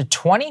fines up to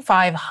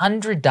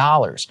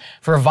 $2,500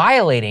 for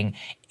violating,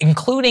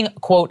 including,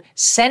 quote,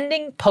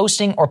 sending,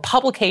 posting, or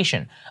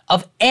publication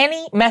of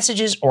any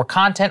messages or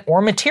content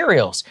or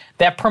materials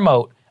that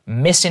promote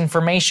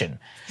misinformation.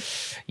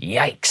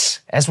 Yikes.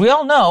 As we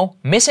all know,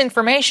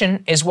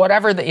 misinformation is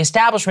whatever the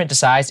establishment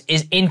decides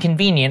is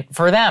inconvenient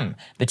for them.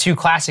 The two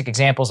classic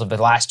examples of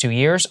the last 2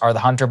 years are the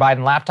Hunter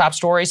Biden laptop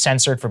story,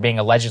 censored for being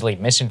allegedly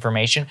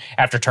misinformation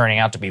after turning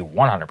out to be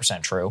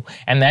 100% true,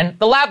 and then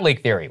the lab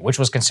leak theory, which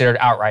was considered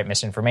outright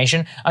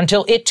misinformation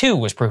until it too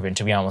was proven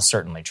to be almost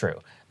certainly true.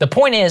 The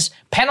point is,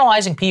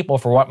 penalizing people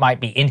for what might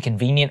be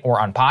inconvenient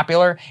or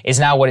unpopular is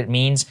now what it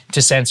means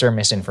to censor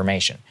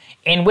misinformation.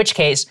 In which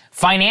case,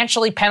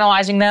 financially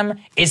penalizing them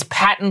is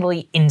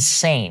patently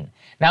insane.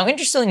 Now,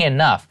 interestingly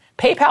enough,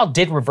 PayPal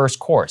did reverse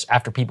course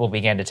after people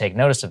began to take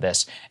notice of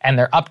this and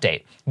their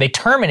update. They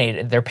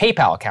terminated their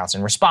PayPal accounts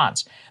in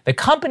response. The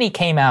company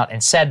came out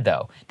and said,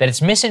 though, that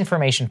its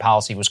misinformation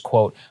policy was,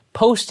 quote,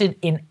 posted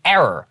in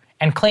error,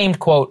 and claimed,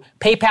 quote,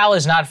 PayPal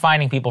is not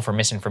fining people for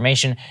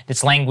misinformation.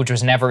 This language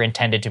was never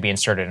intended to be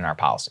inserted in our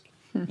policy.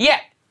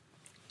 Yet,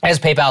 as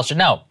PayPal should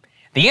know,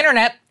 the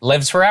internet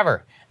lives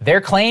forever. Their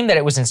claim that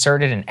it was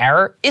inserted in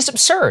error is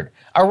absurd.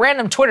 A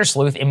random Twitter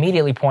sleuth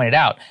immediately pointed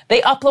out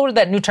they uploaded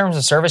that new terms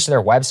of service to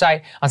their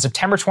website on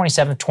September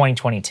 27,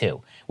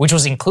 2022, which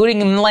was including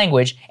in the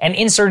language and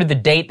inserted the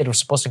date that it was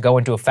supposed to go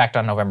into effect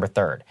on November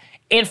 3rd.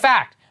 In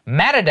fact,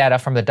 metadata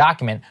from the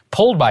document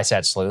pulled by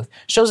said sleuth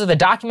shows that the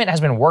document has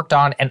been worked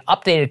on and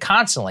updated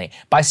constantly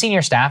by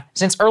senior staff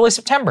since early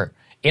September.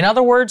 In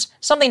other words,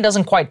 something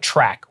doesn't quite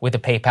track with the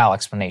PayPal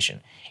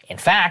explanation. In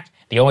fact,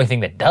 the only thing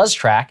that does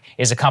track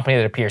is a company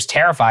that appears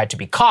terrified to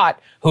be caught,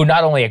 who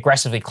not only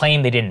aggressively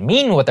claimed they didn't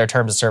mean what their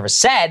terms of service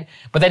said,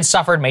 but then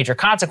suffered major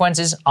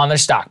consequences on their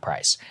stock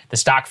price. The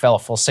stock fell a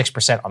full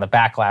 6% on the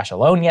backlash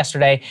alone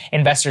yesterday,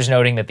 investors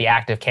noting that the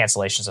active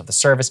cancellations of the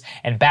service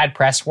and bad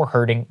press were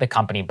hurting the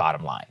company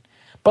bottom line.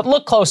 But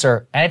look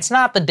closer, and it's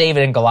not the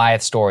David and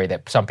Goliath story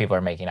that some people are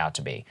making out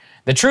to be.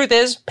 The truth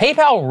is,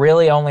 PayPal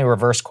really only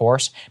reversed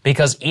course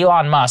because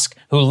Elon Musk,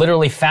 who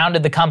literally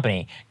founded the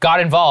company,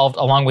 got involved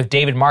along with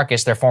David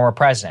Marcus, their former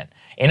president.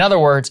 In other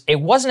words, it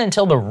wasn't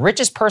until the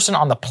richest person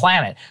on the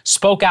planet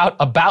spoke out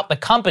about the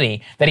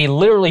company that he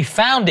literally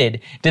founded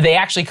did they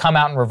actually come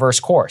out and reverse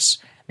course.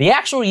 The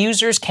actual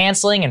users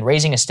canceling and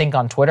raising a stink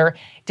on Twitter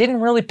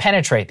didn't really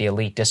penetrate the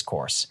elite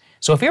discourse.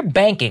 So if you're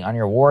banking on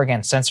your war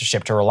against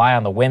censorship to rely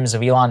on the whims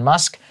of Elon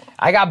Musk,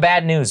 I got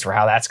bad news for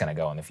how that's going to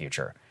go in the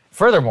future.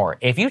 Furthermore,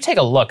 if you take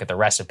a look at the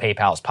rest of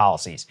PayPal's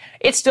policies,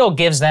 it still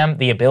gives them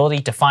the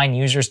ability to fine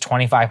users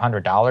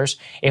 $2,500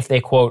 if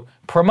they, quote,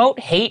 promote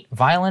hate,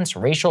 violence,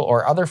 racial,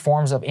 or other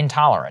forms of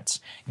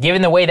intolerance.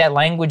 Given the way that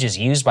language is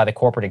used by the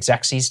corporate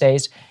execs these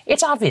days,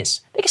 it's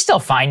obvious they can still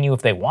fine you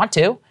if they want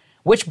to,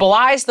 which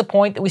belies the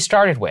point that we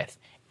started with.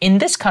 In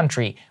this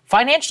country,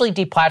 financially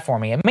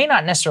deplatforming, it may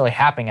not necessarily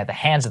happen at the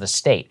hands of the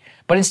state,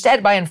 but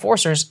instead by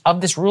enforcers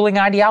of this ruling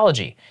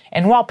ideology.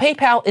 And while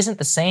PayPal isn't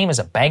the same as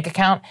a bank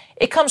account,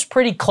 it comes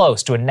pretty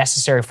close to a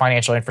necessary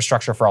financial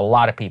infrastructure for a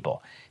lot of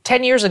people.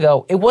 10 years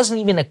ago, it wasn't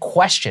even a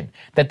question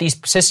that these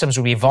systems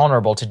would be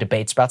vulnerable to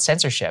debates about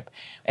censorship.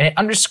 And it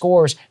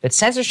underscores that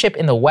censorship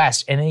in the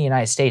West and in the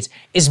United States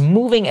is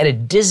moving at a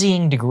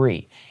dizzying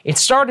degree. It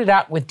started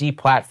out with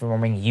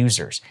deplatforming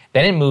users.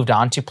 Then it moved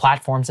on to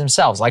platforms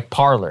themselves, like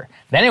Parler.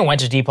 Then it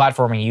went to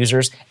deplatforming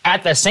users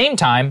at the same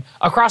time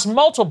across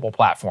multiple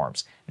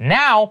platforms.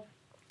 Now,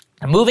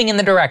 moving in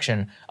the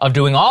direction of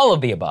doing all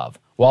of the above,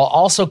 while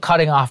also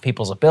cutting off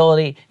people's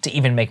ability to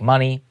even make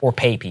money or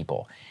pay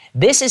people.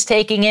 This is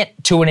taking it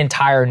to an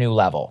entire new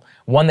level,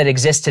 one that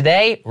exists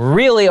today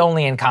really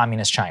only in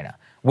communist China,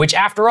 which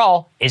after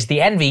all is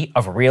the envy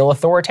of real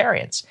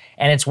authoritarians.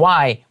 And it's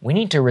why we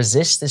need to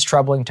resist this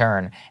troubling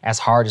turn as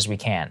hard as we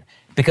can.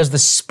 Because the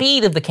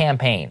speed of the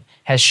campaign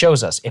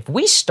shows us if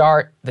we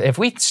start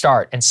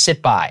and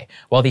sit by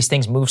while these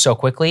things move so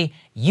quickly,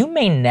 you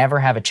may never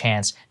have a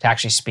chance to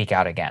actually speak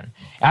out again.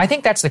 And I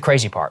think that's the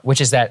crazy part, which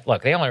is that,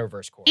 look, they only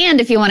reverse course. And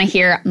if you want to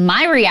hear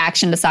my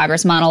reaction to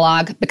Sagar's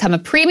monologue, become a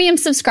premium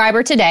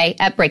subscriber today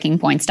at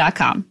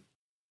breakingpoints.com.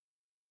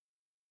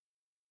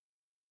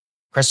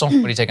 Crystal,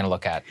 what are you taking a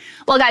look at?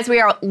 Well, guys,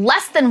 we are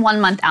less than 1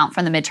 month out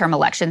from the midterm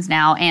elections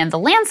now, and the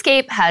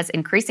landscape has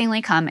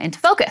increasingly come into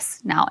focus.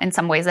 Now, in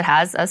some ways, it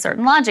has a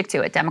certain logic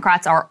to it.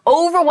 Democrats are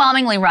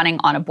overwhelmingly running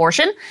on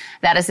abortion.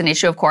 That is an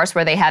issue, of course,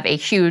 where they have a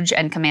huge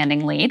and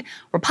commanding lead.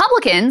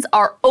 Republicans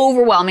are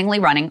overwhelmingly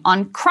running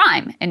on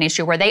crime, an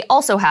issue where they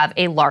also have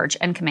a large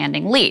and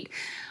commanding lead.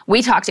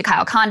 We talked to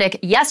Kyle Kondik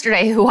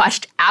yesterday, who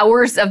watched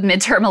hours of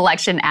midterm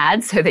election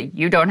ads so that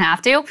you don't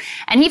have to.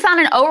 And he found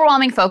an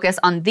overwhelming focus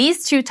on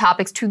these two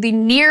topics to the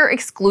near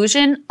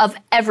exclusion of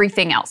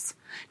everything else.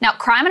 Now,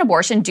 crime and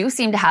abortion do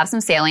seem to have some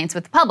salience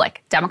with the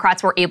public.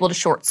 Democrats were able to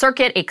short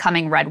circuit a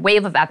coming red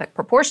wave of epic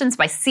proportions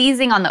by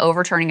seizing on the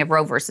overturning of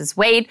Roe versus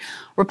Wade.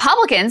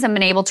 Republicans have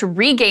been able to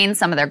regain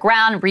some of their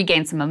ground,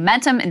 regain some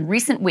momentum in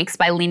recent weeks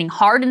by leaning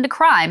hard into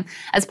crime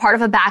as part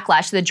of a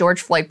backlash to the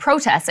George Floyd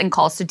protests and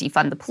calls to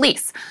defund the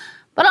police.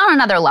 But on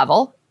another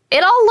level,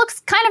 it all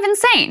looks kind of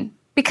insane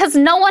because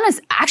no one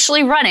is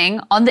actually running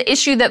on the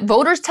issue that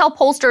voters tell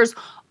pollsters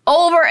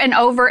over and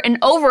over and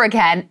over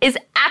again is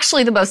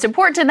actually the most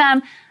important to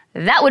them.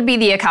 That would be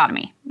the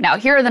economy. Now,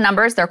 here are the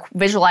numbers. They're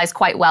visualized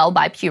quite well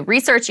by Pew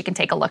Research. You can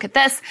take a look at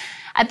this.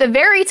 At the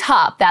very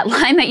top, that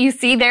line that you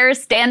see there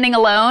standing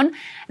alone,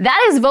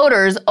 that is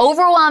voters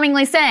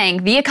overwhelmingly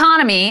saying the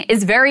economy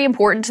is very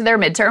important to their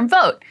midterm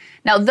vote.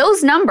 Now,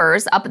 those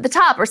numbers up at the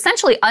top are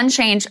essentially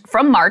unchanged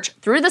from March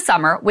through the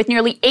summer, with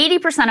nearly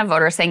 80% of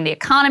voters saying the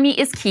economy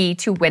is key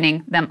to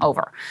winning them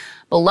over.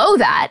 Below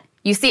that,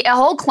 you see a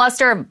whole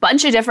cluster of a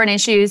bunch of different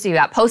issues. You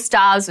got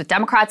post-Dobbs with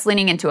Democrats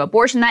leaning into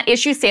abortion. That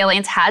issue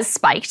salience has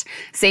spiked.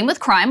 Same with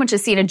crime, which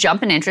has seen a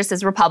jump in interest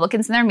as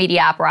Republicans and their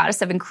media apparatus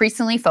have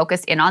increasingly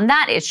focused in on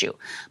that issue.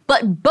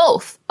 But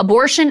both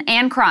abortion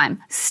and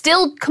crime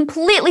still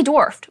completely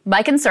dwarfed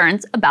by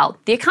concerns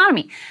about the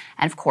economy.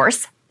 And of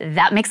course,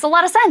 that makes a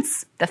lot of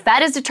sense. The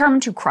Fed is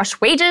determined to crush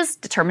wages,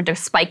 determined to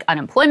spike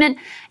unemployment.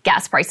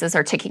 Gas prices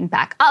are ticking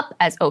back up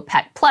as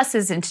OPEC Plus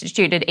has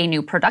instituted a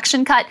new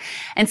production cut.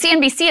 And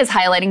CNBC is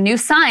highlighting new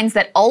signs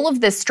that all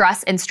of this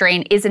stress and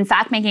strain is in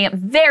fact making it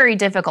very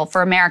difficult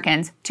for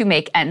Americans to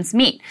make ends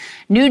meet.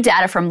 New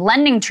data from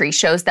LendingTree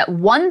shows that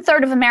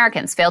 1/3 of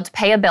Americans failed to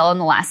pay a bill in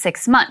the last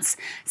 6 months.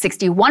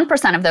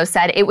 61% of those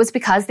said it was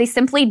because they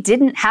simply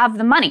didn't have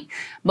the money.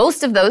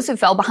 Most of those who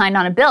fell behind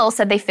on a bill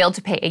said they failed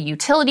to pay a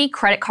utility,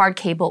 credit card,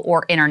 cable,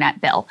 or internet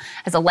bill.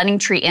 As a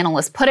LendingTree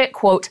analyst put it,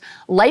 quote,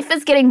 "Life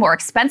is getting more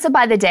expensive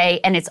by the day,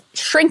 and it's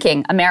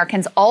shrinking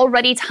Americans'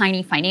 already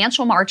tiny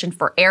financial margin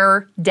for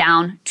error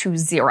down to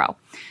zero."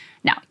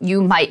 Now,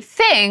 you might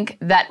think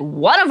that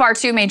one of our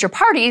two major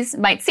parties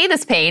might see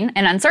this pain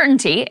and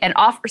uncertainty and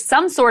offer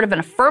some sort of an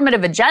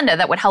affirmative agenda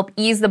that would help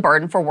ease the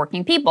burden for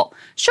working people.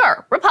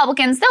 Sure,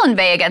 Republicans, they'll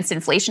inveigh against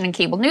inflation and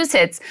cable news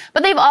hits,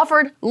 but they've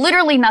offered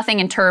literally nothing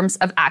in terms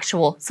of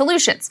actual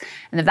solutions.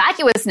 And the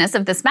vacuousness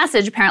of this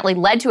message apparently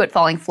led to it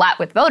falling flat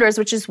with voters,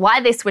 which is why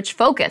they switched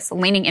focus,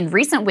 leaning in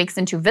recent weeks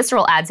into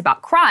visceral ads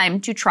about crime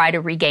to try to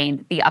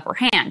regain the upper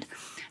hand.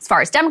 As far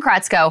as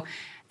Democrats go,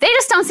 they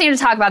just don't seem to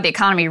talk about the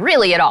economy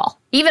really at all,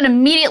 even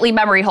immediately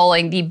memory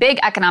holing the big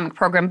economic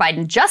program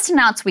Biden just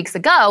announced weeks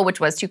ago,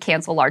 which was to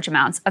cancel large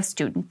amounts of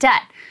student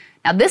debt.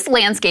 Now, this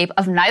landscape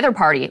of neither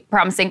party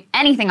promising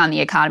anything on the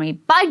economy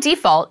by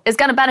default is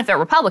going to benefit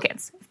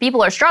Republicans. If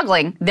people are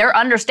struggling, they're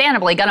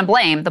understandably going to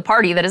blame the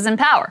party that is in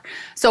power.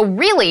 So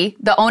really,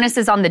 the onus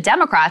is on the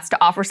Democrats to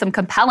offer some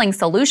compelling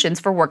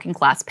solutions for working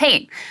class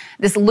pain.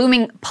 This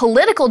looming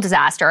political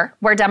disaster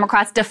where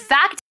Democrats de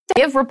facto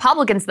give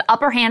Republicans the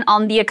upper hand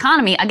on the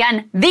economy,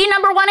 again, the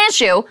number one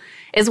issue,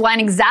 is why an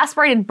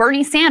exasperated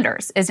Bernie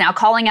Sanders is now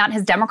calling out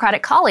his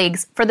Democratic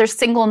colleagues for their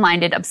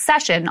single-minded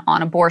obsession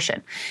on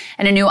abortion.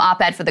 In a new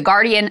op-ed for The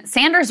Guardian,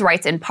 Sanders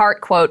writes in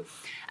part, quote,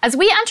 "As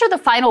we enter the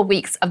final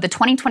weeks of the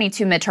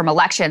 2022 midterm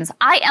elections,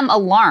 I am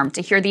alarmed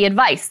to hear the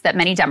advice that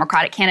many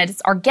Democratic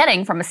candidates are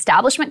getting from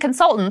establishment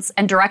consultants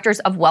and directors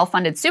of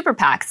well-funded super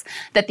PACs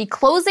that the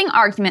closing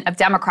argument of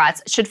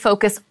Democrats should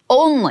focus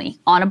only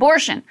on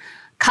abortion.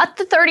 Cut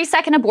the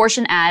 30-second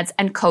abortion ads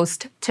and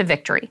coast to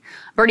victory."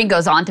 Bernie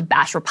goes on to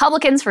bash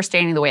Republicans for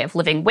standing in the way of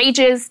living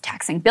wages,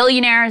 taxing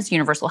billionaires,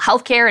 universal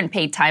health care, and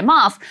paid time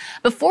off,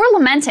 before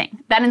lamenting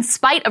that in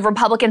spite of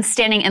Republicans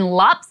standing in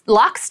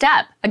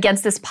lockstep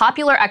against this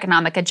popular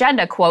economic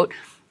agenda, quote,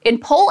 "In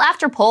poll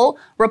after poll,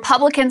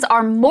 Republicans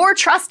are more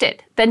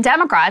trusted than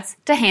Democrats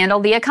to handle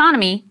the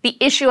economy, the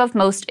issue of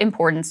most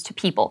importance to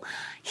people."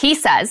 He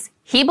says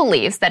he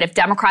believes that if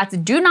Democrats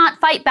do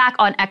not fight back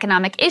on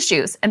economic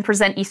issues and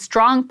present a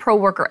strong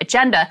pro-worker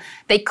agenda,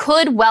 they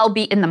could well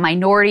be in the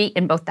minority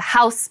in both the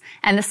House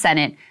and the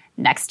Senate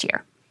next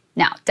year.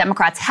 Now,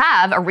 Democrats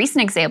have a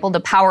recent example, the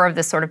power of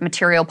this sort of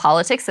material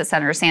politics that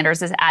Senator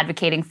Sanders is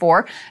advocating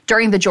for.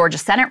 During the Georgia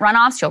Senate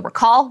runoffs, you'll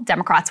recall,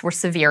 Democrats were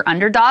severe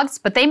underdogs,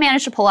 but they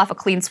managed to pull off a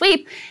clean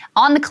sweep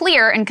on the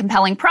clear and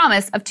compelling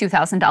promise of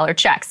 $2,000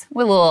 checks,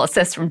 with a little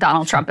assist from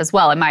Donald Trump as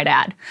well, I might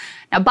add.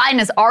 Now, Biden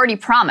has already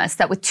promised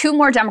that with 2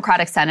 more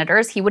Democratic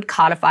senators, he would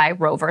codify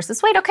Roe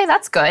versus Wade. Okay,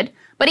 that's good,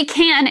 but he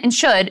can and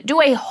should do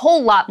a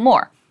whole lot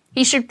more.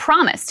 He should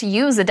promise to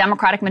use the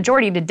Democratic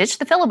majority to ditch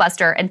the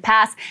filibuster and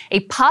pass a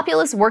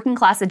populist working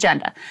class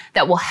agenda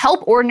that will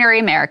help ordinary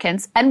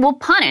Americans and will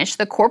punish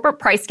the corporate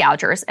price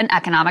gougers and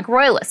economic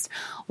royalists.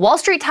 Wall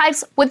Street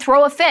types would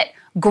throw a fit.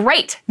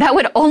 Great. That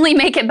would only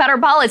make it better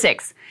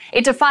politics.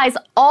 It defies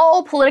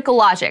all political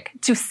logic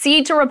to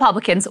cede to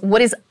Republicans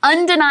what is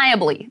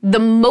undeniably the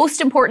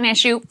most important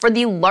issue for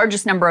the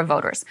largest number of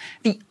voters.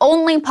 The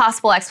only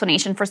possible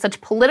explanation for such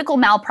political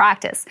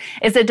malpractice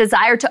is a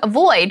desire to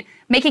avoid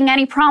making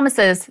any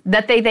promises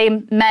that they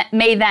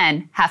may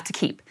then have to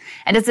keep.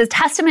 And it's a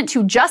testament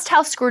to just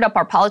how screwed up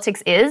our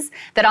politics is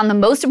that on the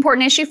most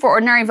important issue for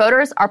ordinary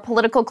voters, our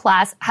political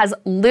class has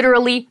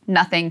literally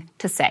nothing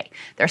to say.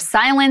 Their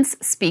silence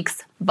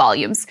speaks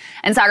volumes.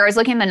 And Sagar, I was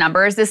looking at the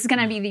numbers. This is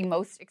going to be the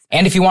most expensive.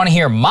 And if you want to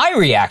hear my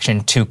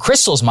reaction to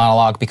Crystal's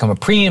monologue, become a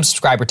premium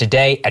subscriber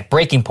today at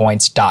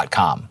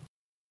breakingpoints.com.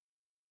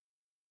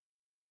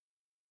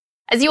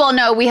 As you all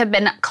know, we have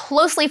been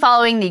closely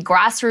following the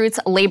grassroots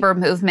labor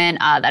movement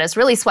that has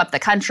really swept the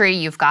country.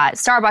 You've got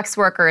Starbucks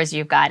workers,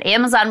 you've got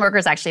Amazon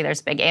workers. Actually,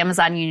 there's a big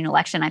Amazon union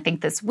election, I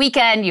think, this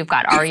weekend. You've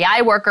got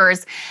REI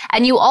workers.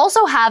 And you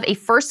also have a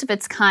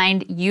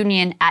first-of-its-kind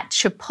union at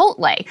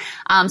Chipotle.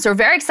 So we're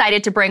very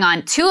excited to bring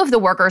on two of the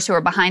workers who are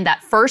behind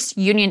that first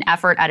union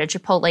effort at a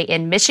Chipotle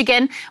in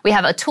Michigan. We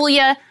have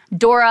Atulia,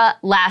 Dora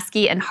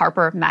Lasky, and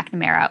Harper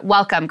McNamara.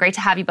 Welcome. Great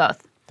to have you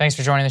both. Thanks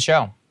for joining the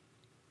show.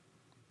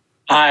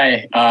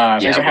 Hi,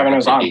 thanks for having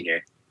us on.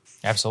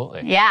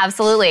 Absolutely. Yeah,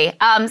 absolutely.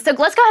 So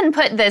let's go ahead and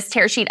put this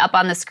tear sheet up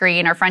on the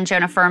screen. Our friend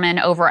Jonah Furman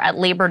over at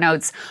Labor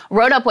Notes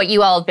wrote up what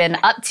you all have been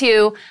up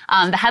to.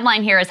 The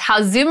headline here is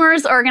How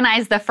Zoomers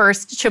Organized the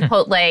First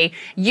Chipotle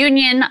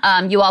Union.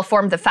 You all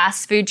formed the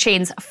fast food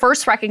chain's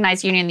first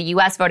recognized union in the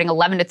U.S., voting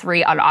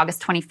 11-3 on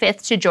August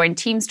 25th to join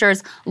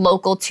Teamsters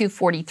Local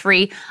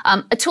 243.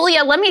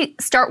 Atulia, let me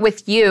start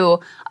with you.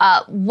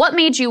 What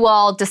made you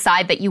all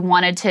decide that you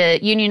wanted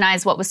to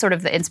unionize? What was sort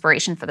of the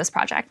inspiration for this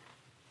project?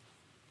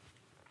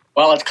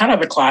 Well, it's kind of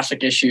the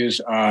classic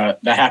issues that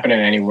happen in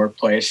any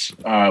workplace.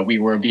 We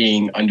were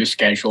being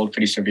underscheduled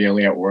pretty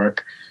severely at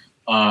work.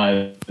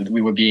 We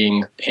were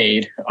being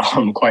paid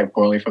quite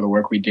poorly for the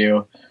work we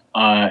do.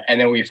 And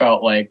then we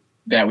felt like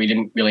that we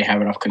didn't really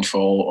have enough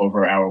control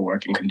over our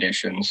working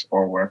conditions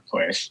or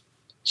workplace.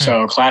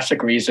 So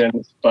classic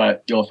reasons,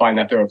 but you'll find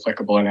that they're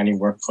applicable in any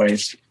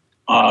workplace.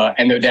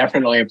 And they're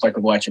definitely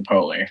applicable at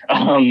Chipotle,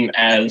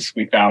 as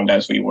we found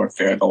as we worked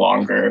there the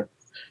longer.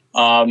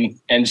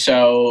 And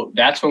so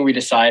that's when we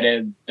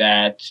decided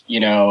that,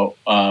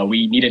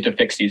 we needed to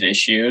fix these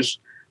issues.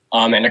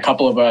 And a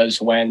couple of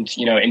us went,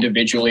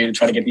 individually to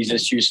try to get these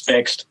issues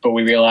fixed. But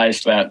we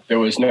realized that there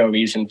was no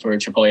reason for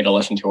Chipotle to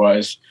listen to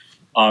us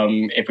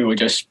if we were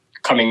just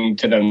coming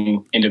to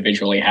them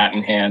individually, hat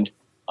in hand,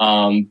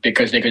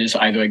 because they could just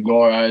either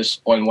ignore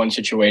us or in one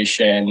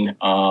situation,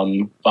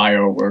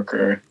 fire a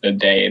worker the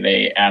day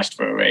they asked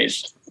for a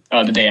raise,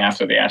 the day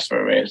after they asked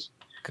for a raise.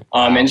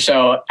 And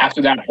so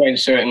after that point,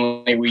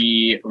 certainly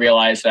we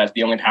realized that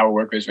the only power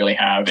workers really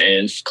have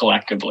is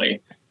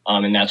collectively.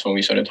 And that's when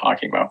we started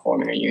talking about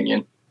forming a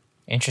union.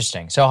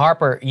 Interesting. So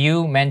Harper,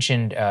 you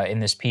mentioned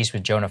in this piece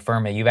with Jonah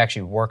Furman, you've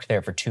actually worked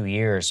there for 2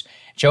 years.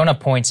 Jonah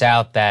points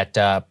out that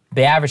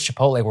the average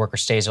Chipotle worker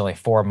stays only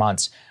 4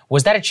 months.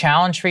 Was that a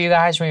challenge for you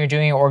guys when you're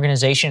doing your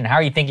organization? And how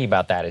are you thinking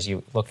about that as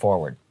you look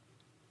forward?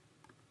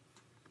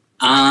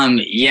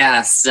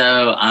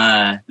 So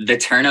the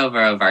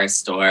turnover of our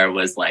store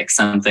was like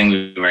something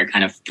we were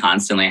kind of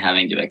constantly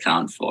having to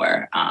account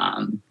for.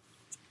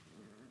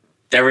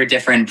 There were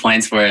different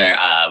points where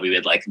we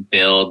would like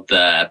build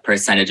the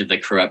percentage of the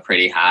crew up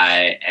pretty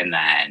high and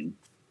then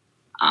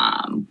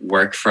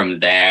work from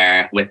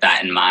there with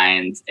that in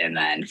mind, and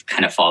then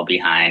kind of fall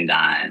behind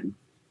on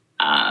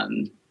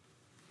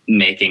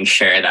making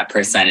sure that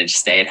percentage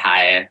stayed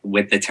high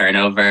with the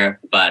turnover.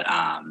 But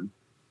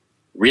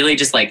really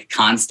just like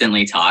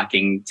constantly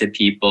talking to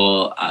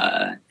people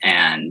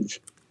and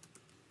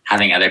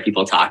having other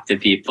people talk to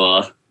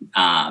people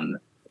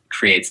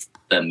creates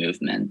the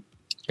movement.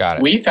 Got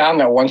it. We found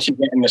that once you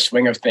get in the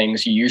swing of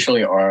things, you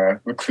usually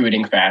are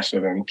recruiting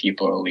faster than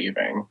people are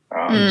leaving.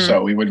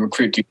 So we would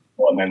recruit 2 people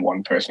and then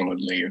one person would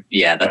leave.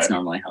 Yeah, that's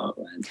normally how it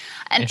went.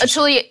 And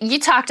Atulia, you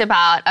talked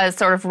about a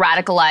sort of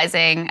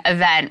radicalizing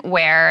event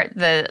where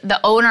the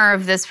owner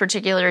of this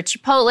particular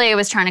Chipotle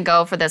was trying to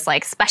go for this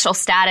like special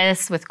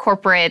status with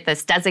corporate,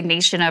 this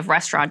designation of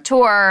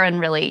restaurateur, and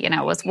really,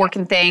 was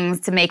working things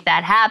to make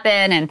that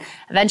happen, and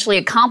eventually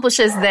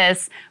accomplishes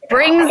this,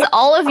 brings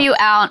all of you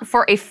out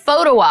for a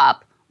photo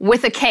op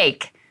with a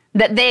cake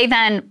that they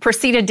then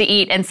proceeded to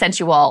eat and sent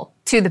you all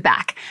to the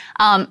back.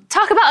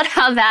 Talk about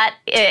how that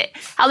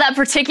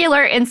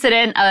particular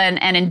incident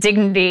and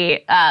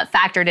indignity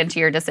factored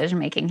into your decision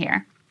making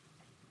here.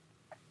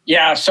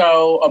 Yeah,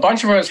 so a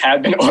bunch of us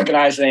had been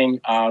organizing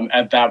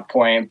at that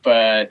point,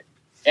 but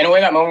in a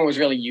way that moment was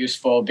really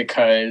useful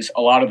because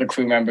a lot of the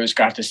crew members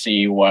got to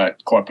see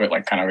what corporate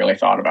kind of really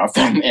thought about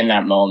them in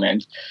that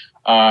moment.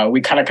 We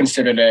kind of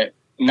considered it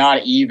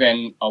not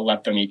even a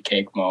let them eat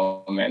cake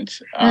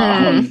moment.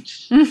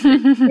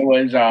 It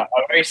was a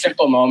very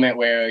simple moment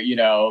where,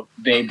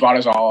 they brought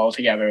us all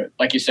together,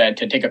 like you said,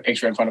 to take a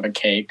picture in front of a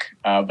cake,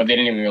 but they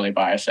didn't even really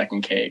buy a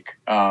second cake.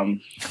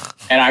 And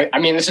I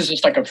mean, this is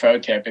just like a pro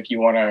tip. If you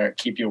want to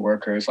keep your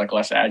workers like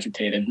less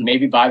agitated,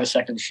 maybe buy the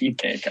second sheet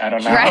cake. I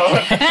don't know.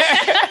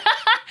 Right.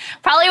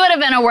 Probably would have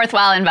been a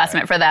worthwhile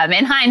investment for them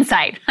in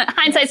hindsight.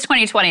 Hindsight's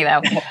 2020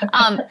 though.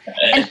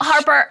 And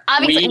Harper,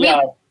 obviously,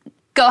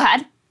 go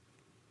ahead.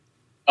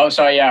 Oh,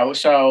 sorry. Yeah.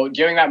 So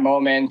during that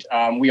moment,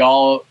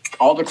 all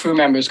the crew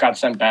members got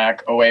sent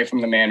back away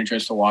from the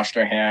managers to wash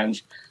their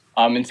hands.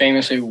 And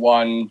famously,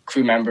 one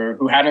crew member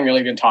who hadn't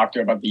really been talked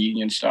to about the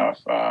union stuff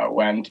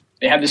went.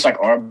 They had this like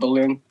R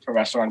balloon for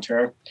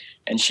restaurateur,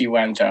 and she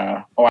went,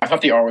 I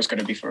thought the R was going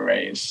to be for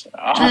raise.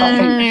 And of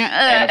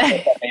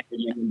course, that made the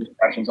union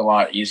discussions a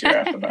lot easier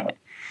after that.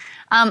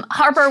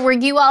 Harper, were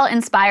you all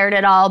inspired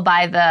at all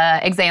by the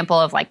example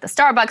of like the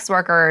Starbucks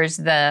workers,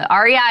 the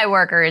REI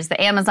workers,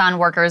 the Amazon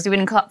workers? We've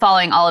been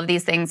following all of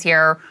these things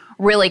here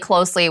really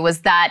closely.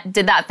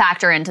 Did that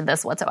factor into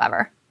this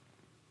whatsoever?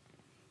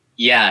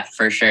 Yeah,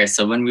 for sure.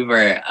 So when we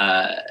were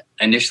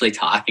initially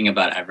talking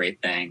about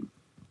everything,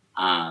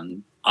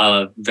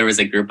 there was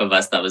a group of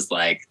us that was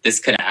like, this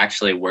could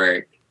actually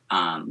work,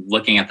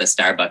 looking at the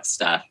Starbucks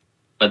stuff.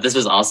 But this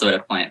was also at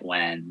a point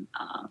when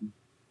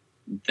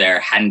there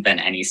hadn't been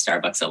any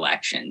Starbucks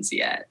elections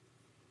yet.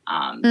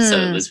 So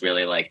it was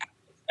really like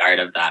the start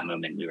of that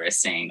movement. We were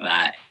seeing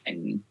that,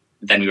 and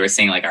then we were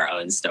seeing like our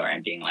own store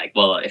and being like,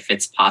 well, if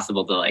it's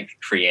possible to like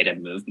create a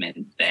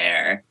movement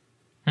there,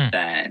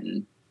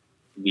 then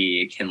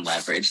we can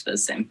leverage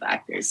those same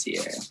factors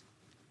here.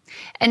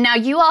 And now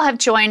you all have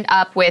joined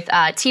up with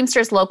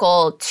Teamsters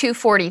Local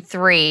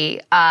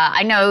 243.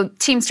 I know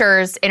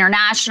Teamsters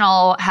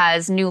International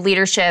has new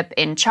leadership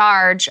in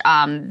charge.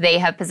 They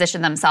have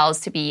positioned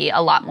themselves to be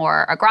a lot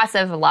more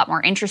aggressive, a lot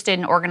more interested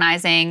in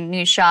organizing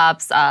new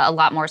shops, a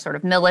lot more sort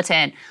of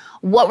militant.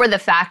 What were the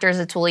factors,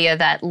 Atulia,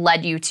 that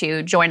led you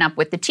to join up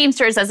with the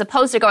Teamsters as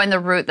opposed to going the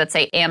route that,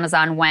 say,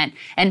 Amazon went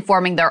and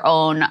forming their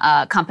own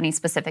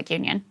company-specific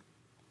union?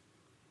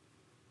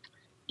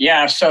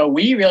 Yeah, so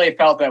we really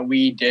felt that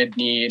we did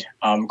need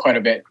quite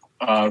a bit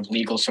of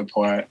legal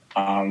support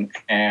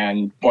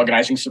and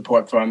organizing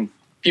support from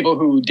people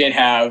who did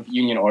have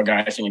union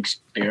organizing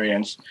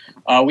experience.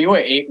 We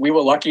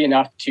were lucky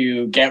enough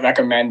to get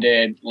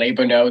recommended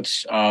labor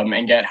notes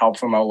and get help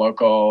from a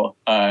local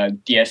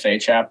DSA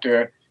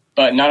chapter,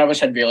 but none of us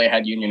had really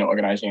had union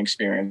organizing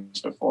experience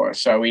before.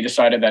 So we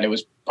decided that it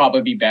was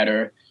probably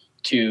better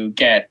to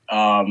get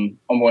a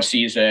more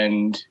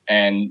seasoned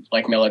and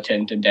like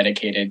militant and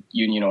dedicated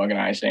union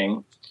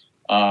organizer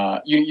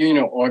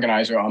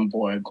on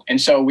board. And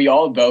so we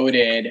all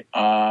voted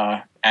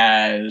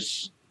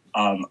as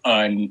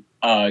in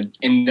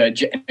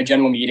the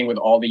general meeting with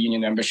all the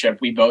union membership.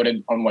 We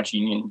voted on which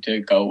union to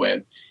go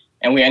with,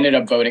 and we ended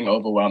up voting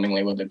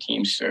overwhelmingly with the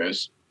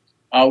Teamsters.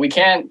 We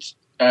can't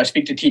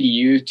speak to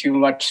TDU too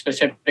much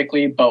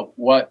specifically, but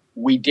what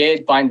we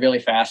did find really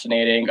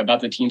fascinating about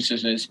the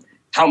Teamsters is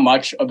how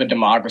much of a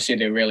democracy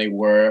they really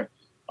were,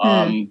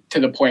 to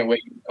the point where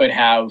you could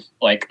have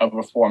like a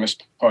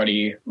reformist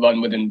party run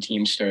within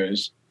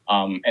Teamsters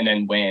and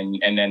then win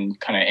and then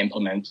kind of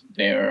implement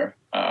their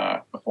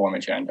reform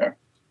agenda.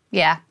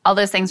 Yeah, all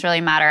those things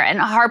really matter. And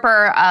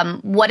Harper,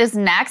 what is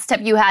next?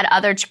 Have you had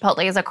other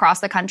Chipotles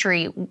across the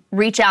country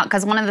reach out?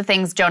 Because one of the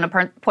things Jonah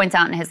points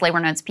out in his labor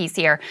notes piece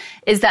here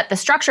is that the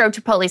structure of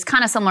Chipotle is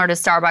kind of similar to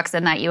Starbucks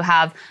in that you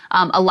have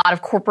a lot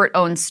of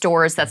corporate-owned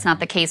stores. That's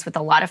not the case with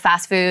a lot of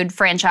fast food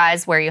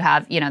franchise where you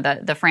have,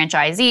 the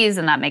franchisees,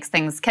 and that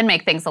can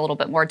make things a little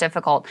bit more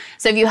difficult.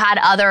 So have you had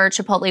other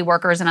Chipotle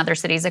workers in other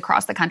cities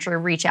across the country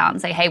reach out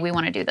and say, hey, we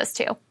want to do this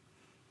too?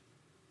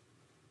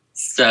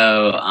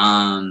 So,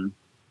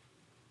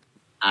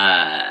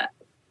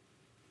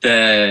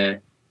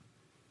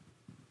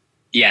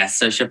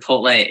 so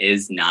Chipotle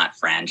is not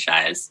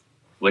franchise,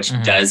 which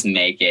does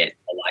make it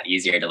a lot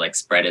easier to like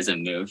spread as a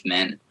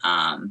movement.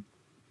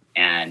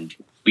 And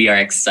we are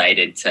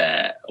excited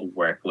to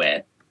work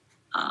with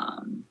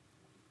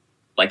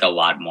like a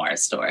lot more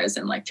stores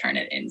and like turn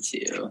it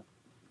into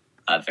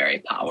a very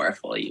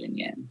powerful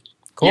union.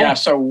 Cool. Yeah.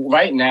 So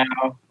right now,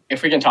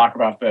 if we can talk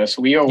about this,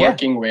 we are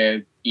working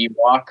with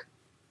EWOC,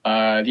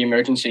 the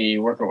Emergency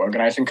Worker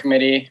Organizing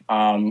Committee.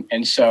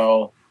 And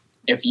so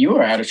if you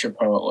are at a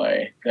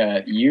Chipotle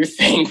that you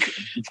think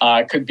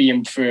could be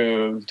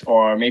improved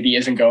or maybe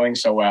isn't going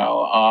so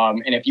well,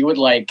 and if you would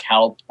like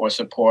help or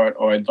support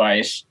or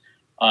advice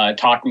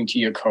talking to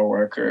your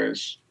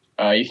coworkers,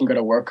 you can go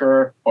to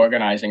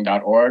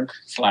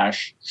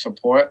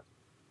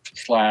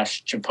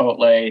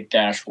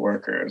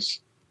workerorganizing.org/support/Chipotle-workers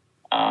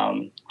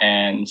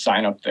and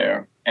sign up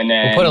there. And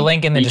then we'll put a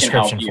link in the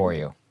description for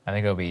you. I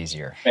think it'll be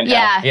easier.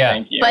 Fantastic. Yeah.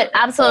 Thank you. But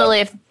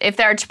absolutely, if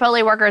there are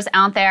Chipotle workers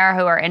out there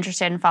who are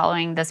interested in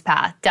following this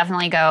path,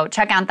 definitely go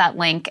check out that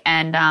link.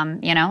 And,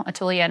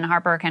 Atulia and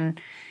Harper can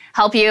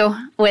help you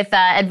with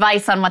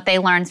advice on what they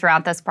learned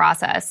throughout this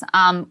process.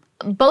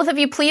 Both of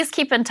you, please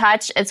keep in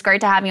touch. It's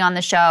great to have you on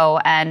the show.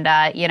 And,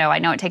 I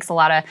know it takes a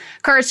lot of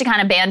courage to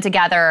kind of band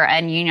together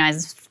and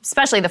unionize,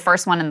 especially the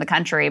first one in the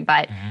country.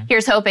 But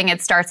here's hoping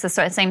it starts the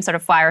same sort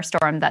of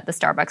firestorm that the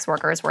Starbucks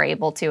workers were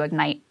able to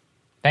ignite.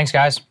 Thanks,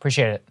 guys.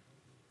 Appreciate it.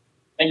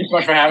 Thank you so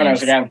much for having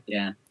us again.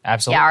 Yeah.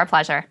 Absolutely. Yeah, our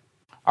pleasure.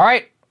 All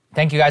right.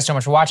 Thank you guys so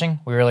much for watching.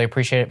 We really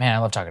appreciate it. Man, I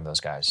love talking to those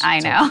guys. I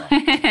know.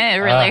 It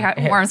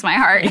really warms my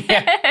heart.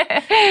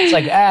 It's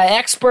like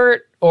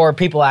expert or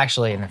people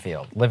actually in the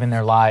field, living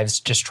their lives,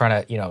 just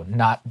trying to,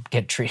 not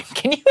get treated.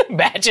 Can you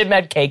imagine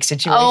that cake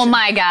situation? Oh,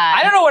 my God.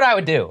 I don't know what I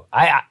would do.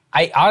 I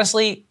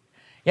honestly,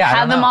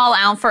 have them all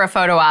out for a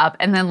photo op,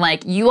 and then,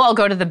 you all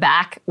go to the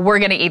back. We're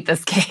going to eat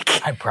this cake.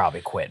 I'd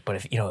probably quit. But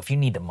if you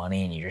need the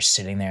money and you're just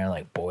sitting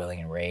there, boiling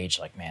in rage,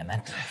 man,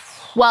 that...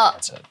 Well,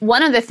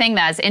 one of the things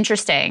that's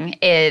interesting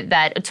is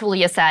that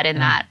Atulia said in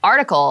that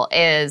article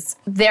is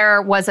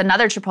there was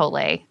another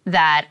Chipotle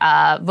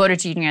that voted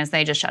to unionize.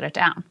 They just shut it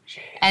down.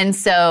 Jeez. And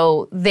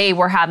so they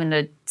were having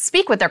to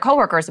speak with their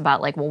coworkers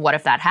about well, what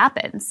if that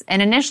happens?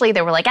 And initially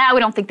they were like,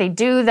 we don't think they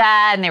do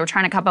that. And they were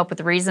trying to come up with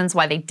the reasons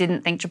why they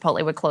didn't think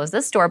Chipotle would close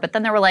this store. But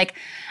then they were like,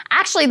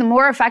 actually, the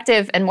more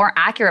effective and more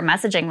accurate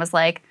messaging was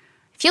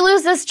if you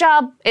lose this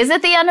job, is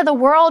it the end of the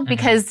world?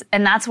 Because,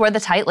 and that's where the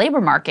tight labor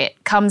market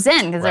comes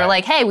in. Because they're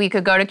like, hey, we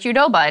could go to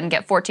Qdoba and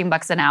get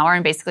 $14 an hour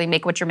and basically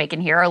make what you're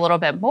making here a little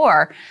bit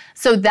more.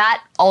 So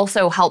that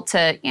also helped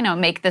to,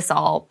 make this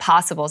all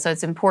possible. So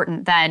it's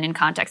important then in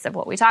context of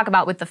what we talk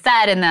about with the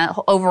Fed and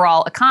the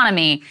overall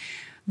economy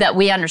that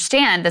we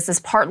understand this is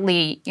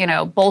partly,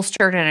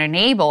 bolstered and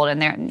enabled, and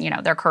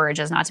their courage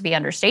is not to be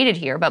understated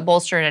here, but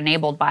bolstered and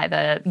enabled by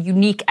the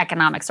unique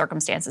economic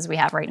circumstances we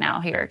have right now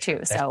here too.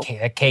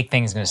 That cake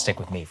thing is going to stick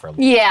with me for a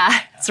little bit.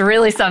 It's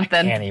really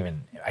something.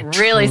 I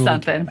really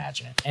can't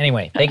imagine it.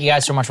 Anyway, thank you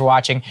guys so much for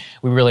watching.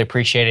 We really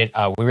appreciate it.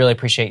 We really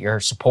appreciate your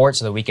support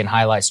so that we can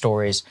highlight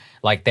stories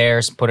like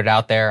theirs, put it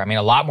out there. I mean,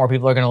 a lot more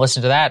people are going to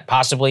listen to that,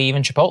 possibly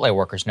even Chipotle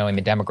workers, knowing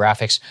the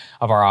demographics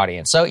of our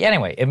audience. So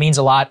anyway, it means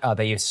a lot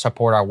that you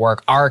support our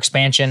work, our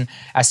expansion.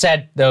 As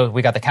said, though,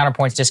 we got the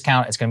Counterpoints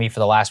discount. It's going to be for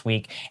the last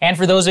week. And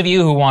for those of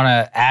you who want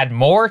to add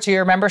more to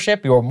your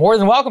membership, you're more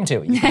than welcome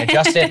to. You can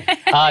adjust it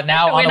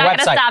now on the website. We're not going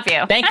to stop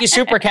you. Thank you,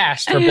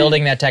 Supercast, for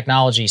building that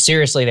technology.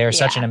 Seriously, they're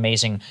such an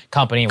amazing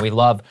company. We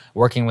love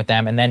working with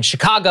them. And then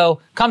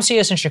Chicago, come see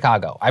us in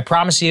Chicago. I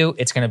promise you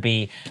it's going to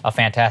be a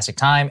fantastic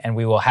time, and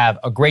we will have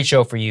a great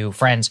show for you,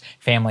 friends,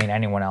 family, and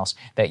anyone else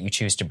that you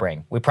choose to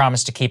bring. We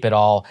promise to keep it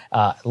all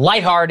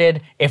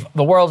lighthearted. If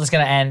the world is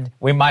going to end,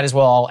 we might as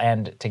well all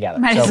end together.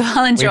 Might as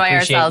well enjoy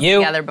ourselves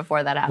together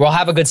before that happens. We'll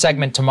have a good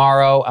segment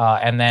tomorrow,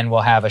 and then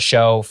we'll have a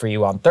show for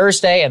you on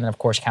Thursday, and then, of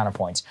course,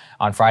 Counterpoints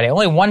on Friday.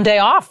 Only one day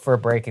off for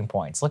Breaking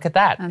Points. Look at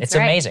that. It's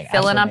amazing.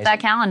 Filling up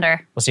that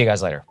calendar. We'll see you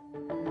guys later.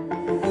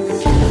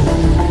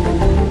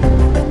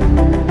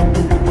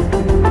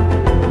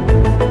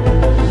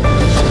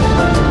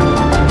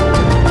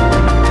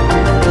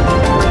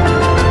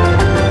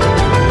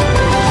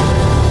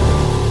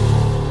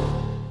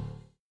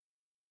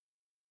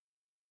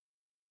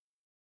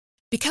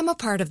 Become a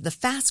part of the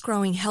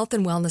fast-growing health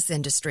and wellness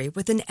industry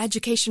with an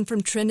education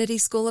from Trinity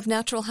School of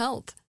Natural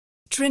Health.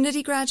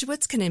 Trinity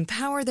graduates can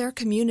empower their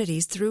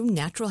communities through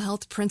natural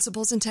health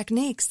principles and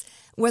techniques,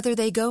 whether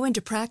they go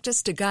into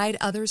practice to guide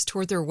others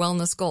toward their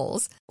wellness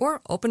goals or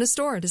open a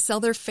store to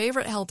sell their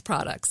favorite health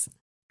products.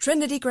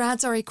 Trinity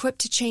grads are equipped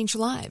to change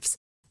lives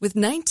with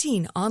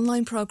 19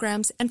 online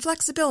programs and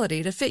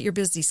flexibility to fit your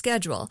busy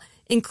schedule,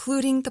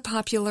 including the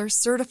popular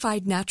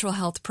Certified Natural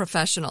Health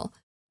Professional.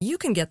 You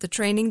can get the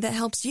training that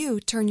helps you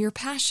turn your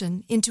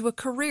passion into a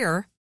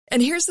career.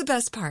 And here's the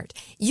best part.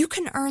 You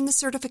can earn the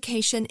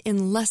certification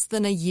in less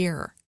than a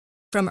year.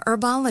 From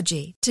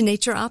herbology to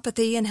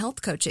naturopathy and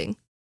health coaching,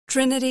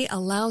 Trinity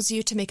allows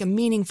you to make a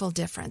meaningful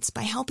difference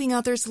by helping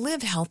others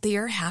live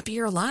healthier,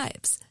 happier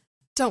lives.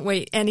 Don't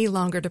wait any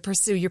longer to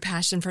pursue your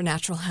passion for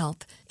natural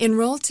health.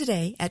 Enroll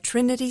today at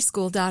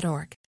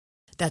trinityschool.org.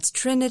 That's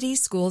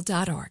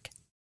trinityschool.org.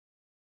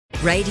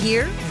 Right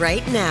here,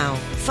 right now.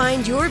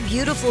 Find your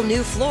beautiful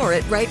new floor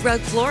at Right Rug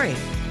Flooring.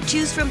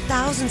 Choose from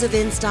thousands of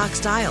in-stock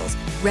styles,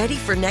 ready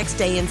for next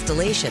day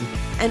installation,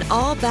 and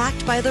all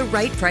backed by the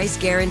right price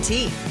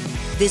guarantee.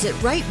 Visit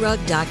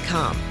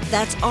rightrug.com.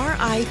 That's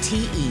RITERUG.com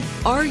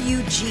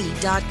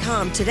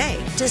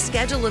today to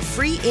schedule a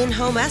free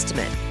in-home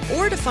estimate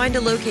or to find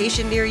a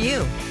location near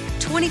you.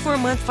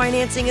 24-month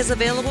financing is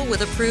available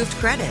with approved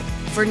credit.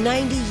 For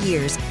 90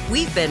 years,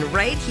 we've been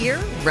right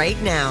here,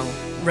 right now.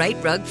 Right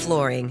Rug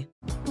Flooring.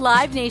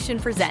 Live Nation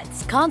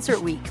presents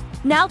Concert Week.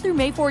 Now through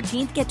May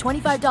 14th, get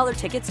 $25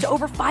 tickets to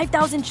over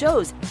 5,000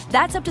 shows.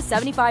 That's up to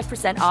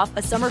 75% off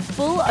a summer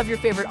full of your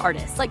favorite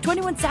artists like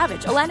 21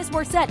 Savage, Alanis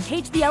Morissette,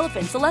 Cage the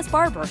Elephant, Celeste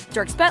Barber,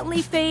 Dierks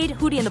Bentley, Fade,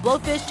 Hootie and the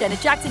Blowfish,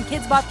 Janet Jackson,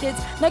 Kids Bop Kids,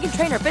 Meghan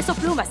Trainor, Peso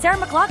Pluma, Sarah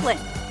McLachlan.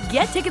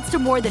 Get tickets to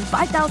more than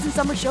 5,000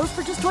 summer shows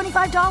for just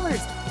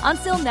 $25.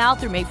 Until now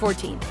through May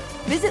 14th.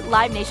 Visit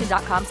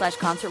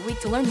livenation.com/concertweek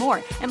to learn more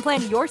and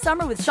plan your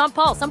summer with Sean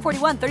Paul, Sum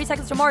 41, 30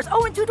 Seconds to Mars,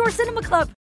 and Two Door Cinema Club.